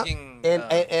right. thinking,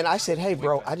 And I said, hey,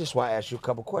 bro, I just want to ask you a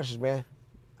couple questions, man.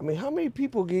 I mean, how many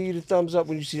people give you the thumbs up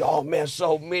when you see, oh, man,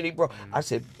 so many, bro? I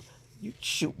said, you'd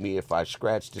shoot me if I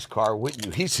scratched this car, wouldn't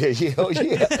you? He said, hell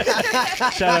yeah.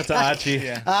 Shout out to Achi.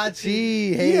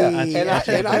 Achi, hey. Yeah.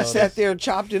 And I sat there and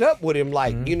chopped it up with him,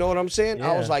 like, you know what I'm saying?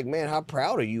 I was Yeah. like, man, how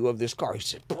proud are you of this car? He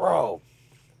said, bro.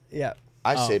 Yeah,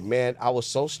 I said, man, I was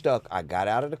so stuck. I got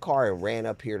out of the car and ran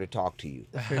up here to talk to you.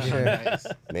 for sure. nice.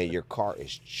 Man, your car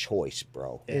is choice,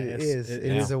 bro. It Yes, is. it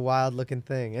It is is. a wild looking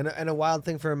thing, and a wild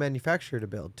thing for a manufacturer to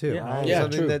build too. Yeah. Right. Yeah,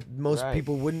 Something true. that most Right.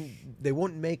 people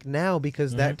wouldn't make now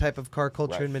because that type of car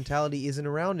culture Right. and mentality isn't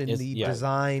around in It's- the yeah.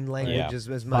 design language Yeah.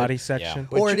 as much. Body section.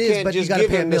 But Or you it is, can't but you just gotta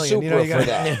give pay him $1 the million, you know, Supra you for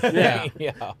gotta- that.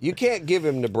 yeah. You can't give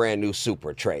him the brand new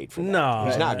Supra trade for that. No,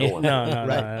 He's not no, going no, for no, it. Right.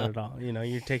 not at all.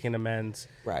 You're taking a man's,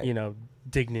 Right.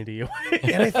 dignity away.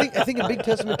 And I think a big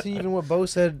testament to even what Bo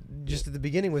said just at the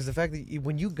beginning was the fact that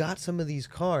when you got some of these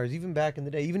cars, even back in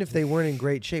the day, even if they weren't in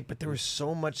great shape, but there was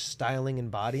so much styling and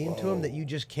body into them that you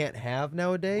just can't have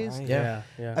nowadays. Right. Yeah,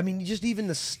 yeah. I mean, just even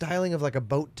the styling of like a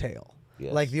boat tail.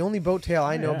 Yes. Like the only boat tail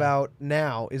I know yeah. about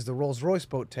now is the Rolls Royce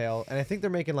boat tail, and I think they're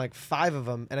making like 5 of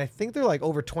them, and I think they're like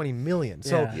over 20 million.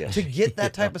 So Yeah. Yes. to get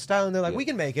that type of styling, they're like, Yeah. we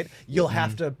can make it. You'll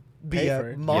have to be Pay a for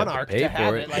it. monarch pay to for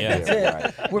have it. it. Like Yeah. that's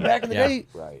Yeah, it. Where back in the Yeah. day,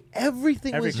 Right.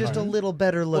 everything Every was just car. a little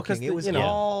better 'cause looking. the- It was you know-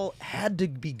 all had to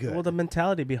be good. Well, the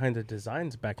mentality behind the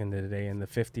designs back in the day in the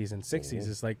 50s and 60s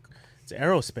is like it's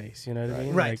aerospace. You know what I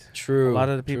mean? Right. Like, True. a lot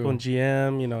of the people true. in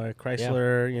GM, at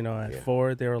Chrysler, at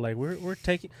Ford, they were like,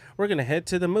 we're gonna head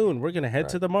to the moon. We're gonna head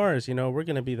to the Mars. We're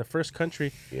gonna be the first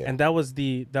country. Yeah. And that was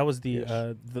the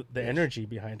Yes. energy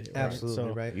behind it. Right? Absolutely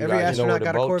So, right. You Every guys know where astronaut the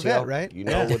got a boat Corvette, tail, right? You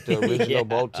know what the original Yeah.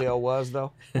 boat tail was,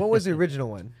 though? What was the original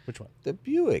one? Which one? The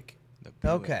Buick, The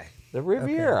Buick. Okay. the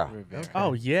Riviera. Riviera.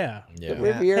 Oh yeah. Yeah. The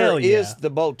Riviera Hell yeah. is the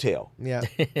boat tail. Yeah.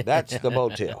 That's the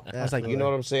boat tail. I was like, You know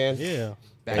what I'm saying? yeah.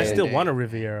 Back I in the still day. want a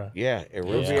Riviera. Yeah, and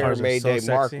Those Riviera cars are made so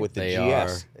their mark sexy. with the They GS.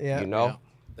 are. Yeah. You know,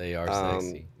 They are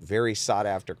sexy. very sought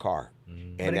after car.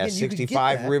 But And again, that you could get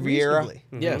 65 that Riviera, reasonably.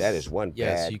 Yes. that is one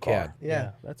Yes, bad you car. can.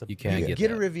 Yeah. That's a You can You get could get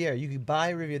that. a Riviera. You could buy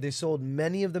a Riviera. They sold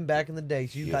many of them back in the day.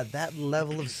 So you got that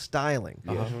level of styling.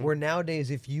 Where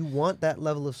nowadays, if you want that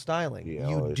level of styling, Yeah,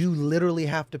 you it's- do literally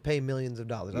have to pay millions of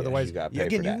dollars. Otherwise, you gotta pay again,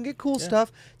 for you that. can get cool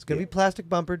stuff. It's going to be plastic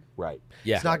bumpered. Right.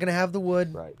 Yeah. It's not going to have the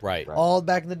wood. Right. Right. All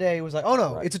back in the day, it was like, oh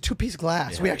no, Right. it's a 2-piece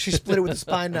glass. We actually split it with the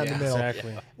spine down the middle.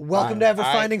 Exactly. Welcome to ever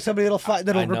I- finding somebody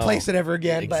that'll I know. replace it ever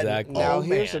again. Exactly. But, Now, oh,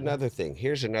 here's man. another thing.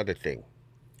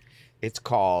 It's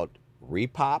called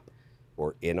repop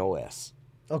or NOS.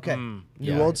 Okay.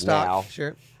 Yeah. New old stock. Now-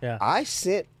 Sure. Yeah. I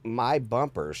sent my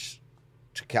bumpers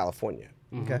to California.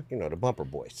 Okay. You know, the bumper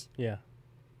boys. Yeah.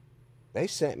 They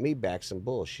sent me back some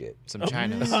bullshit. Some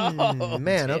Chinas.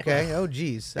 Man, okay. Oh,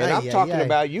 geez. And I'm talking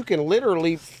about you can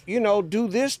literally, do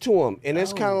this to them. And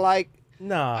it's kind of like,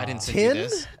 Nah. I didn't send you Tin?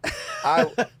 this.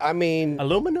 I mean,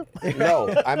 Aluminum? no.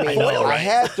 I mean, I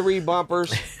had 3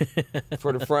 bumpers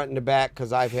for the front and the back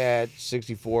because I've had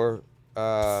 64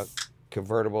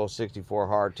 convertible, 64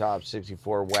 hardtop,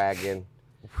 64 wagon,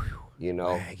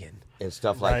 and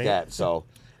stuff like Right. that. So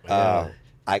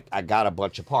I got a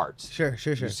bunch of parts. Sure.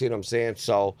 You see what I'm saying?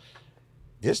 So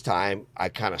this time I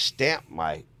kind of stamped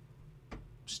my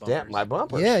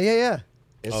bumpers. Yeah.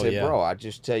 And Oh, said, yeah. bro, I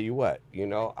just tell you what, I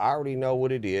already know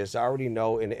what it is. I already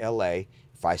know in LA,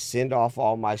 if I send off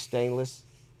all my stainless,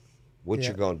 what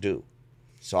you're going to do.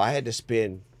 So I had to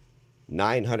spend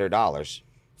 $900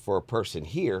 for a person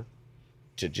here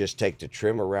to just take the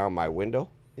trim around my window,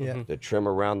 Yeah. the trim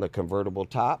around the convertible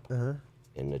top, Uh-huh.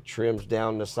 and the trims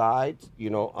down the sides,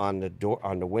 on the door,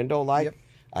 on the window light. Yep.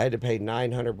 I had to pay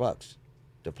 $900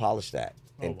 to polish that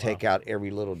and wow. take out every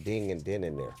little ding and dent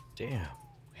in there. Damn.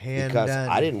 Hand Because done.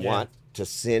 I didn't want to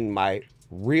send my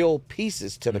real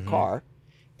pieces to the car,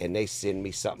 and they send me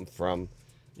something from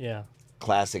Yeah.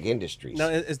 Classic Industries. Now,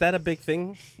 is that a big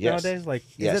thing Yes. nowadays? Like,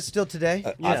 Is Yes. that still today?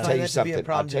 I'll find tell you that to be a something. I'll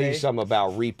problem tell you today? something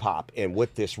about repop and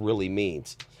what this really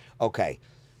means. Okay,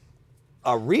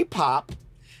 a repop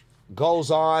goes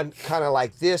on kind of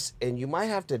like this, and you might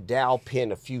have to dowel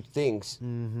pin a few things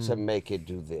to make it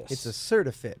do this. It's a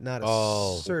certificate, not a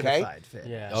Oh, okay. certified fit.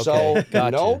 yeah. Okay, So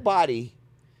gotcha. nobody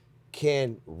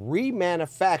can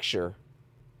remanufacture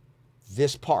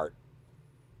this part.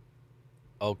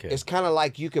 Okay. It's kind of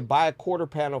like you could buy a quarter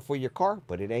panel for your car,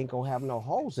 but it ain't gonna have no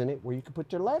holes in it where you can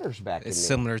put your letters back It's in there.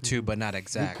 similar to, but not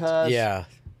exact. Because Yeah.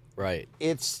 Right.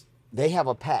 they have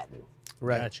a patent.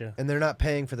 Right. Gotcha. And they're not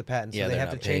paying for the patent, so Yeah, they they're have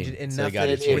to not change paying, it so they enough gotta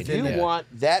that And it's if within you that.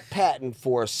 want that patent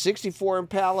for a 64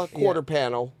 Impala quarter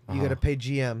panel, You got to pay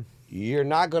GM. you're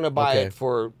not gonna buy Okay. it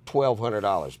for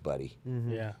 $1,200, buddy.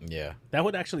 Yeah. Yeah. That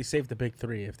would actually save the big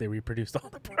 3 if they reproduced all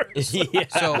the parts. yeah.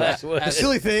 So, that's what- as-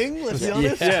 Silly thing. Let's be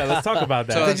honest. Yeah, let's talk about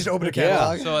that. So- They just open a Yeah.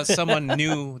 catalog. So as someone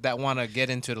new that want to get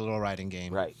into the little riding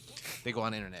game, Right. they go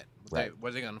on the internet. Right. What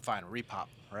are they going to find? A repop,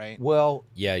 right? Well,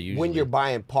 Yeah, usually. when you're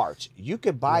buying parts, you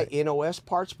could buy NOS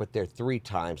parts, but they're 3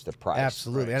 times the price.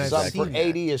 Absolutely. And I've Something seen for that.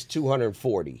 80 is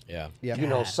 240. Yeah.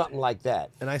 Yeah. Something like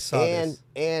that. And I saw and this.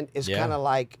 and it's Yeah. kind of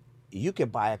like you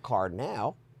could buy a car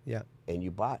now Yeah. and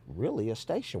you buy really a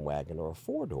station wagon or a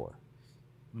 4-door.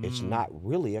 It's not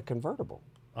really a convertible.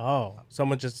 Oh,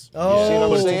 someone just. Oh, see what I'm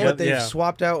put it saying? together- but they've yeah.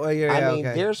 swapped out. Yeah, I mean,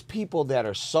 okay. there's people that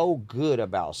are so good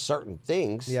about certain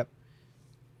things. Yep.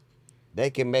 They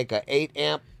can make a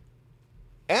 8-amp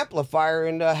amplifier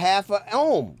into half a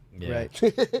ohm. Yeah. Right.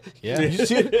 Yeah. You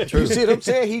see what I'm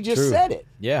saying? He just True. said it.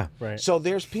 Yeah. Right. So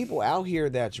there's people out here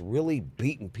that's really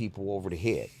beating people over the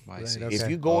head. I see. okay. If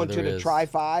you go Oh, into there the is.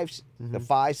 Tri-5s, the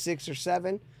 5, 6, or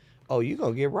 7, oh, you're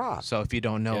going to get robbed. So if you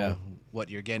don't know Yeah. what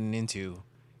you're getting into,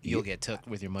 you'll get took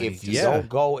with your money. If you Yeah. don't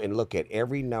go and look at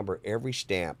every number, every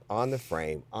stamp on the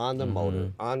frame, on the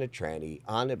motor, on the tranny,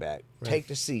 on the back, take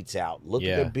the seats out, look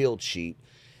Yeah. at the build sheet,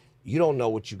 you don't know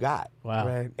what you got. Wow.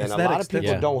 Right. And It's a that lot of people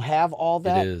expensive. don't have all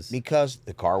that is. because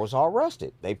the car was all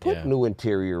rusted. They put Yeah. new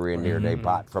interior in there they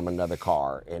bought from another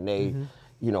car, and they,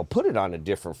 put it on a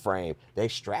different frame. They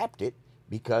strapped it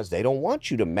because they don't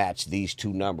want you to match these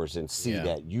 2 numbers and see Yeah.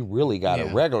 that you really got a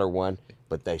Yeah. regular one,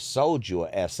 but they sold you a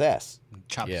SS.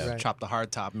 Chop, Yeah. Right. chop the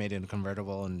hard top, made it a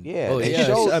convertible, and Yeah, Oh, they, yeah.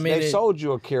 showed, I mean, they it- sold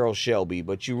you a Carroll Shelby,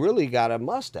 but you really got a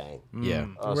Mustang, Yeah.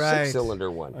 a Right.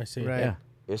 6-cylinder one. I see. Right. Yeah.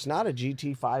 It's not a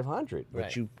GT 500, but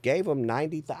Right. you gave them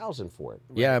 90,000 for it.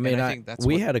 Yeah, I And mean, I think that's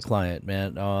we what- had a client,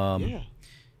 man.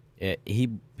 Yeah.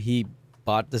 He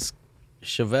bought this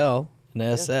Chevelle, an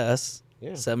SS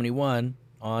Yeah. 71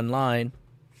 online,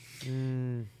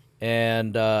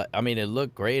 and I mean, it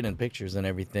looked great in pictures and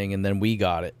everything. And then we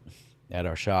got it at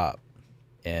our shop,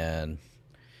 and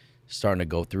starting to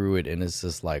go through it, and it's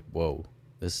just like, whoa,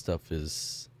 this stuff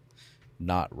is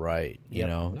not right, you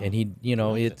know. And he,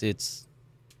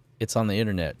 it's on the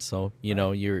internet, so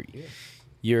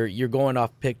you're going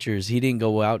off pictures. He didn't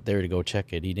go out there to go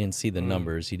check it. He didn't see the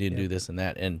numbers. He didn't do this and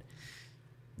that. And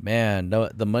man,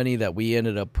 the money that we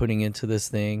ended up putting into this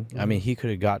thing, I mean, he could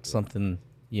have got something,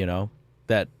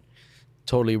 that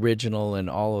totally original and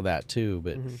all of that too.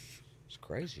 But It's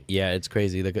crazy. yeah, it's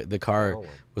crazy. The car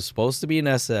was supposed to be an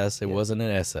SS. It wasn't an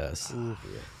SS.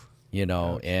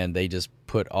 And they just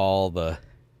put all the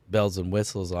bells and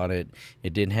whistles on it.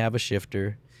 It didn't have a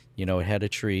shifter. It had a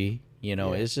tree. You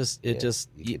know, it's just it's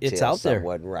tell out there. something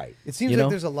wasn't right. It seems You like know?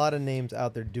 there's a lot of names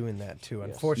out there doing that too.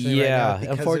 Unfortunately, Yeah, right now,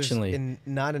 because unfortunately. there's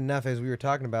not enough, as we were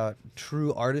talking about,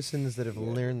 true artisans that have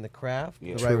learned the craft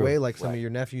Yeah. the right True. way, like some Right. of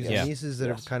your nephews Yeah. and nieces that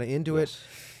are Yes. kind of into it.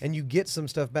 And you get some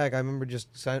stuff back. I remember just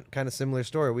kind of similar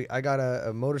story. I got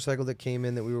a motorcycle that came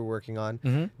in that we were working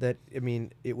on. That I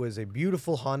mean, it was a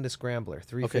beautiful Honda Scrambler,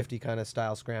 350 kind of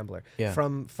style Scrambler. Yeah.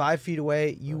 From 5 feet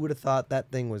away, you would have thought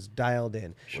that thing was dialed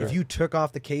in. If you took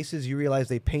off the cases, you realize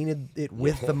they painted it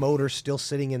with the motor still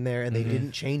sitting in there, and they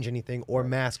didn't change anything or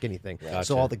mask anything. Gotcha.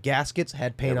 So all the gaskets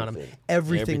had paint on them. Everything.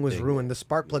 Everything was Everything. ruined. The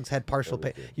spark plugs had partial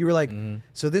paint. You were like,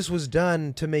 so this was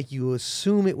done to make you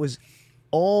assume it was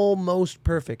almost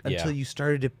perfect Yeah. until you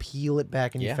started to peel it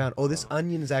back and you Yeah. found, oh, this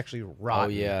onion is actually Oh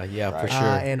rotten. yeah, for Right.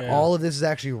 sure. And all of this is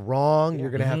actually wrong. You're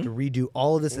gonna have to redo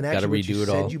all of this, and Gotta actually, what you redo it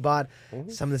said all. you bought,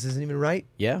 some of this isn't even right.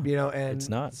 Yeah. you know, and It's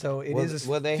not. So it well, is.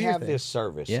 well, they fear have thing. this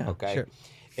service, Yeah. okay, Sure.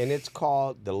 and it's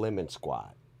called the Lemon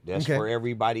Squad. That's Okay. for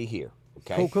everybody here.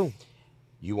 Okay, Cool.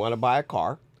 You want to buy a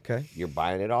car? Okay. You're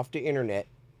buying it off the internet.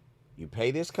 You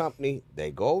pay this company.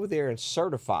 They go over there and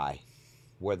certify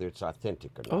whether it's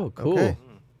authentic or not. Oh, cool. Okay.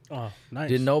 Oh, nice.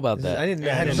 Didn't know about I that. didn't.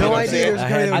 Yeah, I had I no didn't idea there was I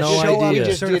going had to no show up idea. and We just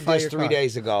did certify this your 3 car.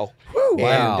 days ago.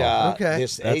 Wow. And Okay.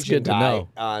 this That's Asian good to guy know.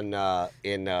 on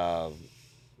in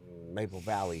Maple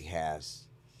Valley has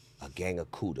a gang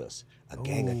of Cudas, a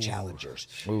gang of Challengers,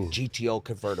 GTO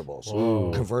convertibles,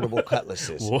 convertible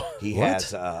cutlasses. He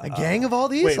has A gang of all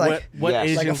these, Wait, like what yes,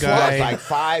 Asian like a guy? like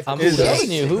 5 I'm Cudas,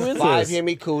 telling you, who is 5 this?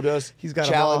 Hemi Cudas. He's got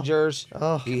 'em all. Challengers.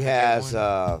 Oh. He has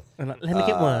Let me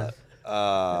get one.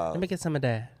 uh, Let me get some of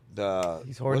that. the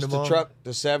He's hoarding what's them the all. truck?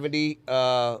 The 70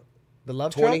 the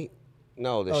love 20? truck.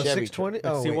 No, the Oh, Chevy 620. Like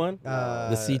Oh, C1? wait.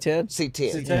 The C10.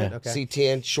 C10. C10, okay.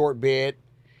 C10 short bed.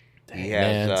 He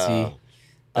has Man, see,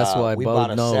 that's why we Bo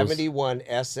bought a knows. 71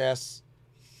 SS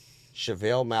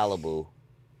Chevelle Malibu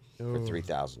for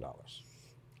 $3,000.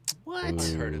 What?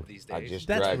 I've heard of these I days. just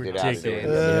That's dragged it out of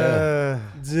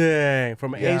ridiculous. there. Dang.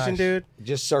 From an Gosh. Asian dude?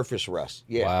 Just surface rust.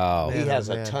 Yeah. Wow. He Man, has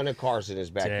oh, a man. ton of cars in his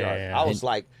backyard. Damn. I was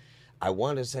like, I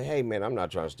wanted to say, hey, man, I'm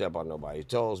not trying to step on nobody.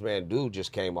 Toes, man, dude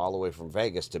just came all the way from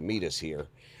Vegas to meet us here.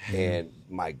 And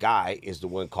my guy is the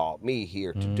one called me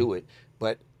here to do it.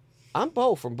 But I'm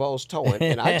Bo from Bo's Towing,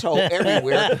 and I tow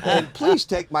everywhere. And please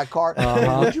take my car.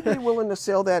 Would you be willing to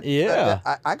sell that? Yeah.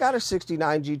 I got a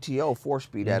 69 GTO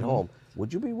 4-speed at home.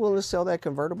 Would you be willing to sell that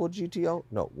convertible GTO?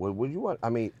 No. Would you want? I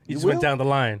mean, You just will? went down the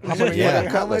line. How much? Yeah.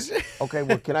 Yeah. Cutlass? Okay,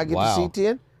 well, can I get Wow. the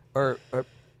C10? Or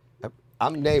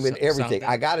I'm naming everything. something.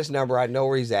 I got his number. I know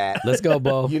where he's at. Let's go,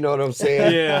 Bo. You know what I'm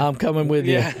saying? Yeah. I'm coming with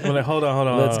you. Well, like, hold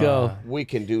on. Let's go. We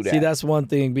can do that. See, that's one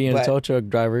thing. Being a But tow truck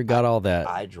driver, got all that.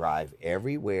 I drive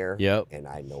everywhere. Yep. And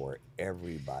I know where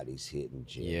everybody's hidden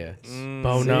gems. Yeah.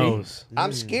 Bo See? knows.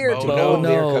 I'm scared to Bo go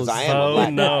there because knows. I am a Bo black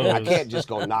guy. knows. I can't just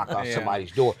go knock on Yeah.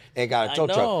 somebody's door and got a I tow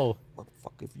truck. know.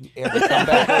 Motherfucker, if you ever come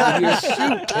back over here,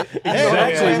 shoot.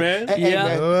 Exactly, man. Hey, Yeah.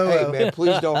 man, Whoa, hey, whoa. man,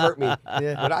 please don't hurt me.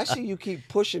 Yeah. But I see you keep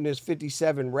pushing this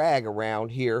 57 rag around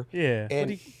here. Yeah.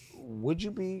 And would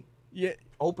you be Yeah.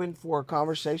 open for a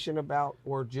conversation about,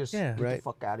 or just Yeah. get the Right.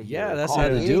 fuck out of Yeah, here? that's Call how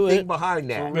to me do anything it. behind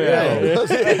that. real.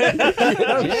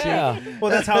 Yeah.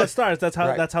 Well, that's how it starts. That's how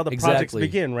Right. that's how the projects Exactly.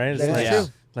 begin, right? It's That's like, true.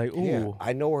 like, ooh. Yeah,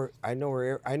 I know where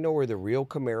the real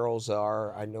Camaros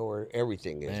are. I know where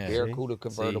everything is. Man. Barracuda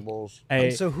convertibles.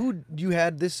 Hey, So who you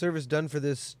had this service done for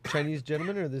this Chinese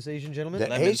gentleman or this Asian gentleman? The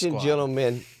Lemon Asian Squad.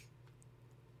 gentleman.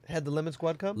 Had the Lemon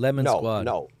Squad come? Lemon No, Squad.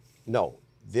 no.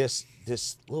 This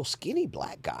little skinny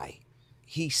black guy.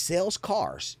 He sells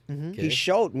cars. Okay. He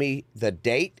showed me the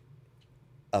date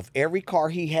of every car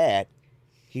he had.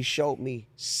 He showed me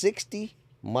 60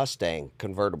 Mustang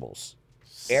convertibles.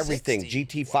 Everything. 60?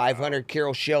 GT 500,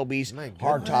 Carroll Shelby's, My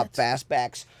hardtop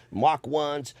fastbacks, Mach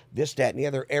 1s, this, that, and the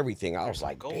other, everything. I was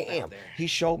like, gold out damn. there. He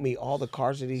showed me all the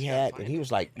cars that he had, and he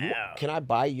was like, can I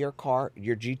buy your car,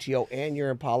 your GTO, and your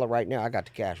Impala right now? I got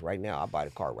the cash right now. I'll buy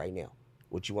the car right now.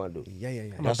 What you want to do? Yeah. I'm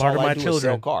gonna That's barter all I my do is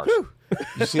sell children. cars.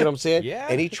 You see what I'm saying? Yeah.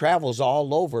 And he travels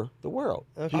all over the world.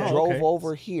 Okay. He Oh, drove okay.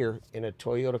 over here in a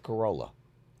Toyota Corolla.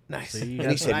 Nice. So you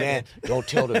And he got- said, man, don't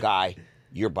tell the guy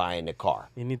you're buying the car.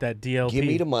 You need that DLP. Give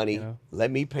me the money. you know?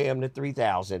 Let me pay him the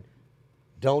 $3,000.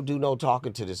 Don't do no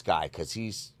talking to this guy because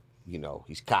he's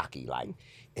cocky like,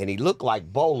 and he looked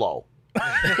like Bolo. Dead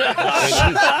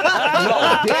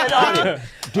on him.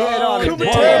 Dead on him.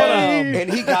 damn.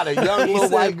 And he got a young little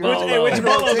said white girl. Bolo. Which You know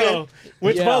what Bolo I'm saying? though?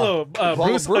 Which Yeah. Bolo?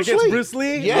 Bruce Bruce against Lee. Bruce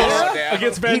Lee? Yes. Or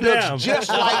against Van He Damme. looks just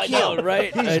like I know, him.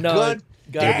 right? He's I know. good.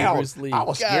 Gotta be Down. Bruce Lee. I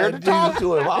was scared to talk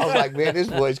to him. I was like, man, this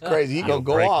boy's crazy. He gonna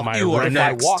go break off my if I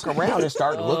next. walk around and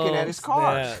start looking at his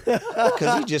cars. man.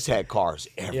 Because he just had cars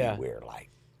everywhere. Like,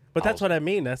 But that's what I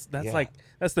mean. That's Yeah. like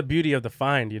that's the beauty of the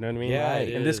find. You know what I mean? Yeah, Like,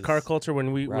 it in this car is. culture,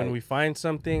 when we Right. find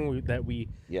something that we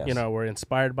Yes. you know, were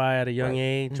inspired by at a young Right.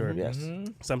 age, or Yes.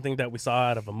 something that we saw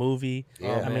out of a movie.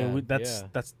 Yeah. I mean, man, that's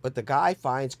yeah. But the guy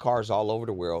finds cars all over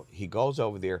the world. He goes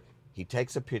over there. He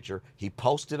takes a picture. He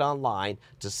posts it online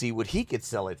to see what he could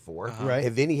sell it for. Right.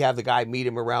 And then he have the guy meet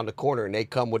him around the corner, and they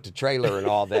come with the trailer and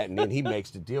all that, and then he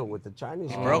makes the deal with the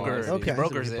Chinese Broker. Okay.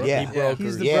 Brokers it. Yeah.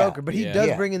 He's the Yeah. broker, but he Yeah. does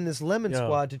Yeah. bring in this lemon Yo.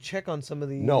 squad to check on some of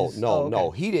these. No, Oh, okay.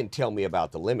 no. He didn't tell me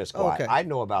about the Lemon Squad. Okay. I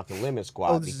know about the Lemon Squad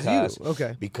Oh, this is you.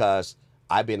 Okay. because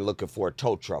I've been looking for a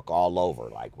tow truck all over,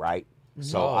 like, right?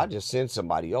 So Oh. I just send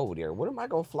somebody over there. What am I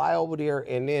gonna fly over there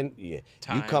and then you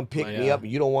Time, come pick me yeah. up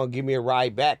and you don't want to give me a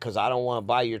ride back because I don't want to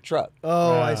buy your truck.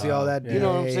 Oh, I see all that. You You know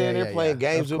what I'm Yeah, saying? yeah, They're playing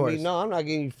yeah. games Of with me. course. No, I'm not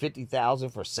giving you 50,000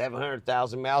 for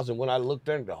 700,000 miles. And when I looked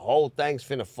there, the whole thing's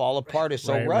finna fall apart. It's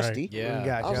so Right, right. rusty. Yeah.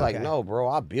 Gotcha, I was like, okay. no, bro,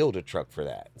 I'll build a truck for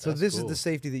that. So this is the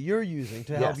safety that you're using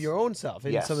to help Yes. your own self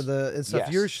and Yes. some of the stuff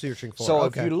Yes. you're searching for. So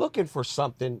okay. if you're looking for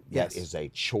something that Yes. is a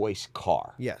choice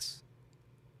car, yes,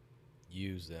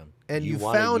 Use them. and You you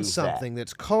wanna found use that. something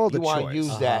that's called you a want choice. to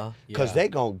use that because Yeah. they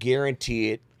going to guarantee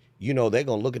it. You know, they're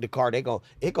going to look at the car. It going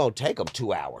to take them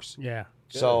 2 hours. Yeah.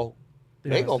 So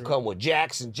Yeah, they going to that's come with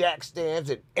jacks and jack stands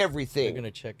and They're everything.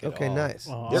 gonna check it. Okay, all. nice.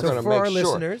 Oh, They're so going to for make our sure.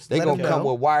 listeners, They're let going to them come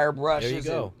know. with wire brushes. There you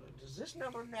go. and, does this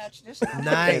number match this number?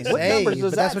 Nice. What Hey, numbers does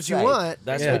but that's that what you say? want.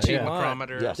 That's Yeah, what you yeah. want.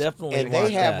 Micrometer. Yes. Definitely And they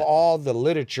want have that. all the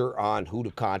literature on who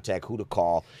to contact, who to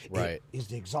call. Right. Is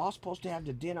the exhaust supposed to have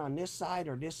the dent on this side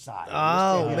or this side?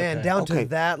 Oh This man, Okay. down Okay. to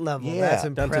that level. Yeah. That's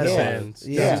Down to the impressive. fans.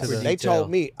 Yeah, Down to the they detail.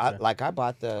 told me Yeah. I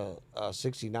bought the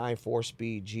 69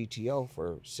 4-speed GTO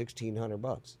for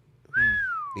 $1,600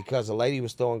 because a lady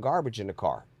was throwing garbage in the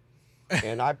car,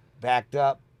 and I backed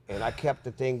up and I kept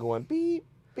the thing going beep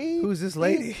beep. Who's this beep.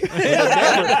 lady?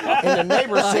 And the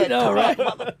neighbor said, know, "Come right?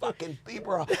 on, motherfucking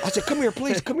beeper." I said, "Come here,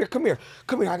 please. Come here.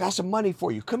 I got some money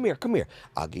for you. Come here.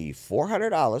 I'll give you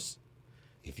 $400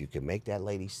 if you can make that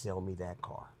lady sell me that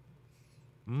car."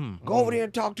 Go over there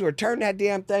and talk to her. Turn that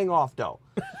damn thing off, though.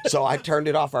 So I turned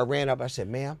it off. I ran up. I said,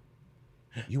 "Ma'am,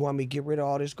 you want me to get rid of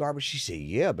all this garbage?" She said,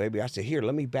 "Yeah, baby." I said, "Here,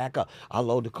 let me back up. I'll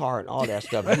load the car and all that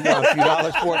stuff. You want a few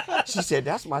dollars for it?" She said,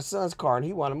 "That's my son's car, and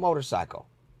he want a motorcycle."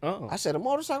 Oh. I said, "A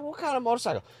motorcycle? What kind of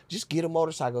motorcycle?" "Just get a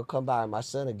motorcycle, come by, and my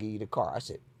son will give you the car." I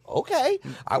said, "Okay."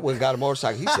 I went and got a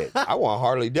motorcycle. He said, "I want a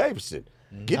Harley Davidson.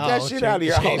 Get that shit out of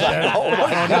here." I was like, "Oh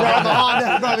my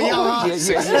God."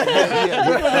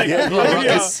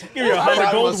 Give you a Honda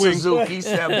Goldwing. Suzuki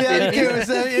 750.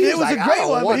 Yeah, it was a "I great don't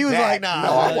one, but want he was that. like, nah.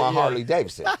 No, I want Harley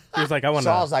Davidson. He was like, I want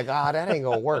So I to. was like, that ain't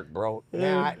gonna work, bro.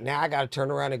 Now I got to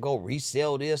turn around and go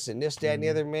resell this and this, that, and the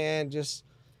other, man. Just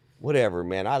whatever,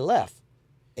 man. I left.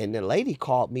 And the lady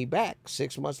called me back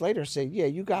 6 months later and said, "Yeah,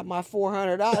 you got my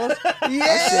 $400. Yeah.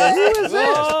 I said, "Who is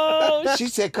this?" Oh, She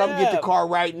said, "Come get the car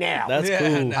right now." That's Yeah,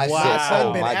 cool. nice. I Wow. said, Son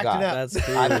 "Oh been my acting God." up. That's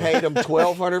cool. I paid him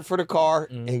 $1,200 for the car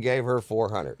and gave her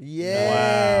 $400.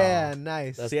 Yeah,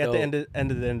 nice. That's See, at the dope.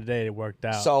 end of the day, it worked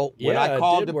out. So when Yeah, I it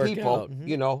called did the work people, out.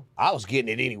 you know, I was getting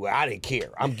it anyway. I didn't care.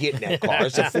 I'm getting that car.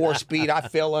 It's a 4-speed. I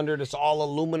fell under this all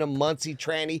aluminum Muncie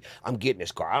tranny. I'm getting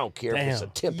this car. I don't care if it's a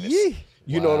Damn. Tempest. Yee.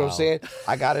 You know what I'm Wow. saying?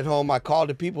 I got it home. I called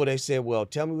the people. They said, "Well,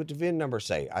 tell me what the VIN number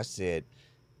say." I said,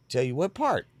 "Tell you what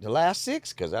part? The last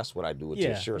 6? Because that's what I do with the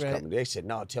Yeah, insurance right. company." They said,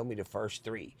 "No, tell me the first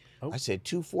 3. Oh. I said,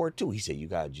 242. He said, "You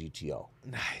got a GTO."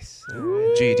 Nice.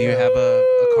 G, do you have a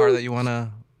car that you want to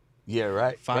Yeah,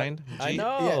 right. find? I G?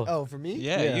 know. Yeah. Oh, for me?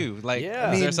 Yeah, Yeah. you. Like, Yeah. is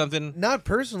I there mean, something? Not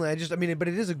personally. But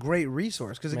it is a great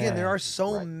resource because again, Man. there are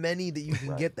so Right. many that you can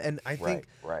Right. get, and I think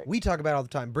Right. we talk about it all the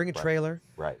time. Bring a trailer,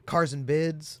 Right. cars and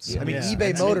bids. Yeah. I mean, Yeah. eBay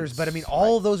Expensive. Motors, but I mean,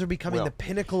 all of those are becoming Well- the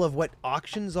pinnacle of what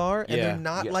auctions are, and Yeah. they're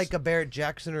not Yes. like a Barrett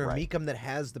Jackson or a Right. Meekum that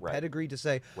has the Right. pedigree to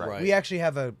say Right. we actually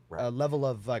have a Right. level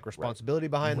of like responsibility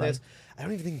behind this. I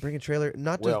don't even think bring a trailer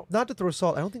Well- not to throw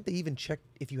salt. I don't think they even check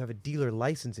if you have a dealer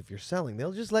license if you're selling.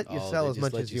 They'll just let you Oh, sell they as just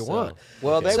much let as you you sell. want.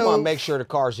 Well, Okay. they So- want to make sure the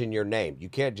car's in your name. You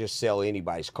can't just sell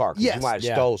anybody's car because Yes. you might have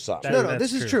Yeah. stole something. That- No, that's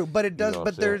this is true. true, but it does. know what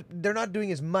But I'm they're saying? they're not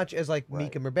doing as much as like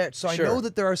Right. Meekum or Barrett. So I Sure. know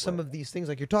that there are some of these things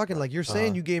like you're talking, like you're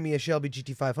saying you gave me a Shelby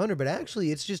GT500, but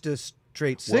actually it's just a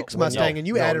straight six Well, Mustang, no, and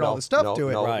you no, added all no, the stuff no, to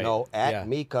it. No, Right. no. At Yeah.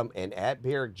 Meekum and at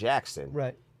Barrett Jackson,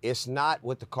 Right. it's not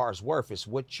what the car's worth. It's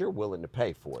what you're willing to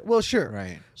pay for it. Well, sure.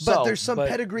 Right. But So, there's some but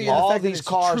pedigree in the all fact that these it's a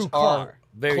cars true are car.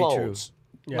 Very true. clones.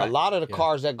 Yeah. A lot of the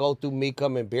cars that go through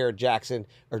Mecum and Barrett Jackson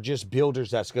are just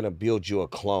builders that's going to build you a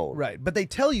clone. Right, but they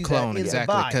tell you Clone, that in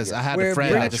exactly, the buy. 'cause I had a Where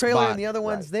friend Brake that just Trailer bought- and the other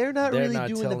ones, they're not They're really not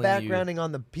doing the telling you- backgrounding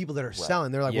on the people that are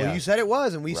selling. They're like, well, Yeah. you said it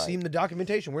was, and we've Right. seen the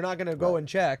documentation. We're not going to go and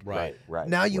check. Right. Right.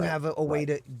 Now you right, have a way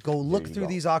to go look you through go.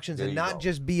 these auctions There and you not go.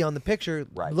 just be on the picture.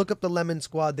 Right. Look up the Lemon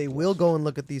Squad. They will go and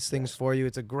look at these things for you.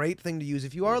 It's a great thing to use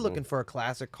if you are looking for a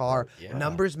classic car, Yeah.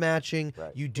 numbers matching.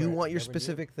 Right. You do want your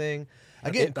specific thing.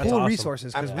 Again, That's cool awesome.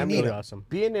 resources because we I need mean, them. awesome.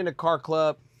 Being in a car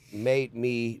club made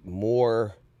me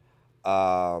more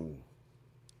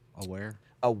Aware.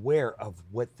 aware of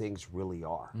what things really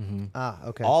are. Ah,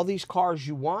 okay. All these cars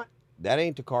you want, that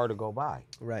ain't the car to go buy.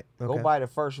 Right. Go Okay. buy the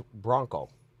first Bronco.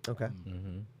 Okay.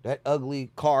 That ugly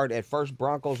car, that first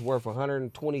Bronco's worth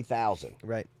 $120,000.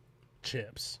 Right.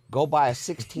 Chips. Go buy a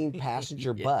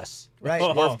 16-passenger bus. Right.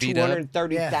 It's worth Beat up.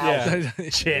 $230,000. Yeah.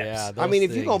 Chips. Yeah, I mean,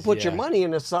 those if you're gonna things, put your yeah. money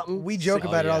into something, We joke Oh,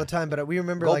 about it all yeah. the time, but we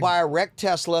remember go like buy a wrecked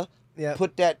Tesla. Yeah.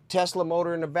 Put that Tesla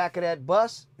motor in the back of that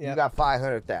bus. Yeah. You got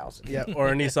 500,000. yeah. Or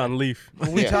a Nissan Leaf.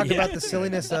 We Yeah. talked about the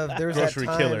silliness of there was that Grocery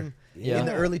time killer. Yeah. in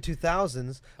the early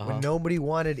 2000s when nobody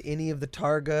wanted any of the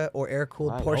Targa or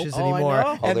air-cooled Right. Porsches Oh, I anymore,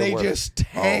 know. and they they were. just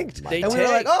tanked. my They and we were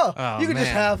like, tanked. oh, Oh, you can just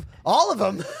man. have all of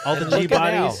them. All the Look G at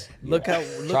now. bodies. Look how.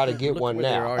 Try to get one where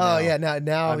they now. are Oh yeah,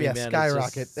 now I mean, yeah, man, it's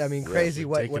skyrocket. just- I mean, crazy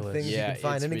what ridiculous. things you Yeah, can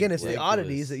find. it's And again, it's the ridiculous.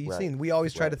 oddities that you've Right. seen. We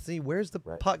always try Right. to see where's the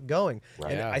Right. puck going,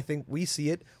 Right. and Yeah. I think we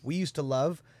see it. We used to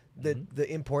love the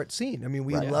import scene. I mean,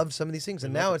 we Right. loved some of these things,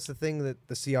 and now it's the thing that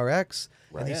the CRX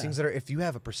and these Yeah. things that are. If you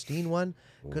have a pristine one,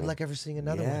 good luck ever seeing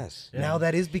another Yes. one. Now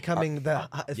that is becoming the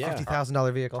Yeah.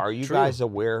 $50,000 vehicle. Are you True. guys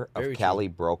aware of Very Cali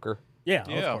Broker? Yeah,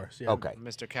 Yeah. of course. Yeah. Okay.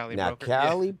 Mr. Cali Now, Broker.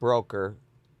 Cali Broker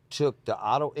took the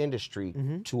auto industry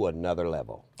Mm-hmm. to another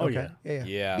level Oh, Okay. yeah. Yeah.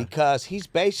 Yeah. because he's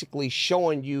basically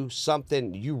showing you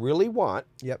something you really want.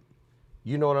 Yep.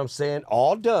 You know what I'm saying?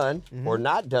 All done Mm-hmm. or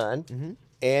not done,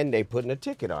 and they putting a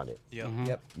ticket on it. Yeah.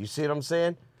 Yep. You see what I'm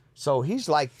saying? So he's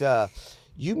like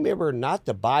you remember not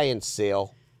the buy and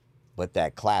sell, but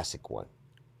that classic one.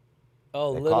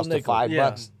 Oh, That little cost the nickel. $5.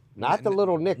 Yeah. Not the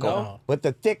little nickel, No. but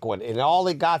the thick one. And all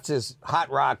it got is hot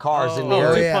rod cars in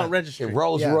Oh, there. yeah. DuPont Registry. And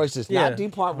Rolls Yeah. Royces. Yeah. Not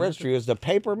DuPont Registry. It was the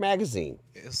paper magazine.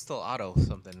 It's still Auto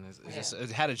something. It's just, it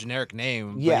had a generic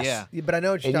name. Yes. But yeah. Yeah, but I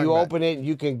know what you're And talking you about. open it, and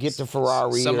you can get the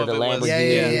Ferrari Some or of the it was-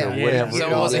 Lamborghini Yeah. or whatever. Yeah. Some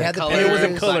Yeah. was They in had the color. pictures. It was in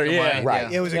black color, and yeah. white,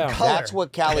 Right. It was in Yeah. color. That's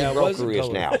what Cali Yeah, it was Broker in is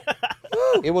color.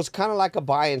 now. It was kind of like a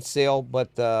buy and sell,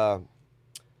 but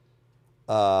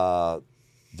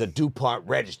the DuPont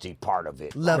Registry part of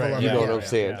it. Level Right. of You it. know yeah. what I'm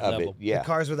saying? yeah. Of Level. it. Yeah. The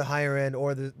cars with the higher end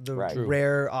or the Right. True.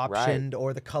 rare optioned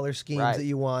or the color schemes Right. that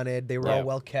you wanted. They were Yeah. all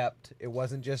well kept. It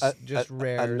wasn't just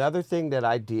rare. Another thing that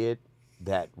I did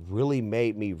that really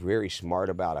made me very smart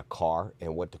about a car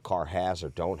and what the car has or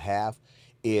don't have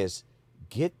is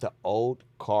get the old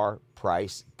car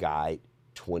price guide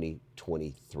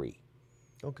 2023.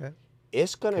 Okay.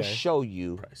 It's going to Okay. show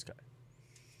you Price guy.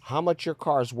 how much your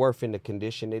car is worth in the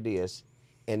condition it is,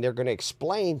 and they're going to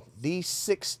explain these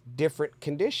 6 different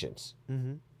conditions.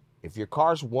 Mm-hmm. If your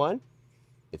car's 1,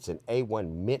 it's an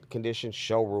A1 mint condition,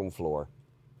 showroom floor.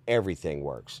 Everything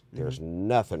works. There's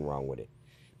nothing wrong with it.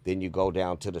 Then you go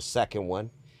down to the second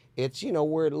one. It's,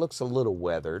 where it looks a little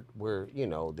weathered, where,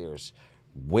 there's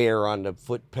wear on the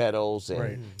foot pedals and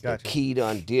Right. the Gotcha. key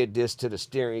done did this to the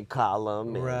steering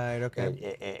column. And, Right,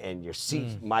 okay. And your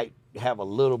seat might have a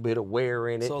little bit of wear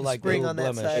in it. So like Spring little on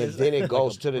that blemish. side And then it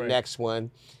goes to the Right. next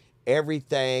one.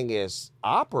 Everything is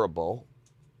operable,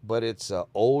 but it's an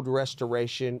old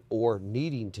restoration or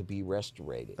needing to be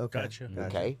restorated. Okay. Gotcha.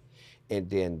 Okay. And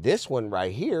then this one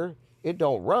right here, it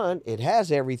don't run. It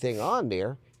has everything on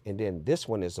there. And then this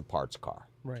one is a parts car.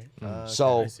 Right.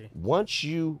 So I see. once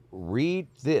you read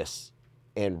this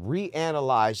and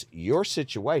reanalyze your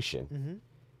situation,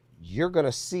 you're going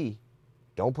to see,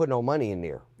 don't put no money in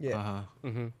there Yeah.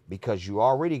 because you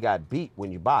already got beat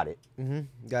when you bought it.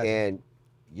 Gotcha. And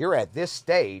you're at this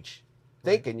stage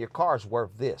thinking your car's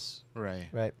worth this. Right.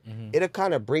 Right. It'll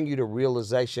kind of bring you to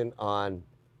realization on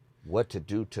what to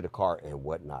do to the car and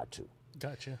what not to.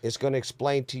 Gotcha. It's going to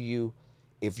explain to you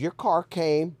if your car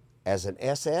came as an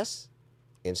SS,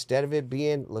 instead of it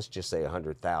being, let's just say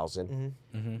 100,000,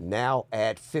 now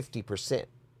add 50%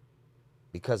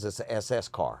 because it's an SS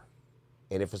car.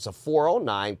 And if it's a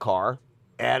 409 car,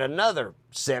 add another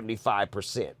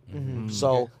 75%.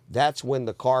 So that's when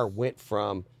the car went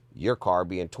from your car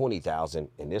being 20,000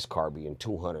 and this car being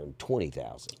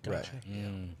 220,000. Gotcha.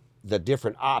 The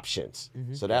different options.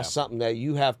 So that's something that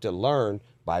you have to learn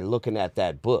by looking at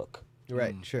that book.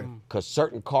 Right. Sure. Because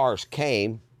certain cars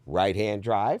came right-hand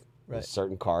drive, Right. and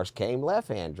certain cars came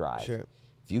left-hand drive. Sure.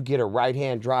 If you get a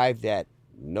right-hand drive that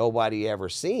nobody ever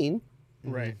seen,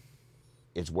 Right.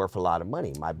 It's worth a lot of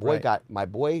money. My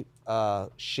boy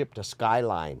shipped a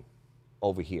Skyline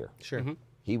over here. Sure.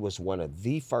 He was one of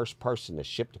the first person to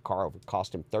ship the car over. It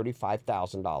cost him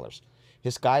 $35,000.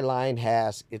 His Skyline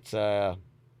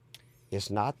it's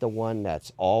not the one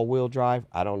that's all-wheel drive.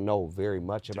 I don't know very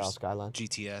much about Skyline.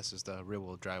 GTS is the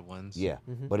rear-wheel drive ones. Yeah,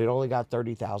 but it only got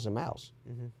 30,000 miles.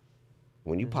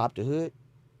 When you pop the hood,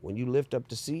 when you lift up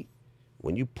the seat,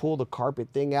 when you pull the carpet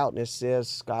thing out and it says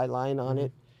Skyline on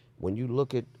it, when you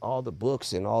look at all the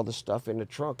books and all the stuff in the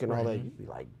trunk and all that, you'd be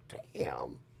like,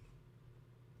 damn.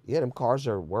 Yeah, them cars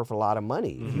are worth a lot of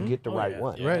money if you get the right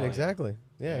one. Right, exactly.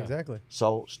 Yeah, exactly.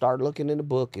 So start looking in the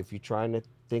book if you're trying to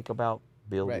think about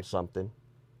building something.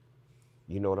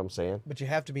 You know what I'm saying? But you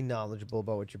have to be knowledgeable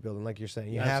about what you're building, like you're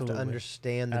saying. You have to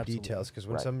understand the details, because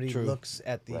when somebody looks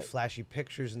at the flashy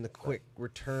pictures and the quick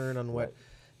return on what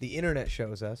the internet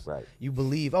shows us, you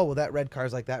believe, oh, well, that red car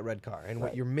is like that red car. And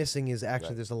what you're missing is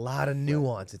actually there's a lot of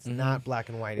nuance. It's not black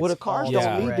and white. Well, the It's cars all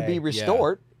don't need to be gray.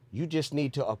 restored. You just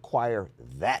need to acquire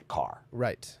that car.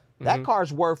 Right. That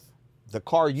car's worth the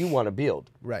car you want to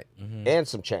build Right. and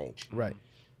some change. Right.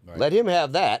 Let him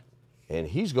have that, and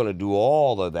he's going to do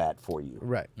all of that for you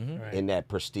Right. in that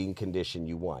pristine condition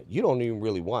you want. You don't even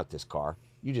really want this car.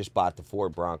 You just bought the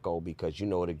Ford Bronco because you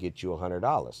know it'll get you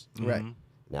 $100. Right.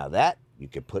 Now that you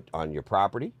can put on your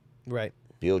property, Right.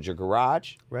 build your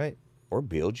garage, Right. or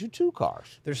build you 2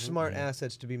 cars. There's smart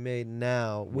assets to be made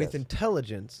now with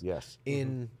intelligence Yes.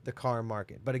 in the car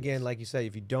market. But again, like you say,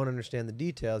 if you don't understand the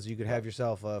details, you could have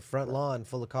yourself a front lawn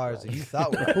full of cars that you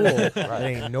thought were cool. That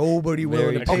ain't nobody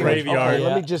willing to Very pay. graveyard. Okay,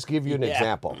 let me just give you an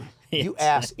example. You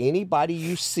ask anybody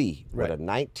you see with a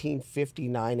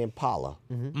 1959 Impala,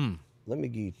 let me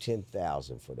give you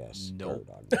 10,000 for that skirt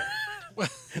on there.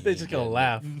 They just gonna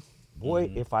laugh.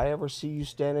 Boy, if I ever see you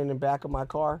standing in the back of my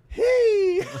car,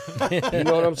 hey, you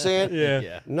know what I'm saying?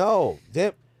 Yeah. No,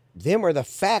 them are the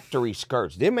factory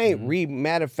skirts. Them ain't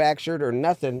remanufactured or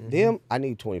nothing. Them, I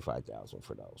need 25,000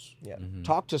 for those. Yeah.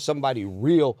 Talk to somebody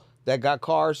real that got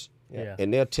cars, Yeah.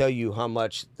 and they'll tell you how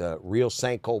much the real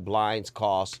Senko blinds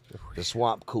cost, the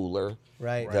swamp cooler,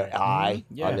 Right. the eye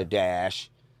on the dash,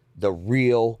 the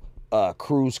real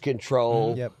cruise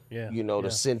control. Yep. Yeah. You know, the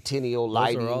Yeah. Centennial Those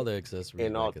lighting are all the accessories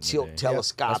and all back in the tilt day.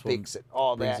 telescopics and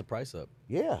all Brings that. the price up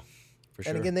Yeah. for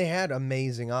sure. And again, they had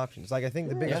amazing options. Like I think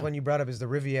the biggest one you brought up is the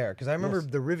Riviera, because I remember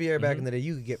the Riviera back in the day.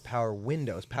 You could get power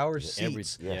windows, power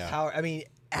seats, power. I mean,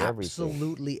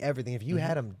 absolutely everything. If you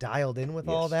had them dialed in with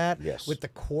all that, with the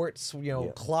quartz,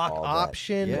 clock all that.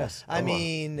 option. Yes. I Come on.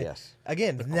 mean, Yes.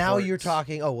 again, now you're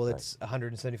talking. Oh well, it's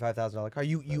 $175,000 car.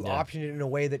 You optioned it in a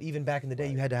way that even back in the day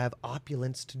you had to have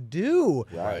opulence to do.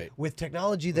 Right. With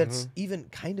technology that's even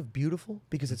kind of beautiful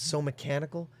because it's so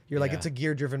mechanical. You're like, it's a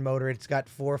gear-driven motor. It's got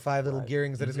 4 or 5 little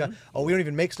gearings that it's got. Oh, we don't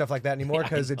even make stuff like that anymore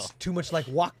because it's too much like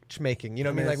watchmaking. You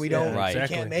know what I mean? Like we don't, Right. you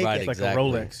Exactly. can't make Right, it. It's exactly.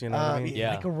 like a Rolex, you know what I mean?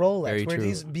 Yeah. Like a Rolex, Very where true.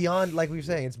 these beyond, like we were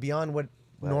saying, it's beyond what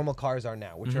normal cars are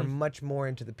now, which are much more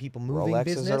into the people moving Rolexes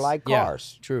business. are like Yeah,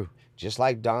 cars. true. Just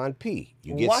like Don P.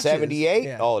 You get Watches, 78,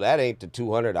 yeah. oh, that ain't the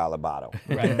 $200 bottle.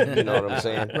 Right. You know what I'm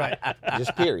saying? Right.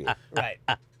 Just period. Right.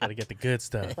 Gotta get the good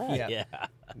stuff. Yeah.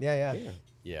 Yeah.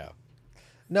 Yeah.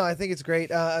 No, I think it's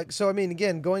great. So, I mean,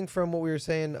 again, going from what we were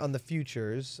saying on the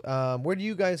futures, where do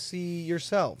you guys see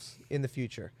yourselves in the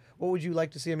future? What would you like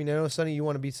to see? I mean, I know, Sonny, you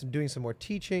want to be doing some more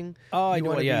teaching. Oh, I you do,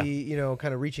 want to yeah. be,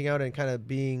 kind of reaching out and kind of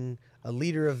being a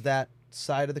leader of that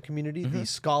side of the community, the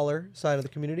scholar side of the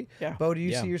community. Yeah. Bo, do you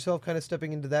Yeah. see yourself kind of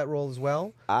stepping into that role as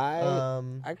well?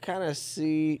 I kind of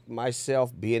see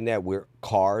myself being that we're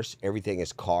cars. Everything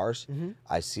is cars.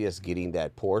 I see us getting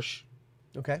that Porsche,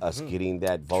 Okay. us getting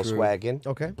that Volkswagen,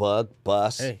 Okay. Bug,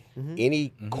 bus, Hey.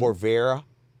 any Corvair,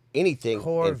 anything, and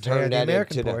Corvair, turn the that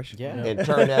American into Porsche. Yeah. and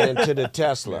turn that into the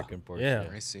Tesla. American Porsche, Yeah.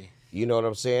 I see. You know what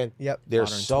I'm saying? Yep. There's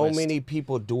Modern so twist. many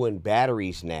people doing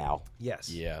batteries now Yes.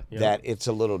 Yeah. that it's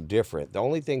a little different. The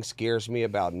only thing scares me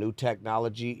about new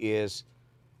technology is,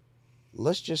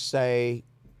 let's just say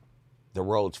the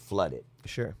road's flooded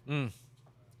Sure.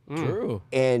 True.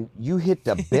 and you hit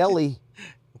the belly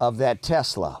of that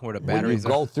Tesla Where the when you batteries are.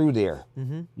 go through there.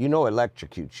 You know it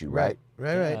electrocutes you, right?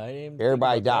 Right. Yeah, I didn't even think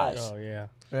Everybody about that. dies. Oh yeah.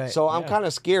 Right. So I'm kind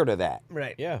of scared of that.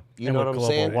 right. Yeah. You And know with what I'm global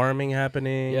saying? warming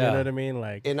happening, you Yeah. know what I mean?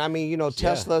 Like, And I mean,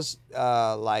 Teslas,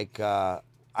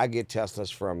 I get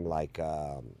Teslas from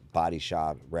body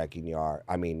shop, wrecking yard.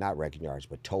 I mean, not wrecking yards,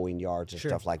 but towing yards and Sure,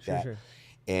 stuff like sure, that. sure.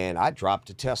 And I dropped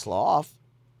the Tesla off,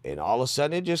 and all of a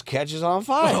sudden it just catches on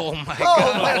fire. Oh my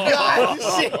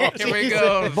god! Here we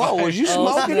go. Bo, was you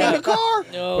smoking in the car?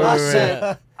 Oh, I right.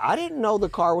 said, I didn't know the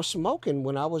car was smoking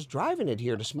when I was driving it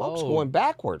here. The smoke's Oh. Mm. going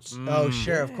backwards. Oh,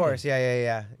 sure. Of course.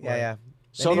 Yeah.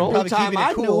 So And the even only probably time keeping it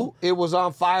I cool. knew it was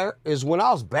on fire is when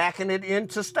I was backing it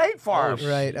into State Farm.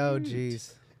 Right. Oh,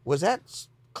 jeez. Was that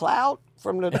cloud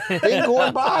from the thing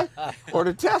going by or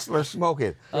the Tesla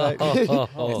smoking? You know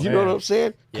what I'm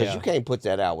saying? Because Yeah. you can't put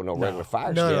that out with no regular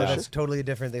fire No, extinguisher. that's totally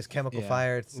different. There's chemical Yeah.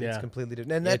 fire. It's Yeah. completely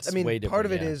different. And Yeah, that's, I it's mean, way part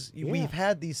of it different, is we've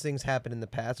had these things happen in the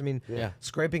past. I mean, Yeah.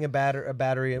 scraping a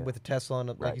battery with a Tesla on,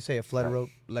 like Right. you say, a flood rope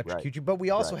electrocute Right. you. But we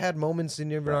also Right. had moments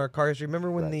in our car history.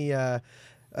 Remember when Right.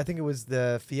 I think it was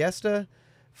the Fiesta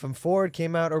from Ford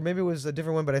came out, or maybe it was a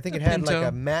different one, but I think it had like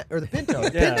Pinto. or the Pinto.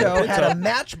 The Yeah, Pinto the had a Pinto.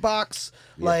 matchbox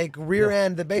like rear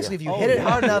end that basically, if you Oh, hit it yeah.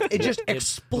 hard enough, it just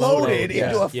exploded exploded.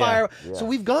 into a Yeah. fire. Yeah. So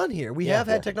we've gone here. We Yeah. have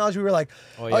had technology. We were like,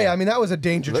 Oh, oh yeah, yeah. I mean that was a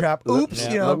danger trap. Oops,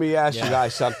 Yeah. you know. Let me ask you Yeah.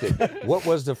 guys something. What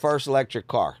was the first electric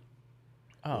car?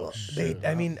 Oh,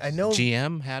 I mean, I know.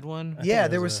 GM had one. Yeah,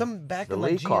 it there was was some back the in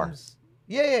like Lee car. GMs.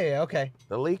 Yeah. Okay.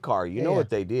 The Lee car. You know Yeah. what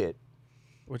they did?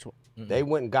 which one? They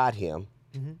went and got him.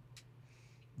 Mhm.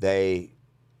 They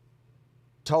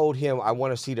told him, I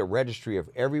want to see the registry of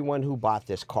everyone who bought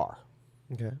this car.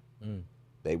 Okay.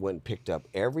 They went and picked up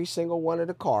every single one of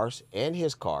the cars and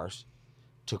his cars,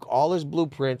 took all his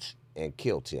blueprints, and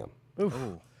killed him.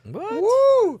 Ooh, What?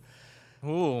 Woo!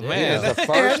 Ooh He man. was the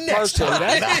first person.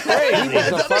 That's crazy. He was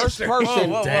the first person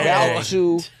Whoa, whoa, about whoa.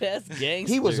 to. That's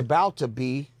gangster. He was about to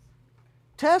be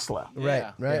Tesla. Right.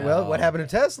 Yeah. Well, what happened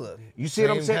to Tesla? You see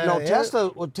what I'm Same saying? No, kinda, yeah.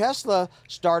 Tesla. Well, Tesla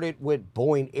started with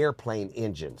Boeing airplane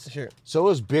engines. Sure. So it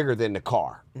was bigger than the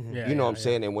car. Yeah, You know yeah, what I'm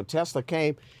saying? And when Tesla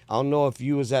came, I don't know if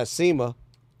you was at SEMA,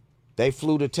 they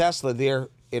flew to Tesla there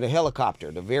in a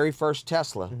helicopter, the very first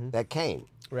Tesla that came.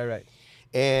 Right.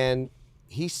 And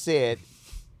he said,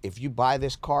 if you buy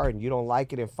this car and you don't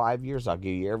like it in 5 years, I'll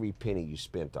give you every penny you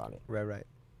spent on it. Right.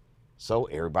 So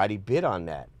everybody bid on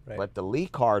that. Right. But the Lee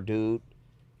car, dude,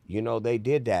 you know, they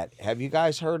did that. Have you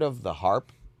guys heard of the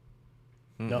harp?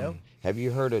 No. Have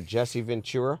you heard of Jesse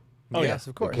Ventura? Oh, yes, yeah. of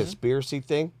The course. conspiracy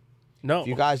thing? No. If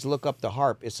you guys look up the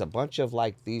harp, it's a bunch of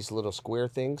like these little square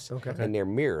things, Okay. and they're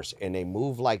mirrors, and they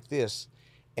move like this,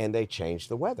 and they change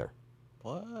the weather.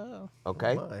 Wow.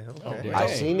 Okay, Okay. I've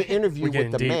seen the interview We're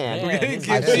with the getting deep. man. We're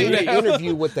getting I've deep seen the now.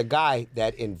 interview with the guy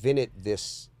that invented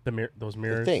this Those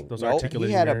mirrors, thing. those No, articulated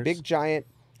he had mirrors. a big giant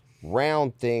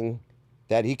round thing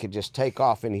that he could just take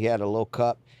off, and he had a little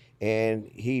cup, and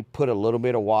he put a little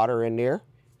bit of water in there.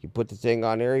 He put the thing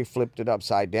on there. He flipped it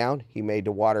upside down. He made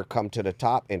the water come to the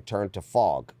top and turn to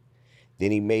fog. Then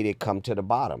he made it come to the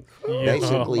bottom.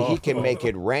 Basically, he can make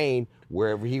it rain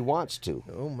wherever he wants to.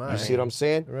 Oh my. You see what I'm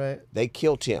saying? Right. They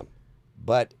killed him,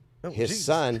 but Oh, his geez.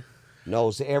 son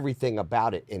knows everything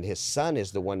about it, and his son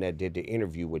is the one that did the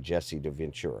interview with Jesse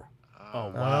Ventura. Oh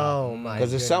wow. Oh my.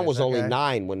 Because his son was goodness, only okay.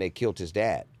 9 when they killed his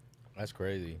dad. That's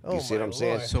crazy. Oh, You see what my I'm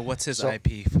saying? Lord. So what's his So-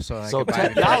 IP? So I So can buy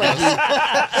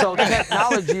it.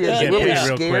 technology is Yeah, really yeah,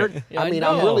 real scared. quick. Yeah, I I mean,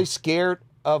 I'm know. really scared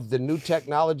of the new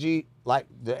technology. Like,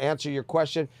 to answer your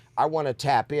question, I want to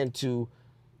tap into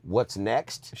what's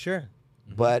next, Sure.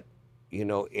 but you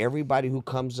know, everybody who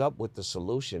comes up with the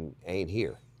solution ain't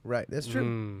here. Right. That's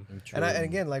true. And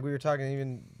again, like we were talking,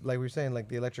 even like we were saying, like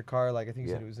the electric car, like I think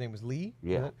you said Yeah. his name was Lee.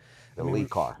 Yeah. was it? The Lee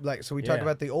car. Like, so we talked Yeah.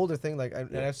 about the older thing, like,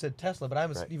 and I've said Tesla, but I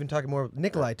was Right. even talking more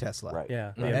Nikolai Tesla. Right.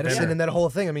 Yeah. And the Edison inventor. and that whole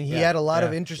thing. I mean, he had a lot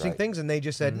of Yeah. interesting Right. things, and they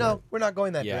just said, no, we're not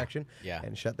going that Yeah. direction, Yeah.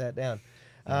 and shut that down.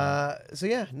 So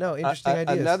yeah, no, interesting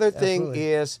ideas. Another thing Absolutely.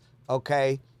 is,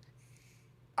 okay,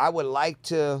 I would like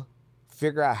to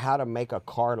figure out how to make a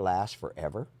car last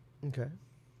forever, okay.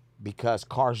 because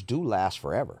cars do last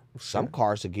forever. Some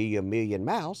cars will give you 1,000,000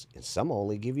 miles, and some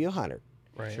only give you 100.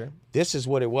 Right. Sure. This is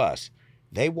what it was.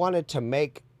 They wanted to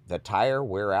make the tire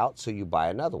wear out, so you buy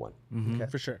another one. Okay.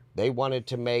 For sure. They wanted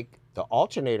to make the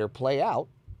alternator play out,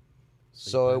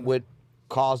 so it would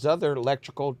cause other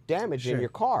electrical damage in Sure. your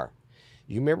car.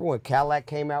 You remember when Cadillac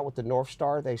came out with the North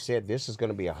Star? They said this is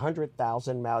going to be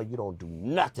 100,000 miles. You don't do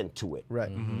nothing to it.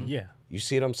 Right. Yeah. You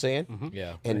see what I'm saying?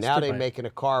 Yeah. And They now stood they're by it. making a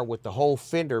car with the whole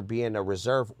fender being a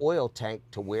reserve oil tank,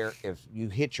 to where if you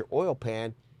hit your oil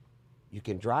pan, you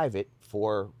can drive it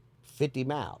for 50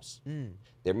 miles.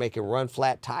 They're making run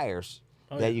flat tires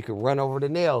that you can run over the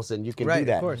nails, and you can Right, do of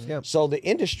that. course, yeah. So the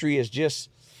industry is just,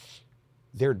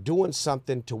 they're doing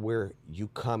something to where you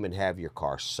come and have your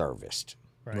car serviced.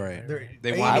 Right. They're They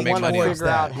aiming want I to make want to money towards off figure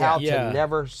that. out how Yeah. to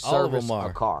never All of service them a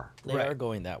are. car. They Right. are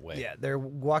going that way. Yeah, they're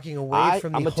walking away I'm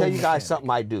from the going to tell home you guys mechanic. something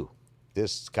I do.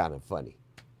 This is kind of funny.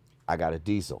 I got a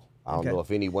diesel. I don't Okay. know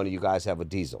if any one of you guys have a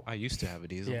diesel. I used to have a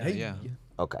diesel. Yeah. Yeah.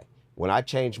 Okay. When I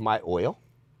change my oil,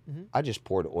 Mm-hmm. I just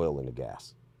pour the oil in the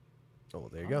gas. Oh,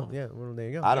 there you go. Yeah, well, there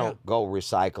you go. I don't go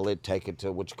recycle it, take it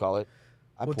to what you call it.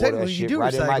 I Well, pour that technically, you shit do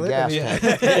right in my recycle it. gas I mean,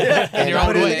 tank. And Your I own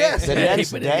put it in way. the gas. The Yeah,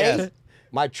 next put it in gas. day,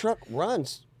 my truck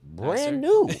runs brand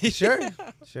Nicer. new. Sure.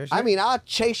 I mean, I'll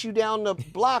chase you down the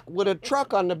block with a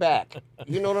truck on the back.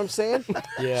 You know what I'm saying?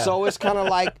 Yeah. So it's kind of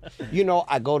like,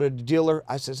 I go to the dealer.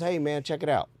 I says, hey, man, check it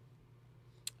out.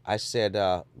 I said,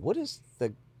 what is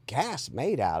the gas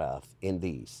made out of in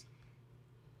these?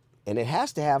 And it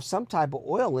has to have some type of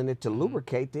oil in it to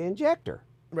lubricate the injector.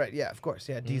 Right, yeah, of course.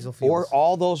 Yeah, diesel fuels. Or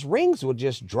all those rings will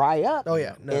just dry up. Oh,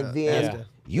 yeah. No, and no, it has then to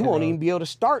you won't even be able to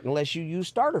start unless you use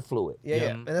starter fluid. Yeah.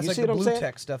 And that's You like see the what I'm blue saying?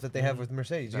 tech stuff that they have with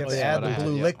Mercedes. You have That's to add what the I had,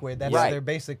 blue yeah. liquid. That's Right. their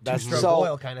basic That's two-stroke so-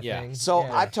 oil kind of yeah. thing. So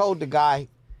Yeah. I told the guy,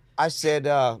 I said,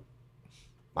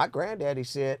 my granddaddy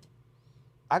said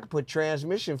I could put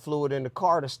transmission fluid in the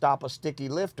car to stop a sticky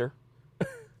lifter.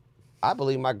 I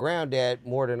believe my granddad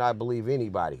more than I believe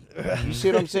anybody. You see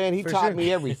what I'm saying? He For taught sure.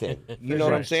 me everything. You know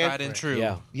what I'm saying? Tried and true.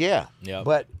 Yeah. Yeah. Yep.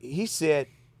 But he said,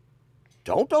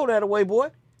 don't throw that away, boy.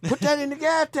 Put that in the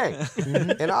gas tank.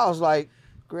 And I was like,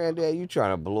 Granddad, you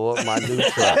trying to blow up my new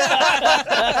truck.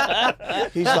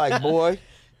 He's like, boy,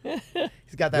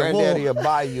 He's got that Granddaddy wool. will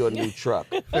buy you a new truck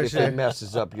if sure. it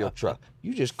messes up your truck.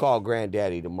 You just call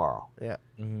Granddaddy tomorrow. Yeah.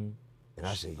 And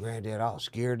I said, Granddad, I was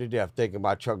scared to death thinking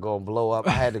my truck going to blow up.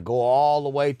 I had to go all the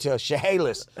way to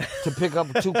Chehalis to pick up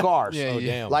 2 cars. Yeah, Oh,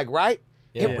 yeah. damn. Like, right?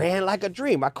 Yeah. It ran like a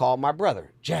dream. I called my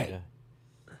brother, Jay,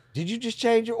 did you just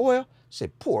change your oil? I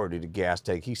said, pour it in the gas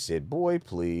tank. He said, boy,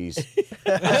 please.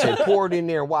 I said, pour it in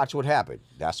there and watch what happened.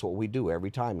 That's what we do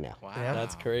every time now. Wow.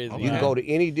 That's crazy. You can go to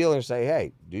any dealer and say,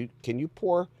 hey, dude, can you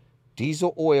pour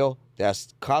diesel oil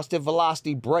that's constant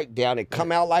velocity breakdown and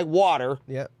come out like water?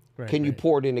 Yeah. Right, Can you right.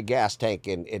 pour it in the gas tank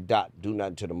and not do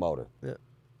nothing to the motor? Yeah.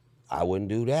 I wouldn't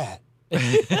do that.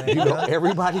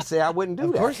 Everybody say I wouldn't do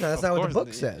Of that. course not. That's not what the course,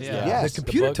 book says. yeah. Yes, The the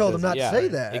computer book told him says- not yeah, to say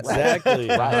that. Exactly.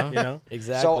 Right. You know?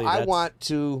 Exactly. So I That's- want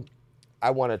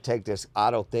to take this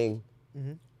auto thing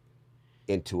Mhm.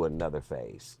 into another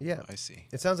phase. Yeah. I see.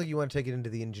 It sounds like you want to take it into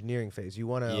the engineering phase. You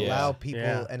want to Yeah. allow people,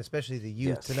 Yeah. and especially the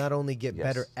youth, Yes. to not only get Yes.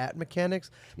 better at mechanics,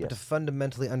 but to Yes.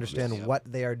 fundamentally understand Yes. what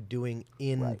they are doing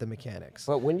in Right. the mechanics.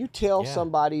 But when you tell Yeah.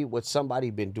 somebody what somebody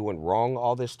been doing wrong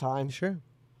all this time, Sure.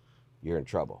 you're in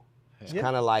trouble. It's Yeah.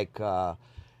 kind of like,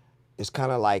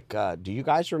 do you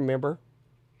guys remember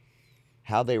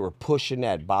how they were pushing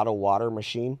that bottled water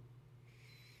machine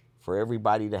for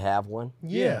everybody to have one?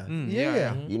 Yeah. Mm, yeah.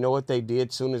 yeah. You know what they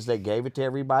did soon as they gave it to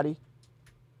everybody?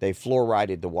 They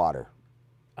fluorided the water.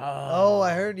 Oh,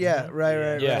 I heard. Yeah.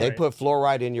 Right. Yeah. They put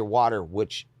fluoride in your water,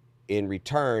 which in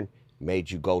return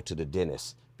made you go to the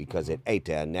dentist because it ate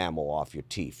the enamel off your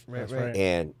teeth. Right. That's Right. right.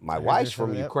 And my heard wife's this one,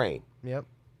 from yep. Ukraine, Yep.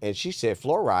 and she said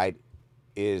fluoride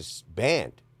is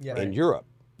banned Yeah. in Right. Europe.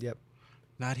 Yep.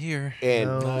 Not here. And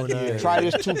No, not try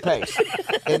this toothpaste.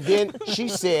 And then she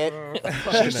said,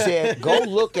 go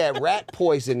look at rat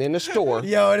poison in the store.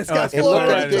 Yo, and it's got And look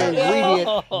fluoride at the in it.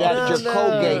 ingredient that No, your no.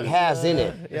 Colgate has in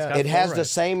it. Yeah. It has the fluoride.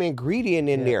 same ingredient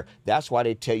in there. That's why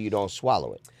they tell you don't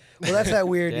swallow it. Well, that's that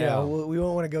weird. You Yeah. know, we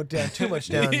won't want to go down too much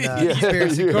down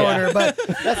conspiracy corner, but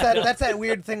that's that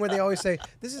weird thing where they always say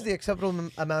this is the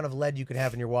acceptable amount of lead you could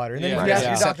have in your water, and then Yeah. when you ask Yeah.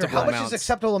 your doctor Acceptable how much is amounts.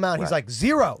 acceptable amount, he's Right. like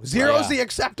zero. Zero's Yeah. the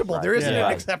acceptable. Right. There isn't Yeah. an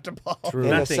Right. acceptable. True.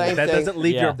 And the Nothing. same That thing- doesn't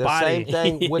leave Yeah. your The body. same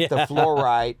thing with the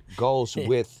fluoride goes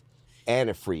with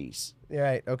antifreeze.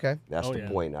 Right. Okay. That's Oh, the yeah.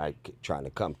 point I'm trying to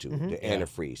come to, Mm-hmm. the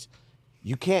antifreeze.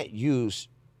 You can't use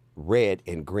red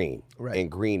and green Right.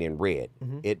 and green and red.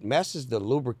 It messes the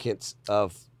lubricants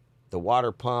of the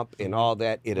water pump and all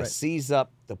that. It'll Right. seize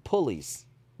up the pulleys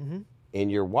in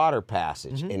your water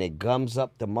passage and it gums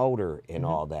up the motor and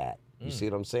all that. You see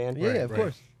what I'm saying? Yeah. Of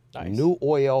course. Nice. New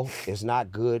oil is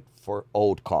not good for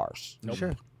old cars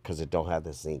Sure. because it don't have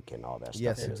the zinc and all that stuff.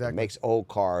 Yes, in it. exactly. It makes old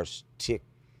cars tick,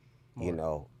 you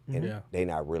know, and Yeah. they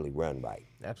not really run right.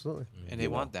 Absolutely. And they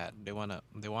want that. They want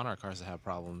our cars to have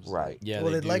problems. Right. Yeah.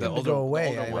 Well, they they'd do. like The them to older- go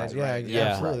away. the older I ones, imagine. Yeah, right. yeah, Yeah.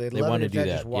 absolutely. They'd They love wanna it if do that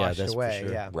that. just Yeah, washed that's for away.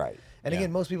 sure. Yeah. Right. And Yeah.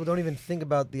 again, most people don't even think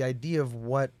about the idea of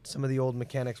what some of the old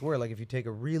mechanics were. Like if you take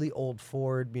a really old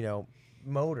Ford,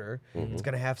 motor, it's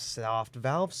going to have soft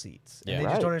valve seats. And Yeah. they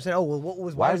just Right. don't understand, what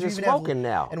was Why does is it it even smoking have,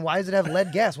 now? And why does it have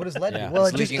lead gas? What does lead Yeah. do? Well,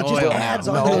 It's it just leaking it oil adds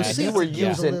now. onto No, those you seats. were It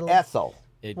gives a using little- ethyl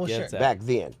It Well, gets sure. that. back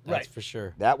then. That's Right. for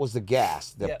sure. That was the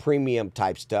gas. The Yeah. premium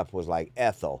type stuff was like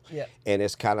ethyl. Yeah. And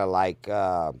it's kind of like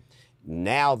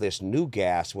now this new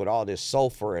gas with all this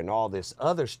sulfur and all this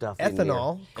other stuff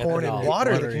Ethanol, in corn Ethanol. and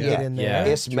water that Water, can there. get in there.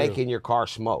 Yeah. It's making your car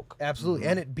smoke. Absolutely,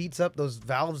 and it beats up those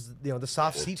valves. The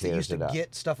soft seats that tears used to it up.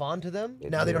 get stuff onto them.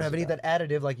 It Now they don't tears have it any of up. that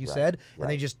additive, like you Right, said, and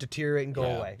they right. just deteriorate and go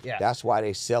Yeah. away. Yeah, That's why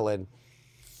they selling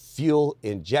fuel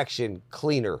injection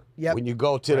cleaner Yep. when you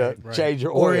go to Right. change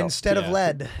your or oil. instead of Yeah.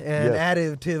 lead and Yes.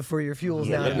 additive for your fuels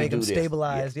Yeah, now let to me make them do this.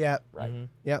 stabilized. Yeah, Right.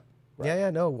 yep. Yeah,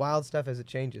 no, wild stuff as it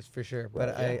changes for sure.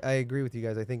 But Right, I agree with you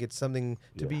guys. I think it's something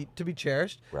to be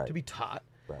cherished, Right. to be taught,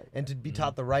 Right. and to be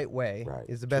taught the right way Right.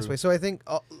 is the best way. So I think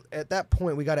at that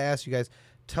point we got to ask you guys.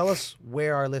 Tell us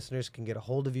where our listeners can get a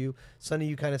hold of you. Sonny,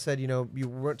 you kind of said, you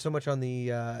weren't so much on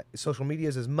the social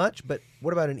medias as much, but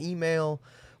what about an email?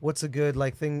 What's a good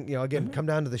thing? Again, come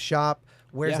down to the shop.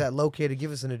 Where's that located?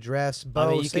 Give us an address.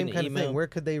 Bo, you same can kind of thing. email- Where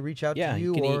could they reach out Yeah, to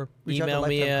you can or reach email out to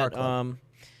me Lifetime at Car Club?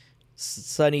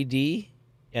 SonnyD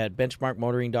at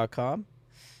benchmarkmotoring.com.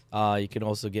 You can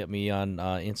also get me on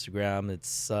Instagram.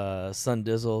 It's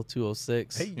Sondizzle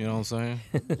 206. Hey. You know what I'm saying?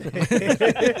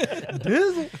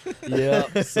 Dizzle.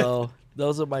 Yeah. So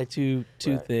those are my two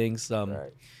Right. things.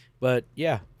 Right. But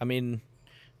yeah, I mean,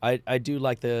 I do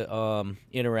like the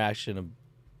interaction of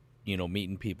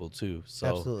meeting people too. So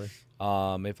Absolutely.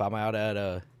 if I'm out at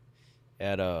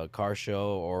a car show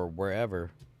or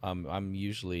wherever, I'm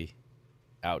usually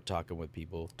out talking with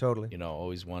people. Totally.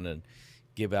 Always want to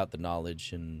give out the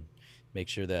knowledge and make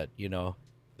sure that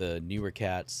the newer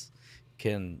cats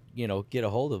can get a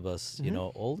hold of us.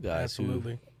 Old guys.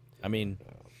 Absolutely. I mean,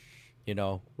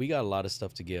 we got a lot of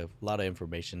stuff to give, a lot of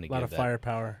information to A give. lot of that.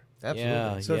 firepower. Absolutely.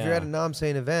 Yeah, So if you're at a yeah. Nam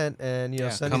Saying event and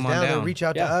Sonny's come on down there, down. reach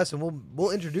out to Yeah. us and we'll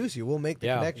introduce you. We'll make the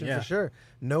Yeah. connection Yeah. for sure.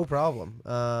 No problem.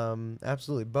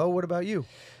 Absolutely. Bo, what about you?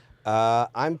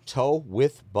 I'm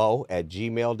towwithbo at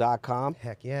gmail.com.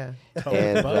 Heck yeah.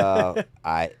 And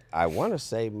I want to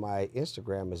say my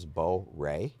Instagram is Bo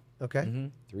Ray Okay.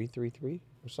 333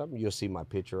 or something. You'll see my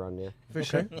picture on there. For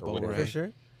sure. Or whatever. For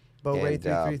sure. Bo Ray And,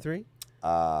 333.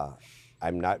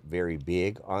 I'm not very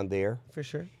big on there, For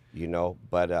sure.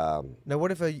 but Now,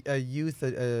 what if a youth,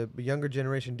 a younger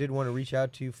generation, did want to reach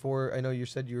out to you for? I know you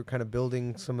said you were kind of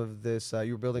building some of this.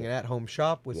 You were building an at-home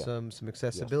shop with Yeah. some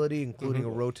accessibility, including a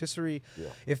rotisserie.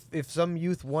 Yeah. If some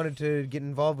youth wanted to get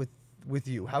involved with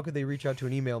you, how could they reach out to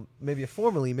an email, maybe a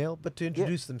formal email, but to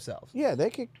introduce themselves? yeah,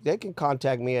 they can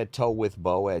contact me at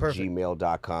towwithbo at Perfect.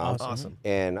 gmail.com. Awesome.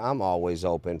 And I'm always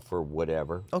open for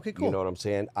whatever. Okay, cool. You know what I'm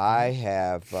saying? I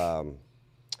have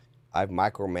I've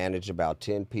micromanaged about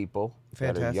 10 people that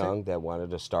are Fantastic. young that wanted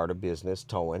to start a business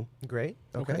towing. Great.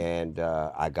 Okay. And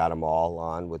I got them all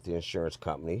on with the insurance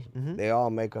company. They all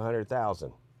make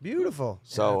 100,000. Beautiful.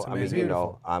 So that's I mean, amazing.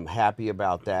 Beautiful. I'm happy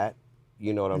about that.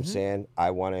 You know what I'm saying?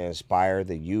 I want to inspire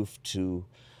the youth to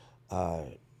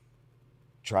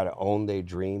try to own their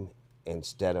dream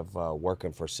instead of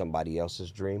working for somebody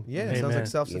else's dream. Yeah, it sounds like Amen.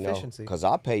 self-sufficiency. Because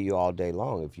I'll pay you all day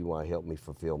long if you want to help me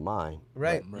fulfill mine.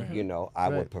 Right. But, I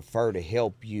Right. would prefer to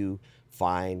help you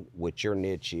find what your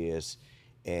niche is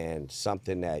and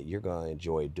something that you're going to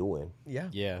enjoy doing, Yeah.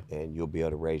 Yeah. and you'll be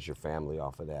able to raise your family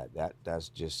off of that. That's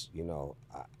just,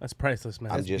 That's priceless,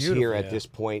 man. I'm just beautiful. here at Yeah. this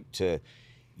point to,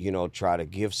 try to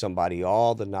give somebody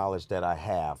all the knowledge that I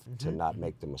have to not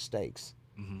make the mistakes,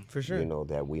 For sure.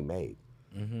 that we made.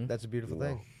 That's a beautiful you know.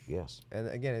 thing. Yes. And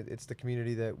again, it's the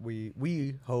community that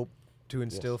we hope to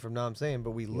instill from Nam Saying,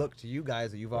 but we look to you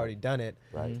guys that you've already done it.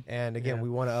 Right. And again, Yeah. we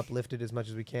want to uplift it as much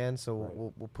as we can.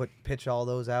 So we'll pitch all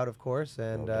those out, of course.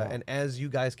 And doubt. and as you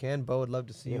guys can, Bo would love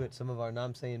to see you Yeah. at some of our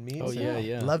Nam Saying meets. Oh, yeah,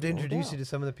 yeah. Love to No introduce doubt. you to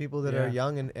some of the people that Yeah. are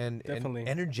young and Definitely.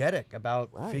 energetic about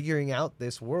Right. figuring out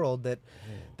this world that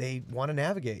they want to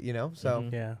navigate. So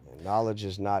Yeah. And knowledge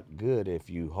is not good if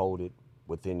you hold it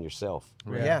within yourself.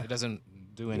 Yeah. It doesn't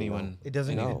do anyone. it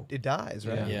doesn't. No. It dies,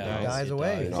 right? Yeah. It Yeah, dies it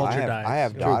away. dies. You know, Culture I dies.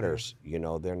 have True. daughters,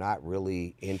 they're not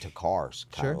really into cars,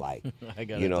 kind Sure. of like, I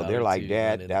got a they're daughter, like, too, Dad,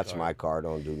 not in the that's car." my car,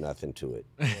 don't do nothing to it.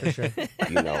 For sure.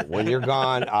 When you're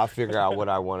gone, I'll figure out what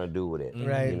I want to do with it.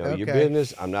 Right, Your okay.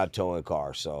 business, I'm not towing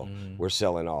cars, so we're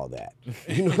selling all that.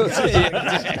 You know what I'm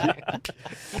saying?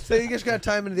 So you just got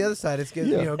time into the other side. It's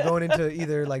good, going into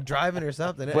either like driving or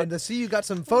something. And to see you got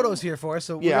some photos here for us,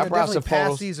 so we're Yeah, I gonna brought some definitely pass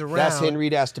photos. these around. That's Henry,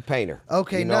 that's the painter.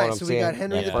 Okay, you know nice. What I'm So we saying? got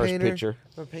Henry That the first painter. picture.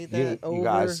 We'll paint You, that over. you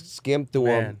guys skim through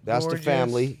them. Man, That's gorgeous. the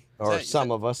family, or Is some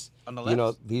that of us. on the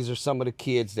left? These are some of the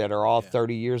kids that are all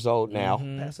 30 years old now.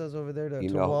 Pass those over there to, You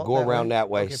to know, Walt go around that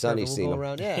way. Okay, Sonny's perfect. seen We'll them. go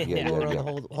around, yeah, Yeah, go yeah, around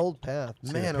yeah. the whole path.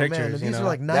 the Man, oh pictures, man, these you are know.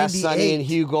 like 98. That's Sonny and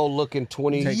Hugo looking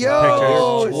 20. Take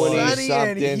Yo, pictures. Sonny 20 and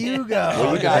something. Hugo.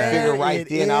 Well, you got to There figure right it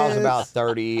then I was is. about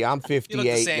 30. I'm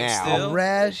 58 same now. still.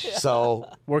 Resh. So,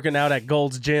 Working out at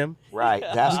Gold's Gym. right,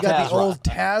 that's We got the Tazroc. old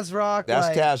Tazroc. That's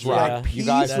like, Tazroc. like You piece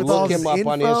guys with look all him this up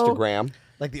on info, Instagram.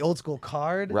 like the old school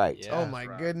card. Right. Yeah. Oh my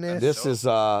goodness. This is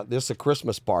a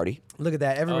Christmas party. Look at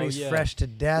that. Everybody's yeah. fresh to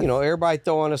death. Everybody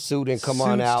throw on a suit and come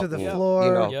on Suits out. to the and,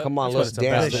 floor. Come on, That's let's what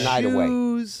it's dance about. the night away.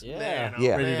 shoes. Yeah.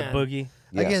 Yeah. Ready to boogie.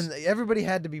 Yes. Again, everybody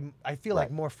had to be, I feel like,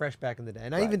 Right. more fresh back in the day.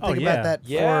 And I Right. even Oh, think yeah. about that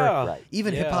Yeah. for Right.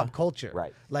 even Yeah. hip-hop culture.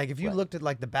 Right. Like, if you Right. looked at,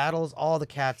 like, the battles, all the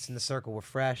cats in the circle were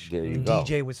fresh. There you the go.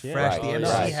 DJ was Yeah. fresh. Right. The Oh, MC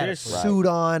yeah. had a Seriously. suit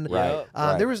on. Right.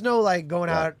 There was no, like, going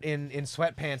Right. out in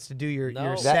sweatpants to do your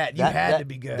No. set. You had to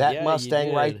be good. That Yeah, you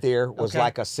Mustang right did. there was Okay.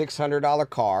 like a $600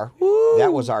 car.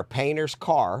 That was our painter's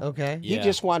car. Okay. He Yeah.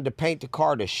 just wanted to paint the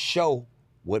car to show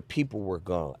what people were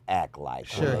going to act like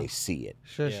Sure. when they see it.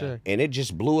 Sure, Yeah. sure. And it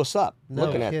just blew us up No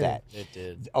looking at kidding. that. It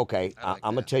did. Okay, I like I'm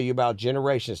going that. to tell you about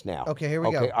generations now. Okay, here we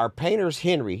Okay, go. our painter's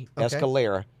Henry Okay.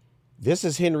 Escalera. This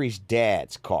is Henry's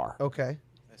dad's car. Okay.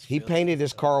 He painted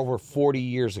this car over 40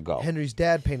 years ago. Henry's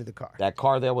dad painted the car. That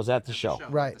car that was at the show.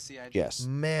 Right. The CIG. Yes.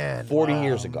 Man. 40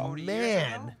 years ago. 40 years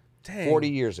Man. ago? Dang. 40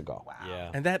 years ago. Wow.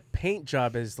 Yeah. And that paint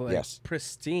job is like Yes.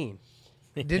 pristine.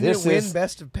 Didn't This it win is-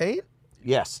 Best of Paint?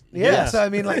 Yes. Yeah. Yes. So, I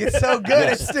mean, like, it's so good.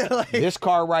 Yes. It's still like. This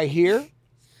car right here,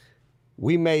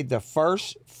 we made the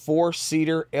first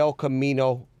 4-seater El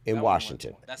Camino in That one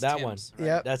Washington. was- That's That Tim's, one.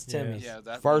 right? Yep. That's Timmy's. Yeah,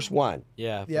 that First one.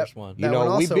 Yeah, Yep. first one. You That one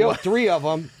know, we also built won. 3 of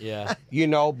them, Yeah. you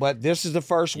know, but this is the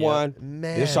first Yep. one.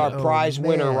 Man, This is our oh, prize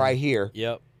winner man. right here.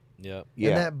 Yep. Yep. Yeah.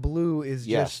 And that blue is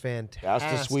Yes. just fantastic. That's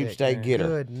the sweepstake getter.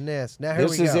 Goodness. Now here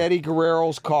This we is go. Eddie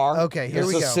Guerrero's car. Okay, here this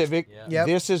we is go. a Civic. Yeah. Yep.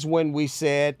 This is when we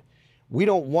said we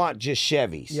don't want just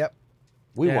Chevys. Yep.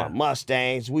 We Yeah. want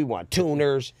Mustangs. We want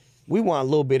tuners. We want a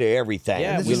little bit of everything.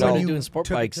 Yeah, This we is you when know. you doing sport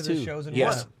took it bikes to the too. shows and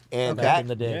Yes. won. And Okay. Back that in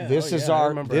the day. Yeah. this Oh, is yeah, I our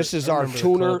remember- this is I our remember the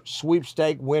tuner club.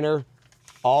 sweepstake winner,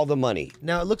 all the money.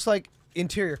 Now it looks like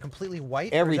interior completely white. or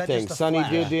is that Everything. just a Sonny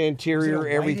flat? did the Is it a interior,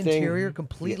 white everything. Interior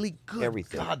completely good.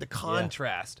 everything. God, the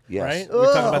contrast. Yes. Right? We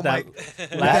were talking about my- that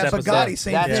That last episode. Bugatti,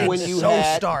 same That's thing. when you so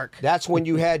had stark. That's when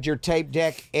you had your tape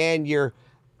deck and your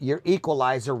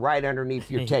equalizer right underneath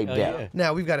your tape Oh, deck. yeah.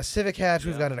 Now we've got a Civic hatch.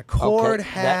 We've got an Accord Okay,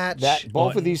 hatch. That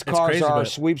both of these It's cars crazy, are but-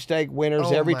 sweepstake winners.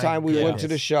 Oh Every my time we went to the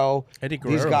goodness. show, Eddie these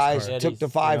Guerrero's guys car. took the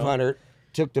Eddie's, 500,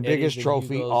 took the Eddie's biggest and trophy,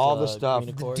 Hugo's, all the Green stuff,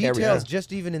 Accord. Details everything.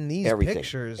 just even in these Everything.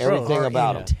 pictures. Everything are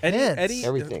about 'em. intense.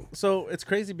 Everything. So it's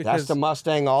crazy because That's the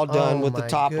Mustang all done Oh with the my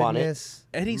top on it. goodness.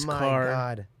 Eddie's My car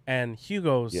God. and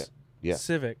Hugo's Yeah, yeah.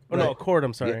 Civic. Oh Right. no, Accord.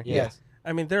 I'm sorry. Yeah. Yes.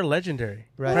 I mean, they're legendary.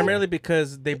 Right. Primarily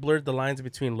because they blurred the lines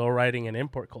between lowriding and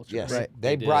import culture. Yes, Right.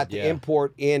 they They brought did, the yeah.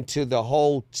 import into the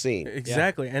whole scene.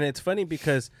 Exactly. And it's funny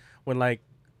because when like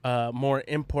more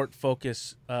import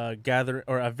focused gather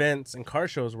or events and car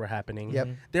shows were happening, Yep.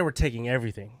 they were taking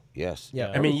everything. Yes.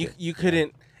 Yeah. I mean, you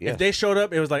couldn't Yes. if they showed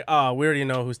up, it was like, oh, we already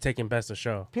know who's taking best of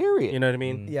show. Period. You know what I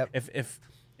mean? Yep.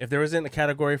 If there wasn't a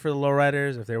category for the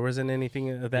lowriders, if there wasn't anything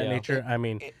of that Yeah. nature, I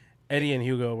mean, Eddie and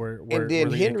Hugo were And then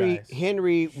really good guys.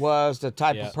 Henry was the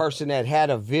type Yeah. of person that had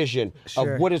a vision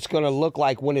Sure. of what it's going to look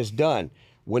like when it's done.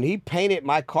 When he painted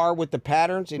my car with the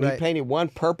patterns and Right. he painted one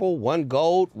purple, one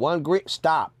gold, one green,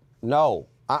 stop. No,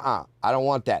 I don't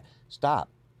want that. Stop.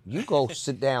 You go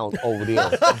sit down over there.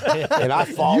 And I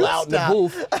fall You out stop. in the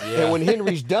booth. And when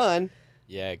Henry's done,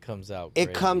 Yeah, it comes out. it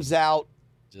crazy. comes out.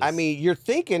 I Just- mean, you're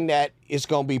thinking that it's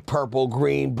going to be purple,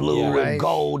 green, blue, Yeah. and Right.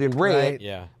 gold and red. Right.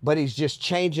 Yeah. But he's just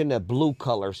changing the blue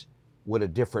colors with a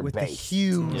different With the base.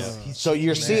 hues. Yeah. He's So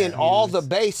you're changing seeing the all hues. the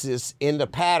bases in the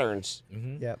patterns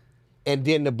Yep. and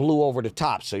then the blue over the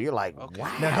top. So you're like, Okay.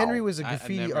 wow. Now Henry was a I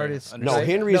graffiti never artist. understood. No, right?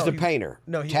 Henry is the he- painter.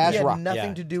 No, he Tazroc. had nothing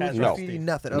Yeah. to do with Tazroc. graffiti.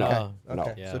 Nothing. No. Okay. No.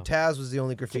 Okay. Yeah. So Taz was the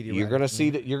only graffiti. You're writer.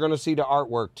 gonna see the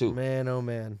artwork too. Man, oh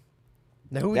man.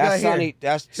 Now who we That's got Sonny. here?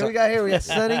 That's Who we got here? We got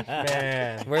Sonny.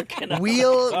 Man. Where can I?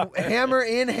 Wheel, hammer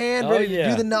in hand, Oh, ready to yeah.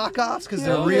 do the knockoffs because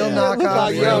they're Oh, real yeah. knockoffs. Look how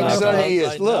Yeah. young Yeah. Sonny I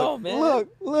is. know, Look, man.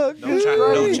 look. No, He's no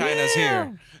great. China's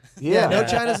here. Yeah, no Yeah.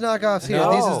 China's knockoffs here.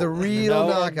 No. This is the real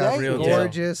No, knockoff. Real deal.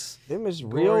 Gorgeous. Them is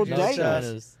real Gorgeous. No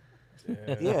Dayton's.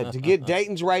 China's. Yeah, to get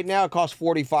Dayton's right now, it costs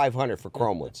 $4,500 for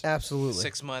Chromewoods. Absolutely.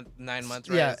 6 month, 9 months.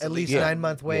 Right? Yeah, It's at least Yeah. 9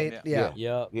 month wait. Yeah.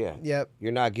 Yeah. Yep. Yeah, Yep.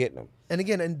 you're not getting them. And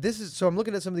again, and this is so I'm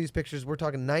looking at some of these pictures. We're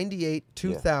talking 98,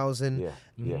 2000. Yeah,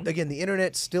 yeah. Again, the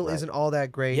internet still Right. isn't all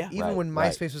that great. Yeah. Even Right, when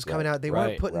right, MySpace was coming right, out, they right,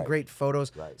 weren't putting right. great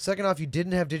photos. Right. Second off, you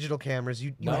didn't have digital cameras.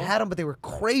 You No. had them, but they were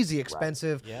crazy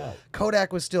expensive. Yeah.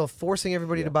 Kodak was still forcing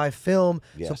everybody Yeah. to buy film.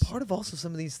 Yes. So part of also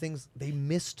some of these things they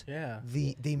missed. Yeah.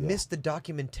 They missed the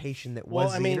documentation that Well,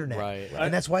 was I the mean- internet, Right.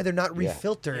 and that's why they're not Yeah.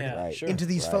 refiltered Yeah, Right. sure. into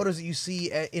these Right. photos that you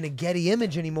see in a Getty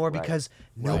image anymore Right. because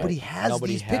nobody has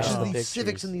Nobody these has pictures the of these pictures.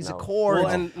 Civics and these No. Accords. Well,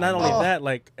 and not only Oh. that,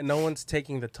 like no one's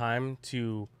taking the time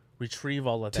to retrieve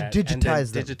all of To that and then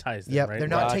digitize them. digitize them. Yep, right? they're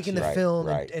not Gotcha. taking the Right, film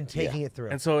right, and taking it through.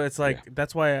 And so it's like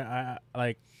that's why I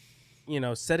like,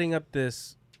 setting up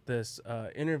this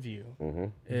interview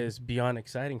is beyond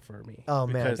exciting for me. Oh,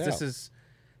 man. because Yeah.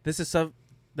 this is stuff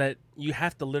that you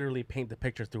have to literally paint the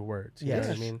picture through words. You know Yes.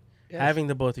 what I mean? having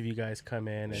the both of you guys come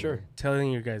in and Sure.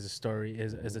 telling your guys' story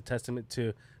is a testament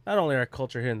to not only our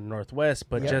culture here in the Northwest,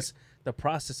 but just the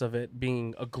process of it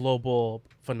being a global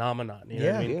phenomenon. You know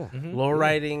what I mean? Yeah.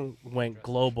 Lowriding went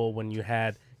global when you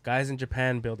had guys in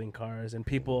Japan building cars and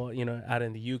people, out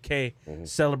in the UK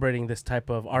celebrating this type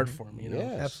of art form,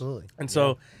 Yes. Absolutely. And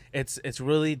so it's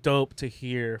really dope to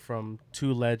hear from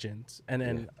two legends.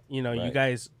 And you Right.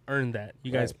 guys earned that.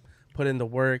 You guys put in the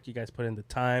work, you guys put in the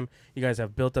time, you guys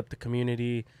have built up the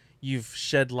community. You've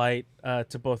shed light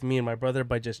to both me and my brother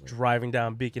by just driving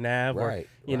down Beacon Ave Right,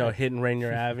 or hitting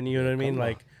Rainier Avenue, you know what I mean? come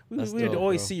Like That's we'd dope,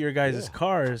 always bro. see your guys'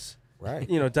 cars, Right.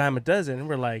 dime a dozen, and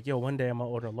we're like, yo, one day I'm gonna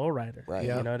order a lowrider. Right.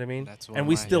 Yeah. You know what I mean? That's one and of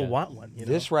we mine, still yeah. want one. You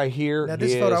know? This right here Now,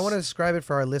 this is- photo, I want to describe it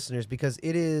for our listeners because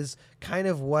it is kind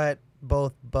of what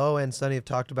both Bo and Sonny have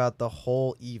talked about the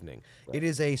whole evening. It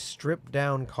is a stripped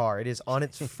down car. It is on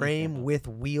its frame with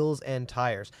wheels and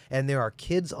tires. And there are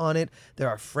kids on it. There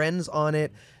are friends on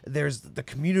it. There's the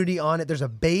community on it. There's a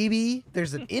baby.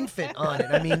 There's an infant on it.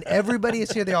 I mean, everybody is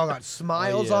here. They all got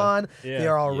smiles yeah. on. Yeah. They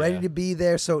are all ready Yeah. to be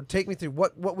there. So take me through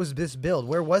what was this build?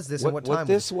 Where was this and what time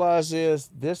this was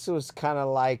this was kind of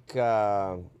like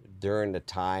during the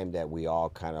time that we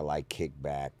all kind of like kicked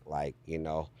back, like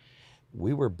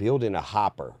we were building a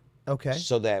hopper Okay.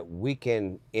 so that we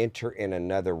can enter in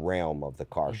another realm of the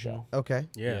Mm-hmm. car show, Okay.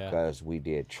 Yeah. because we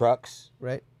did trucks,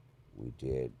 Right. we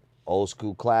did old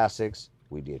school classics,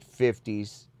 we did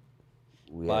 50s,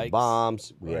 we had Bikes.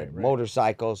 bombs, we had Right.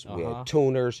 motorcycles, we Uh-huh. had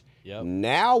tuners. Yep.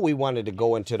 Now we wanted to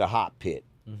go into the hot pit.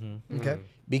 Okay.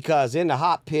 Because in the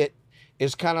hot pit,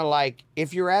 it's kind of like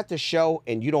if you're at the show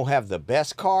and you don't have the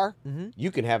best car, you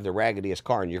can have the raggediest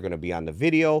car and you're going to be on the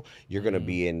video, you're going to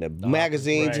be in the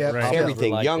magazines, Right, Yep. right.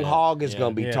 everything. Like Young that. Hog is Yeah.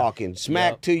 going to be Yeah. talking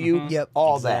smack Yep. to you, Yep.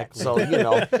 all Exactly. that. So,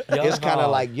 it's kind of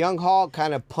Hog. like Young Hog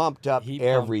kind of pumped up He pumped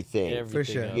everything. For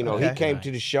sure. up. He Okay. came to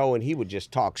the show and he would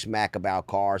just talk smack about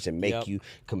cars and make Yep. you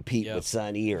compete Yep. with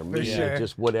Sonny or me sure. or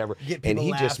just whatever. Get And people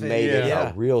he just laughing. made it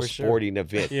Yeah. a real For sure. sporting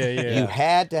event. Yeah, yeah. You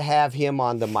had to have him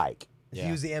on the mic. Yeah.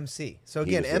 He was the MC. So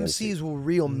He again, was the MC. MCs were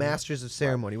real masters of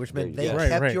ceremony, which meant There they you go.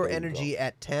 kept Right, your right. There you energy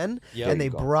at 10 Yep. and There they you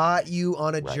go. brought you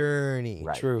on a Right. journey.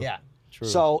 Right. True. Yeah. True.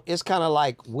 So it's kind of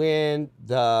like when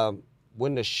the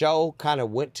show kind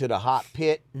of went to the hot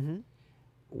pit,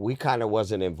 we kind of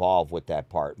wasn't involved with that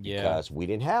part Yeah. because we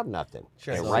didn't have nothing.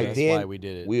 Sure. And So right that's then, why we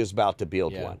did it. we was about to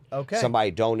build Yeah. one. Okay.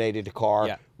 Somebody donated the car.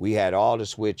 Yeah. We had all the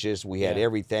switches. We had Yeah.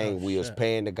 everything. we was shit.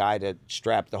 paying the guy to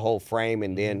strap the whole frame,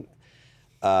 and then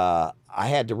I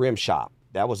had the rim shop.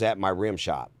 That was at my rim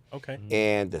shop. Okay.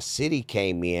 And the city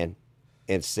came in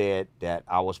and said that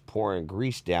I was pouring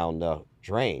grease down the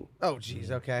drain. Oh,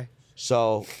 geez. Okay.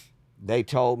 So they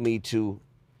told me to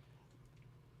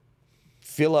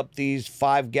fill up these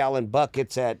 5-gallon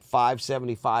buckets at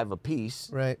 $5.75 a piece,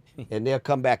 Right. and they'll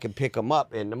come back and pick them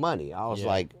up in the money. I was Yeah.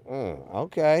 like,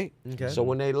 okay. Okay. So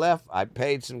when they left, I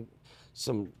paid some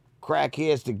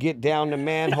crackheads to get down the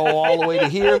manhole all the way to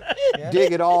here,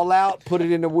 dig it all out, put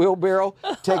it in the wheelbarrow,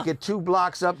 take it 2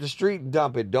 blocks up the street and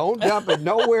dump it. Don't dump it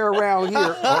nowhere around here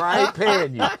or I ain't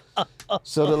paying you.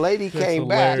 So the lady came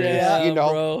back, hilarious. Yeah,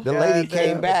 bro. the lady God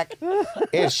came damn. back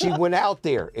and she went out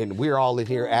there and we're all in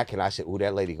here acting. I said, ooh,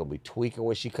 that lady gonna be tweaking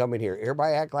when she come in here.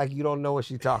 Everybody act like you don't know what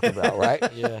she's talking about, right?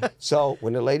 Yeah. So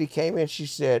when the lady came in, she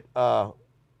said,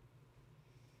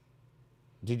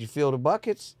 did you fill the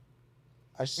buckets?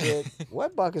 I said,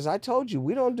 what buckets? I told you,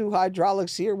 we don't do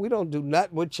hydraulics here. We don't do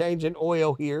nothing with changing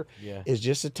oil here. Yeah. It's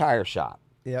just a tire shop,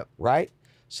 Yep. right?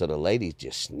 So the lady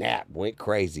just snapped, went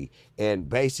crazy. And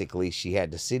basically, she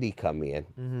had the city come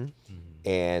in.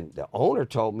 And the owner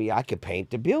told me I could paint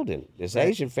the building. This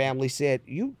Asian family said,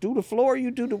 you do the floor,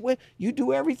 you do the you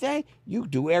do everything, you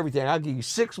do everything. I'll give you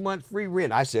 6 months free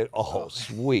rent. I said, oh,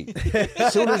 sweet.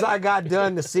 As soon as I got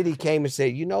done, the city came and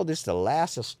said, this is the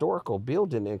last historical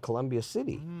building in Columbia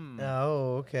City.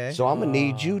 Oh, okay. So I'm going to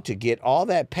need you to get all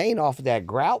that paint off of that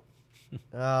grout,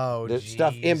 Oh, the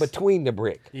stuff in jeez. between the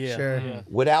brick, Yeah. Sure. Yeah.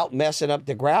 without messing up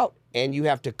the grout. And you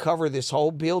have to cover this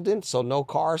whole building so no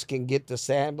cars can get the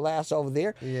sandblast over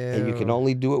there. And you can Yeah.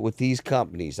 only do it with these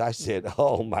companies. I said,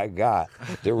 oh my God,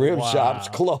 the rim shop's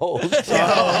closed.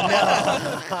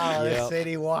 Oh, the Yep.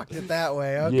 city walked it that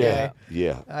way. Okay.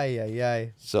 Yeah. Ay, ay,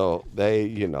 ay. So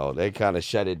they, they kind of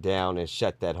shut it down and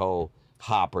shut that whole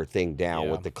hopper thing down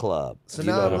Yeah. with the club. So You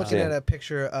now know I'm what looking saying? at a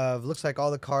picture of looks like all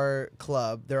the car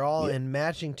club. They're all Yeah. in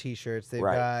matching T-shirts. They've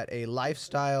Right. got a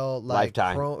lifestyle like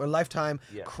lifetime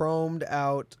Yeah. chromed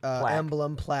out Plaque.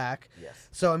 emblem plaque. Yes.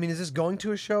 So I mean, is this going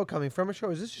to a show, coming from a show?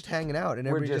 Or is this just hanging out and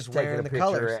We're everybody just just taking wearing a the picture.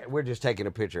 colors? We're just taking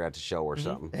a picture at the show or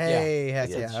something. Hey, heck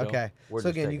Yeah, yeah, it's a show. okay. We're So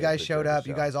just again, you taking a guys picture showed of the up.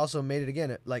 You show. guys also made it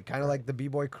again, like kind of like the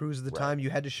B-boy cruise of the time. You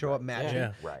had to show up matching.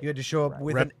 Yeah. Right. You had to show up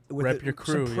Right. with Rep your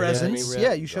crew, some yeah. presence. Rep.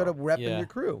 Yeah, you showed up repping Yeah. your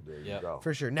crew There you Yep. go.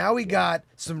 for sure. Now we got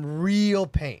some real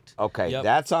paint. Okay, Yep.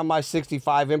 that's on my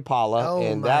 65 Impala, Oh,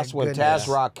 and my that's when goodness.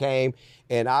 Tazroc came,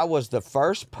 and I was the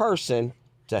first person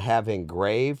to have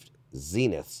engraved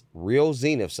zeniths, real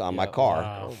zeniths on my Yeah. car,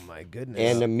 Wow. Oh my goodness.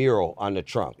 and the mural on the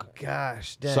trunk.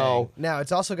 Gosh dang. So- now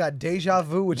it's also got Deja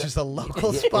Vu, which is a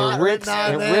local Yeah, spot and Rick's, written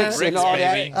on and there. Rick's and all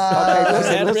baby. that. Okay,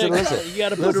 listen, Add listen, Rick's. listen. You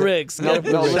gotta put Rick's. No, Gotta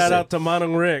put no, Rick's. listen. Shout out to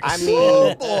Monong Ricks. I Oh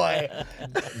mean, boy.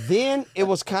 then it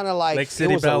was kind of like Lake it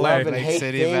City was a Ballet. love and Lake hate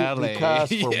City thing Ballet. because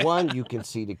for Yeah. one, you can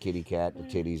see the kitty cat, the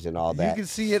titties, and all You that, can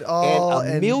see it and all.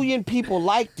 a million people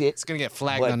liked it. It's gonna get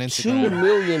flagged But on 2 Instagram.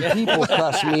 million people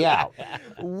cussed me out.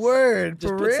 Word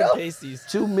Just for put real. some pasties.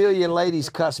 2 million ladies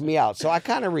cussed me out. So I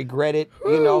kind of regret it,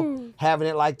 having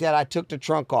it like that. I took the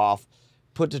trunk off,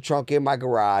 put the trunk in my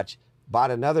garage, bought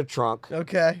another trunk,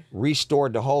 Okay,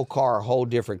 restored the whole car a whole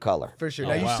different color. for sure. Oh,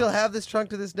 now you wow. still have this trunk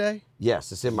to this day?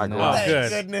 Yes, it's in my Oh, garage. Thank good.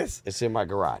 goodness. It's in my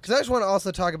garage. Because I just want to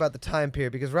also talk about the time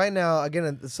period, because right now,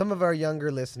 again, some of our younger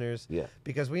listeners, Yeah.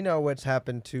 because we know what's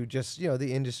happened to just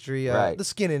the industry, Right. the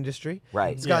skin industry.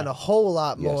 Right. It's gotten Yeah. a whole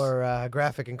lot Yes. more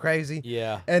graphic and crazy.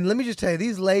 Yeah. And let me just tell you,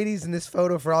 these ladies in this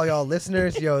photo, for all y'all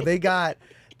listeners, they got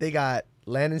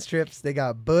landing strips, they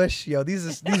got bush,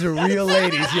 these are real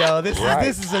ladies, This Right.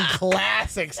 is some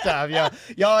classic stuff,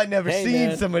 Y'all had never Hey, seen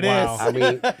man. some of Wow. this. I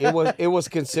mean, it was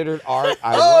considered art.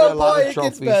 I Oh won a lot boy, of it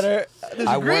trophies. gets better. There's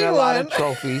I a won green a lot one. of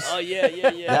trophies. Oh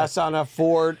yeah. That's on a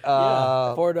Ford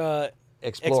Ford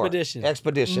Explorer. Expedition.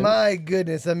 Expedition. My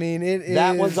goodness, I mean, it is.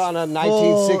 That one's on a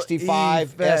full 1965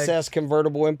 effect. SS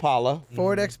convertible Impala.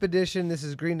 Ford Expedition. This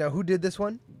is green. Now, who did this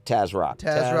one? Tazroc.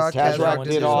 Tazroc. Tazroc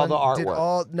did this all one. the Did artwork.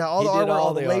 all He the did artwork, all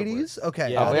all the the ladies. artwork.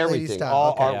 Okay, Yeah. all Of the ladies everything, style.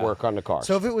 all Okay. artwork on the car.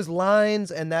 So if it was lines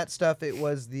and that stuff, it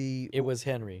was It was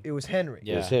Henry. It was Henry.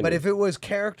 Yeah. was Henry. But if it was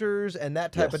characters and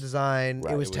that type of Yes. design,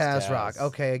 Right. it was It was Tazroc. Taz.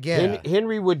 Okay, again.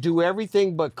 Henry would do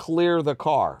everything but clear the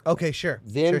car. Okay, sure.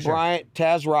 Then sure. Bryant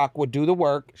Tazroc would do the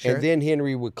work, Sure. and then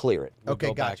Henry would clear it. Would Okay,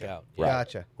 go back gotcha. out. Right.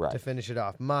 Gotcha. Right. To finish it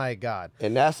off. My God.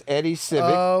 And that's Eddie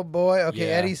Civic. Oh boy. Okay,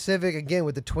 Yeah. Eddie Civic again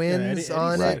with the twins Eddie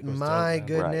on Civic it. was dope, My man.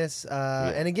 goodness.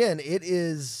 And again, it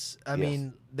is. I Yes.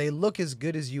 mean, they look as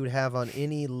good as you would have on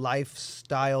any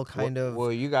lifestyle kind of.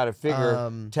 Well, you got to figure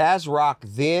Tazroc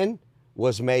then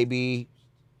was maybe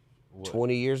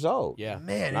 20 years old. Yeah.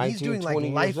 Man, and he's doing 19, like 20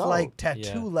 years lifelike old. tattoo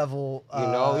Yeah. level. You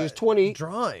know, he was 20.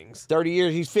 drawings. 30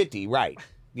 years, he's 50, right.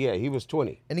 Yeah, he was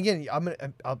 20. And again,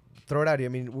 I'll throw it out here.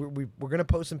 I mean, we're gonna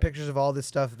post some pictures of all this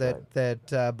stuff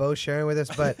that Bo's sharing with us.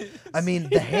 But I mean,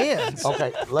 the hands.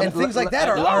 Okay, And things like that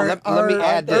are let me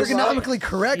add this. ergonomically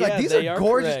correct. Yeah, like these they are are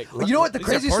gorgeous. correct. You know what the These are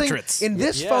craziest thing portraits. in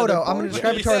this Yeah, photo? they're I'm going to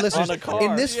describe it to our portraits listeners. on a car.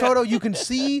 In this photo, you can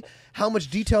see how much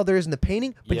detail there is in the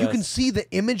painting, but you can Yes. see the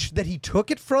image that he took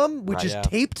it from, which Right. is Yeah.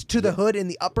 taped to the hood in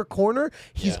the upper corner.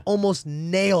 He's Yeah. almost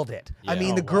nailed it. I Yeah.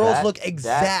 mean, Oh, the wow. girls look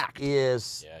exact. That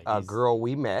is Yeah, a he's- girl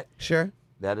we met. Sure.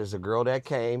 That is a girl that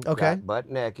came, Okay. got butt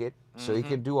naked, so he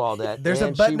could do all that. There's a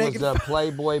and butt she naked was the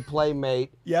Playboy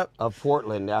Playmate Yep. of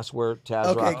Portland. That's where Tazroc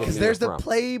Okay, and because me there's are the from.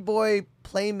 Playboy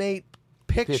Playmate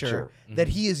picture Picture. that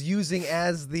he is using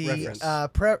as the Reference.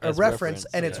 reference, reference,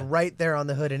 and it's yeah. right there on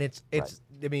the hood, and it's.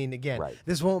 I mean, again, Right.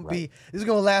 this won't be. Right. This is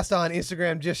going to last on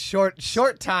Instagram just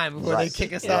short time before Right. they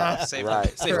kick us Yeah. off. Save, Right.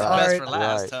 save For the best art. for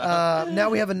last. Right. Huh?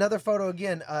 Now we have another photo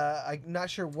again. I'm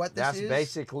not sure what this That's is.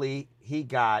 basically, he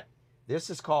got, this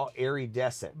is called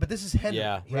iridescent. But this is Henry.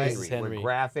 Yeah, right? this is Henry. With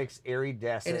graphics,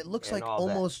 iridescent. And it looks like all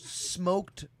that. almost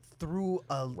smoked through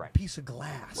a Right. piece of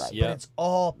glass, Right. but Yep. it's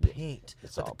all paint.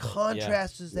 It's but all the paint.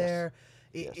 contrast is Yes. there.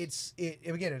 Yes.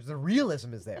 Again, the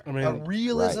realism is there. I mean, a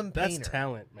realism That's painter.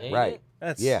 talent, man. Ain't Right. it?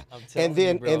 That's Yeah. I'm telling And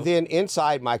then you, bro. and then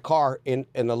inside my car, in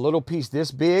a little piece this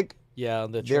big, Yeah,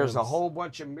 the there's a trims. whole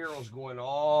bunch of murals going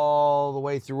all the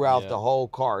way throughout Yeah. the whole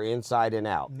car, inside and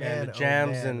out. Man, and the oh,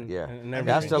 jams man. and, Yeah. and mean,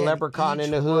 That's the again, Leprechaun in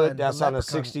each the one, hood. the That's on a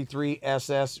Leprechaun. 63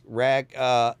 SS rag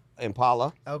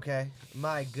Impala. Okay,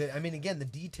 my good. I mean, again, the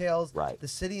details. Right. The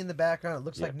city in the background. It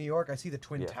looks Yeah. like New York. I see the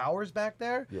Twin Yeah. Towers back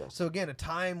there. Yes. So again, a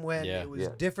time when Yeah. it was Yeah.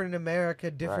 different in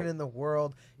America, different Right. in the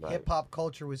world. Right. Hip hop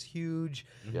culture was huge.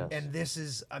 Yes. And this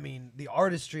is, I mean, the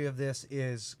artistry of this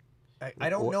is. I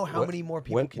don't know how When- many more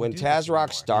people When can when do this anymore.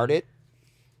 Tazroc started,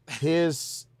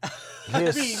 his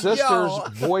mean, sister's yo.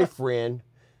 boyfriend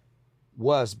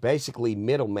was basically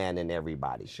middleman in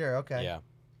everybody. Sure. Okay. Yeah.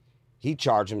 He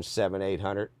charged him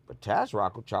 $700-800, but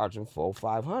Tazroc will charge him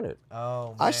 $400-500. Oh.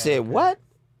 Man, I said, okay. what?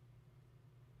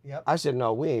 Yep. I said,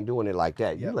 no, we ain't doing it like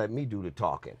that. You Yep. let me do the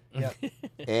talking. Yep.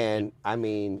 And I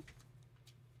mean,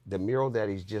 the mural that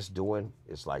he's just doing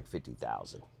is like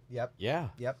 50,000. Yep. Yeah.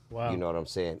 Yep. Wow. You know what I'm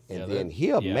saying? And Yeah, then that-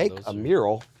 he'll yeah, make those a are-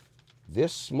 mural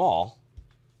this small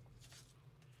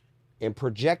and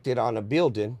project it on a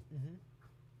building,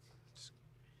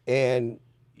 and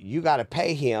you got to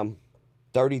pay him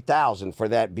 30,000 for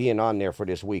that being on there for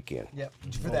this weekend. Yep.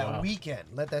 For that weekend.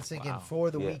 Let that sink in for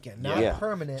the Yeah. weekend, not Yeah.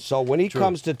 permanent. So when he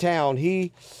comes to town,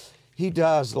 he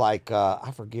does like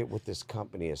I forget what this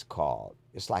company is called.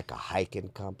 It's like a hiking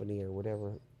company or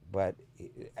whatever. But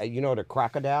you know the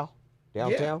crocodile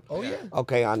downtown? Yeah. Oh yeah.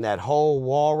 Okay, on that whole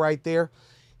wall right there,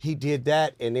 he did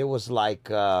that, and it was like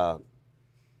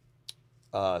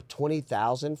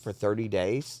 20,000 for 30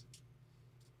 days.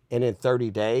 And in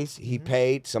 30 days, he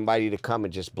paid somebody to come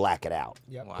and just black it out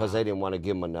Yep. because they didn't want to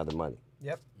give him another money.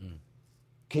 Yep.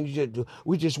 Can you just do?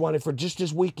 We just want it for just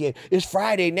this weekend. It's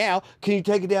Friday now. Can you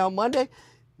take it down Monday?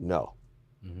 No,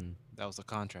 That was a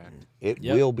contract. it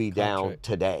Yep, will be down contract.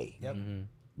 today Yep.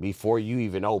 before you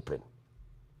even open.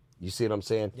 You see what I'm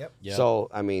saying? Yep. Yep. So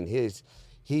I mean, he's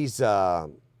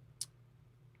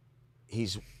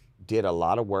did a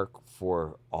lot of work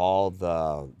for all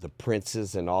the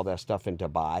princes and all that stuff in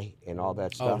Dubai and all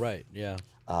that Oh, stuff. right. Yeah.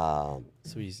 Um,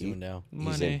 That's what he's doing now.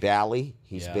 he's in Bali.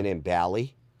 He's Yeah. been in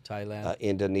Bali, Thailand.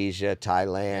 Indonesia,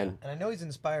 Thailand. And I know he's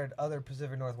inspired other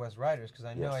Pacific Northwest writers because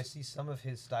I know Yes. I see some of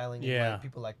his styling in Yeah. like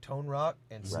people like Tone Rock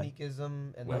and Right.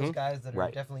 Sneakism and Right. those guys that are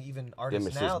Right. definitely even Them artists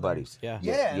is now. his that are- buddies. yeah.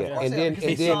 Yeah. Yeah, of course and they then are, because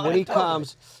and they then saw when it he totally.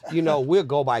 comes, we'll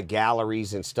go by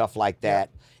galleries and stuff like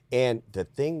that. And the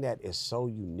thing that is so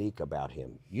unique about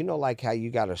him, like how you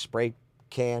got a spray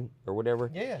can or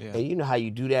whatever, Yeah. Yeah. and you know how you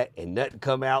do that and nothing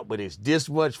come out, but it's this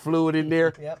much fluid in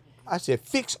there. Yep. I said,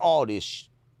 fix all this,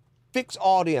 fix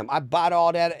all them. I bought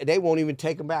all that. They won't even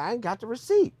take them back. I ain't got the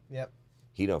receipt. Yep.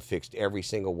 He done fixed every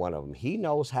single one of them. He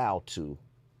knows how to.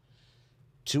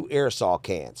 2 aerosol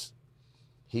cans.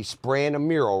 He's spraying a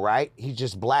mural, right? He's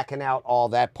just blacking out all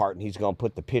that part, and he's gonna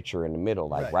put the picture in the middle,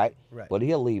 like Right, right. right. But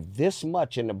he'll leave this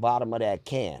much in the bottom of that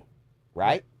can,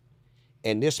 right?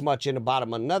 And this much in the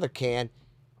bottom of another can.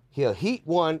 He'll heat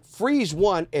one, freeze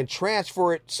one, and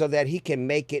transfer it so that he can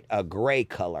make it a gray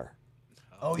color.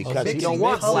 Oh, he's Because he mixing don't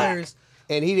want colors. black.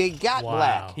 And he ain't got Wow.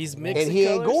 black. He's mixing And he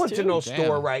ain't colors, going to too? no Damn.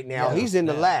 store right now. Yeah. He's in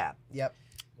the lab. Yep.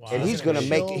 And he's gonna gonna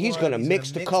make chill it. He's one, gonna he's mix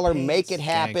gonna the mix color, paints. make it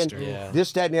happen. Gangster. Yeah.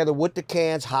 This, that, and the other with the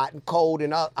cans, hot and cold,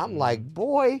 and I'm like,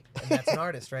 boy. And that's an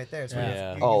artist right there. So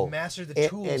Yeah. you mastered the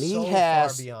tools And he so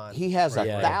has far beyond. he has Right.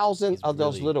 Yeah. 1,000 He's of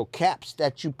those really- little caps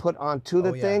that you put onto the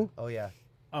oh, yeah. thing, Oh yeah.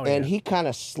 Oh, and yeah. he kind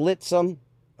of slits them,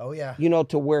 Oh yeah.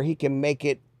 to where he can make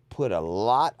it put a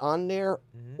lot on there,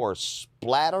 or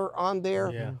splatter on there,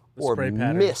 Yeah. The or spray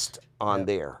pattern. mist on Yep.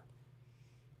 there.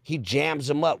 He jams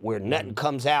them up where nothing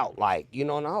comes out, and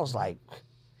I was like,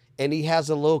 and he has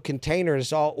a little container.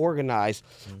 It's all organized.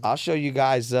 I'll show you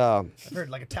guys. I've heard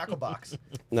like a tackle box.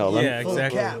 No, let Yeah, me Full of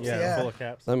exactly. caps, yeah. Full of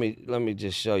caps. let me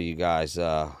just show you guys.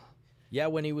 Yeah,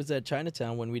 when he was at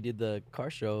Chinatown when we did the car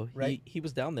show, Right. he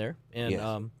was down there, and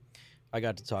Yes. I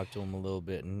got to talk to him a little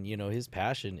bit, and his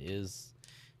passion is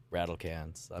rattle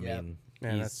cans. I Yeah. mean,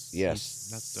 Man, he's, that's- Yes.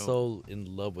 he's That's dope. so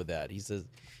in love with that. He says,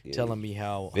 Yeah, telling me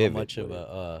how vivid much of with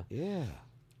it.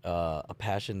 a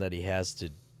passion that he has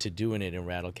to doing it in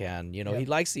rattle can. Yep. He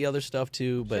likes the other stuff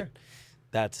too, but Sure.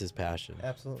 that's his passion.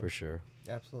 Absolutely. For sure.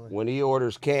 Absolutely. When he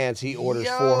orders cans, he orders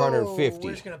Yo, 450.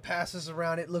 We're just gonna pass this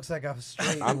around. It looks like a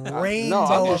straight I'm rainbow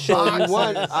just of showing you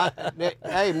boxes. one.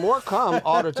 Hey, more come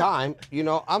all the time.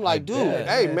 I'm like, dude, bet.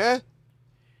 hey, man.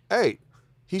 Hey,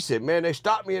 he said, man, they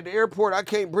stopped me at the airport. I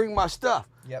can't bring my stuff.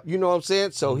 Yep. You know what I'm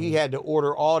saying? So he had to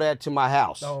order all that to my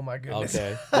house. Oh my goodness.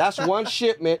 Okay. That's one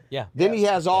shipment. Yeah. Then he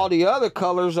has all the other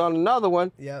colors on another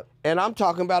one. Yep. And I'm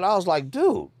talking about, I was like,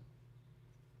 dude,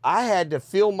 I had to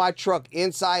fill my truck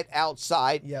inside,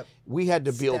 outside. Yep. We had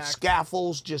to build Stacked.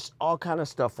 scaffolds, just all kind of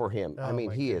stuff for him. I Oh, mean,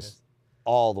 my he goodness. is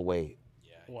all the way.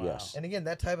 Wow. Yes. And again,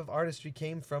 that type of artistry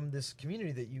came from this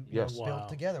community that you Yes. know, Wow. built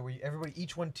together, where everybody,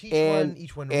 each one teach And, one,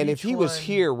 each one and reach if he was one.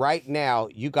 here right now,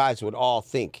 you guys would all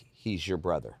think he's your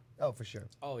brother. Oh, for sure.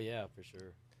 Oh yeah, for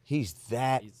sure. He's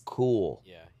that He's- cool.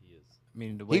 Yeah, he is. I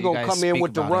mean, the way He you gonna guys come in speak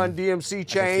with the about Run him, DMC I can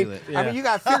chain. feel it. I Yeah. mean, you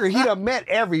got to figure he done met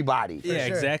everybody. Yeah,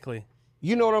 sure. exactly.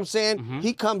 You know what I'm saying? Mm-hmm.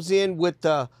 He comes in with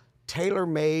the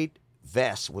tailor-made,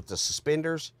 vest with the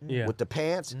suspenders, Yeah. with the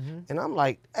pants. And I'm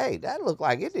like, hey, that looked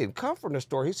like it didn't come from the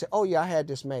store. He said, oh, yeah, I had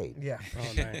this made. Yeah.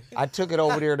 Oh, nice. I took it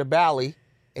over there to Bally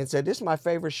and said, this is my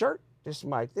favorite shirt. This is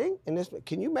my thing. And this,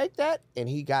 can you make that? And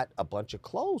he got a bunch of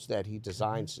clothes that he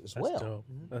designs as That's well. dope.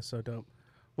 That's so dope.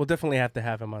 We'll definitely have to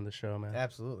have him on the show, man.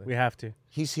 Absolutely. We have to.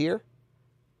 He's here.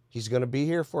 He's going to be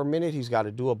here for a minute. He's got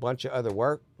to do a bunch of other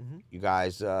work. You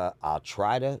guys, I'll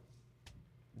try to.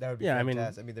 That would be Yeah, I mean,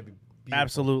 fantastic. I mean, that'd be beautiful.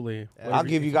 Absolutely. I'll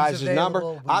give you If guys he's his number.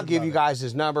 available, we I'll would give love you it. guys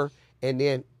his number, and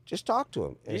then just talk to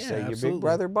him and Yeah, say, your absolutely. big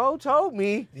brother Bo told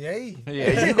me, Yay.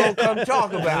 and you going to come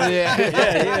talk about it.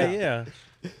 Yeah.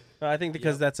 I think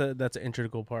because that's an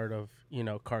integral part of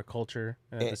car culture,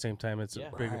 and at the same time, it's a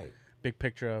Right. big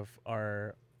picture of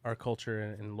our culture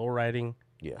and low riding.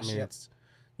 Yes. I mean, Yep. it's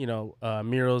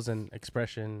murals and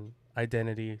expression,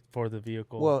 identity for the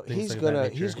vehicle. Well, things he's like that gonna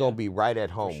nature. he's gonna be right at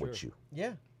home with you,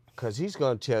 Yeah. cause he's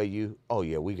gonna tell you, oh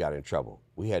yeah, we got in trouble.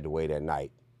 We had to wait at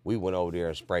night. We went over there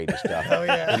and sprayed and stuff. Oh,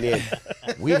 yeah. And then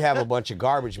we'd have a bunch of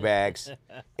garbage bags,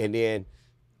 and then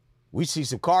we see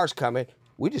some cars coming.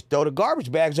 We just throw the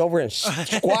garbage bags over and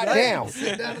squat down.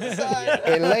 Sit down to the side.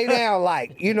 And lay down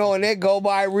and they go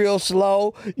by real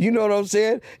slow, you know what I'm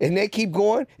saying? And they keep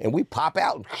going, and we pop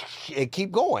out and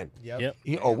keep going. Yep.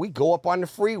 Or we go up on the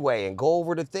freeway and go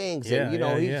over the things. Yeah,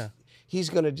 And, he's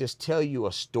going to just tell you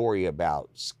a story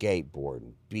about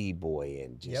skateboarding, B-boy,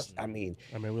 and just, Yep. I mean,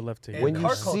 we love to. And When you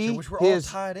car see culture, which we're his-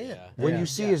 all tied in. when Yeah. you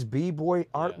see his B-boy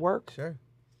artwork, Sure.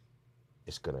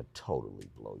 it's going to totally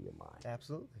blow your mind.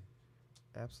 Absolutely.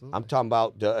 Absolutely. I'm talking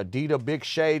about the Adidas big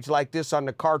shades like this on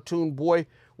the cartoon boy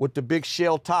with the big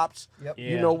shell tops, Yep. Yeah.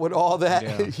 you know, with all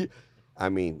that. Yeah. I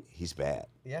mean, he's bad.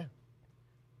 Yeah.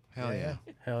 Hell yeah.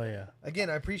 Hell yeah. Again,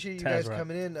 I appreciate you guys Tazroc.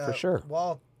 coming in. For sure.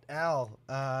 Walt, Al,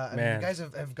 I mean, Man. you guys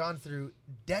have gone through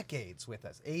decades with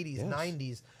us, 80s, Yes.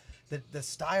 90s. The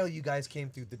style you guys came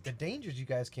through, the dangers you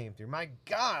guys came through. My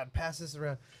God, pass this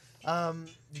around. Do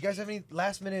you guys have any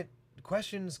last minute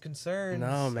questions, concerns?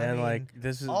 No, man,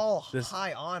 this is all this.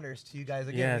 high honors to you guys.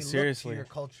 Again, Yeah, we seriously. look to your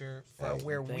culture for Hey,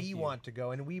 where thank we you. want to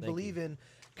go, and we Thank believe you. in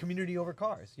community over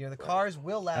cars. The cars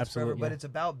will last forever, Absolutely. but it's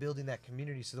about building that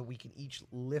community so that we can each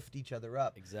lift each other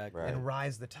up Exactly. Right. and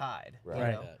rise the tide. you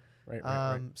Right. know?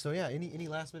 Right. So yeah, any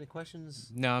last minute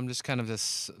questions? No, I'm just kind of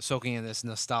just soaking in this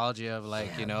nostalgia of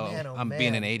man, oh, I'm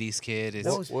being an man. 80s kid. It's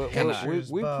Those Well,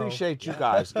 pictures, we Bo. appreciate you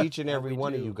guys, each and every we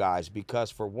one of do. you guys, because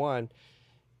for one,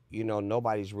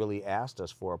 nobody's really asked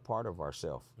us for a part of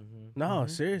ourselves. No,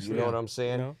 seriously. You know what I'm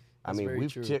saying? You know? I That's mean, very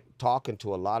we've true. talking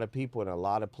to a lot of people in a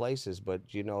lot of places, but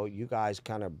you guys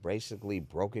kind of basically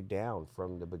broke it down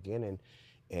from the beginning,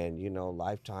 and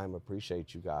Lifetime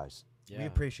appreciate you guys. Yeah. We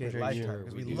appreciate Appreciate you. Lifetime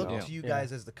because we We do. look Yeah. to you Yeah.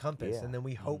 guys as the compass, Yeah. and then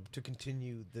we hope to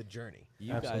continue the journey.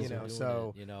 You Absolutely. guys You are know, doing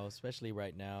so- it, especially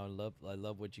right now. I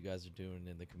love what you guys are doing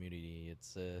in the community.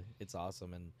 It's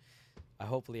awesome, and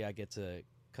hopefully I get to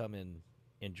come and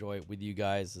enjoy it with you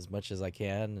guys as much as I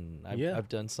can. And I've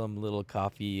done some little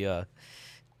coffee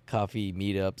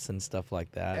meetups and stuff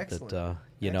like that. Excellent. That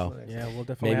Excellent. Yeah, we'll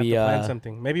definitely Maybe, have to plan uh,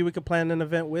 something. Maybe we could plan an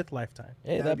event with Lifetime.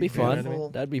 hey, That'd that'd be be fun. beautiful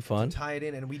That'd be fun. To tie it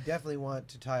in, and we definitely want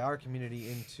to tie our community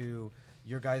into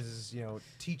your guys'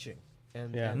 teaching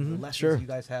and, Yeah. and the Mhm, lessons sure. you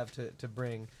guys have to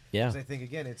bring. Yeah. Because I think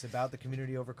again, it's about the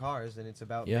community over cars, and it's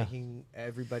about Yeah. making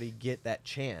everybody get that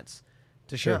chance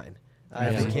to Sure. shine. Yeah. If we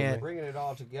Absolutely. can't, Bringing it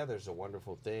all together is a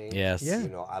wonderful thing. Yes. Yeah.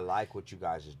 I like what you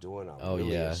guys is doing. I'm Oh,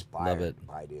 really yeah. Love inspired it.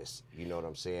 by this. You know what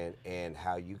I'm saying? And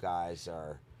how you guys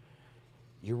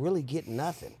you're really getting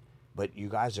nothing, but you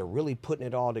guys are really putting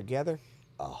it all together.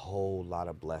 A whole lot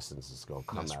of blessings is going to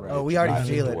come That's out right. of oh, what we you already guys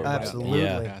are feel it. doing right now. Absolutely.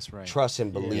 Yeah. That's right. Trust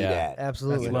and believe Yeah. that.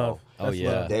 Absolutely. That's love. Oh, That's yeah.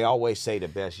 love. They always say the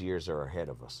best years are ahead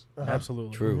of us.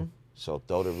 Absolutely. True. So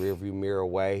throw the rearview mirror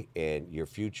away, and your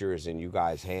future is in you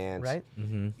guys' hands. Right?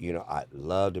 Mm-hmm. I'd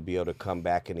love to be able to come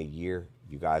back in a year.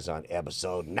 You guys on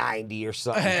episode 90 or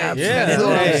something. Yeah. You know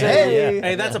what I'm Hey, saying?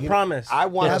 Hey, that's a promise. I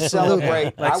want to Absolutely. celebrate.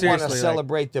 Like, I want to seriously, like-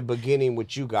 celebrate the beginning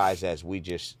with you guys as we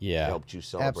just Yeah. helped you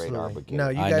celebrate our Absolutely. beginning. No,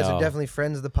 you I guys are know. definitely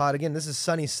friends of the pod. Again, this is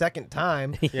Sonny's second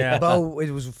time. Yeah. Bo,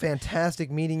 it was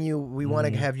fantastic meeting you. We want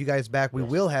to have you guys back. We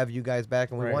will have you guys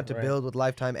back, and we Right, want to right. build with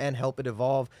Lifetime and help it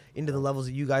evolve into the levels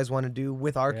that you guys want to do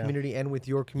with our Yeah. community and with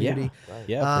your community.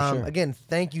 Yeah, for sure. Again,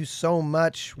 thank you so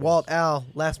much, Walt, Al.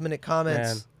 Last minute Man,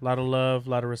 comments. a lot of love, a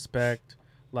lot of respect,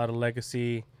 a lot of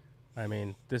legacy. I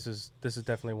mean, this is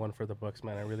definitely one for the books,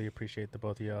 man. I really appreciate the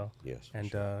both of y'all. Yes. for And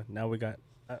sure. now we got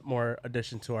more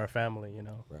addition to our family,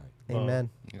 right. Amen.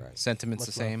 Yeah. Right. Sentiments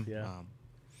the Much love, same. yeah.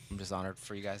 I'm just honored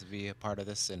for you guys to be a part of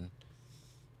this in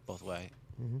both ways.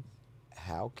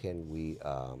 How can we,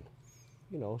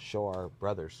 show our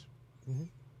brothers Mm-hmm.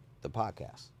 the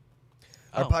podcast?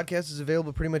 Our podcast is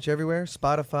available pretty much everywhere: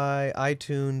 Spotify,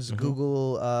 iTunes,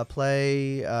 Google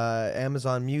Play,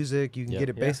 Amazon Music. You can get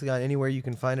it basically on anywhere you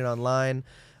can find it online.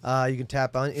 You can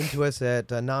tap into us at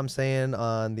namsayin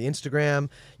on the Instagram.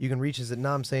 You can reach us at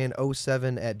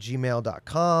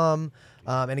namsayin07@gmail.com.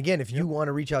 And again, if you want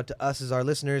to reach out to us as our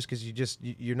listeners because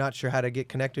you're not sure how to get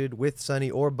connected with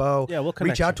Sonny or Bo, we'll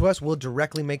reach out to us. We'll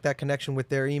directly make that connection with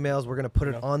their emails. We're going to put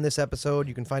it on this episode.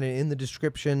 You can find it in the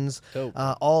descriptions,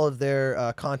 all of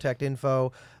their contact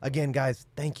info. Again, guys,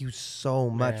 thank you so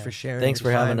much for sharing Thanks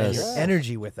your for time having and us. your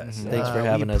energy with us. Thanks for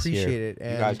having us here. We appreciate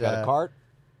it. You guys got a card?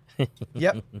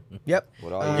 Yep.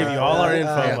 We'll give you all our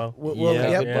info, Bo. We'll We'll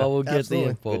get absolutely. the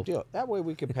info. Good deal. That way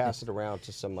we can pass it around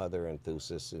to some other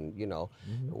enthusiasts, and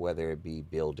whether it be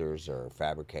builders or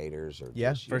fabricators or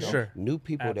just, for sure. new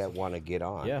people that want to get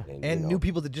on. Yeah. And new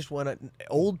people that just want to,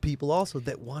 old people also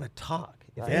that want to talk.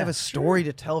 If they have a story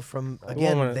to tell from,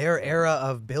 again, their era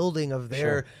of building, of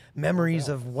their memories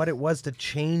of what it was to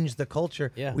change the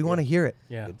culture, we want to hear it.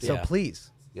 Yeah. So please.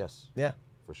 Yes. Yeah.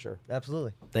 For sure.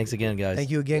 Absolutely. Thanks again, guys. Thank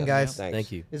you again, guys. Thanks.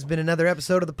 Thank you. This has been another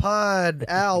episode of the pod.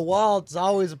 Al, Walt, it's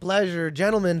always a pleasure.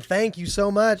 Gentlemen, thank you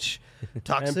so much.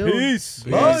 Talk And soon. peace.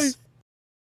 Bye.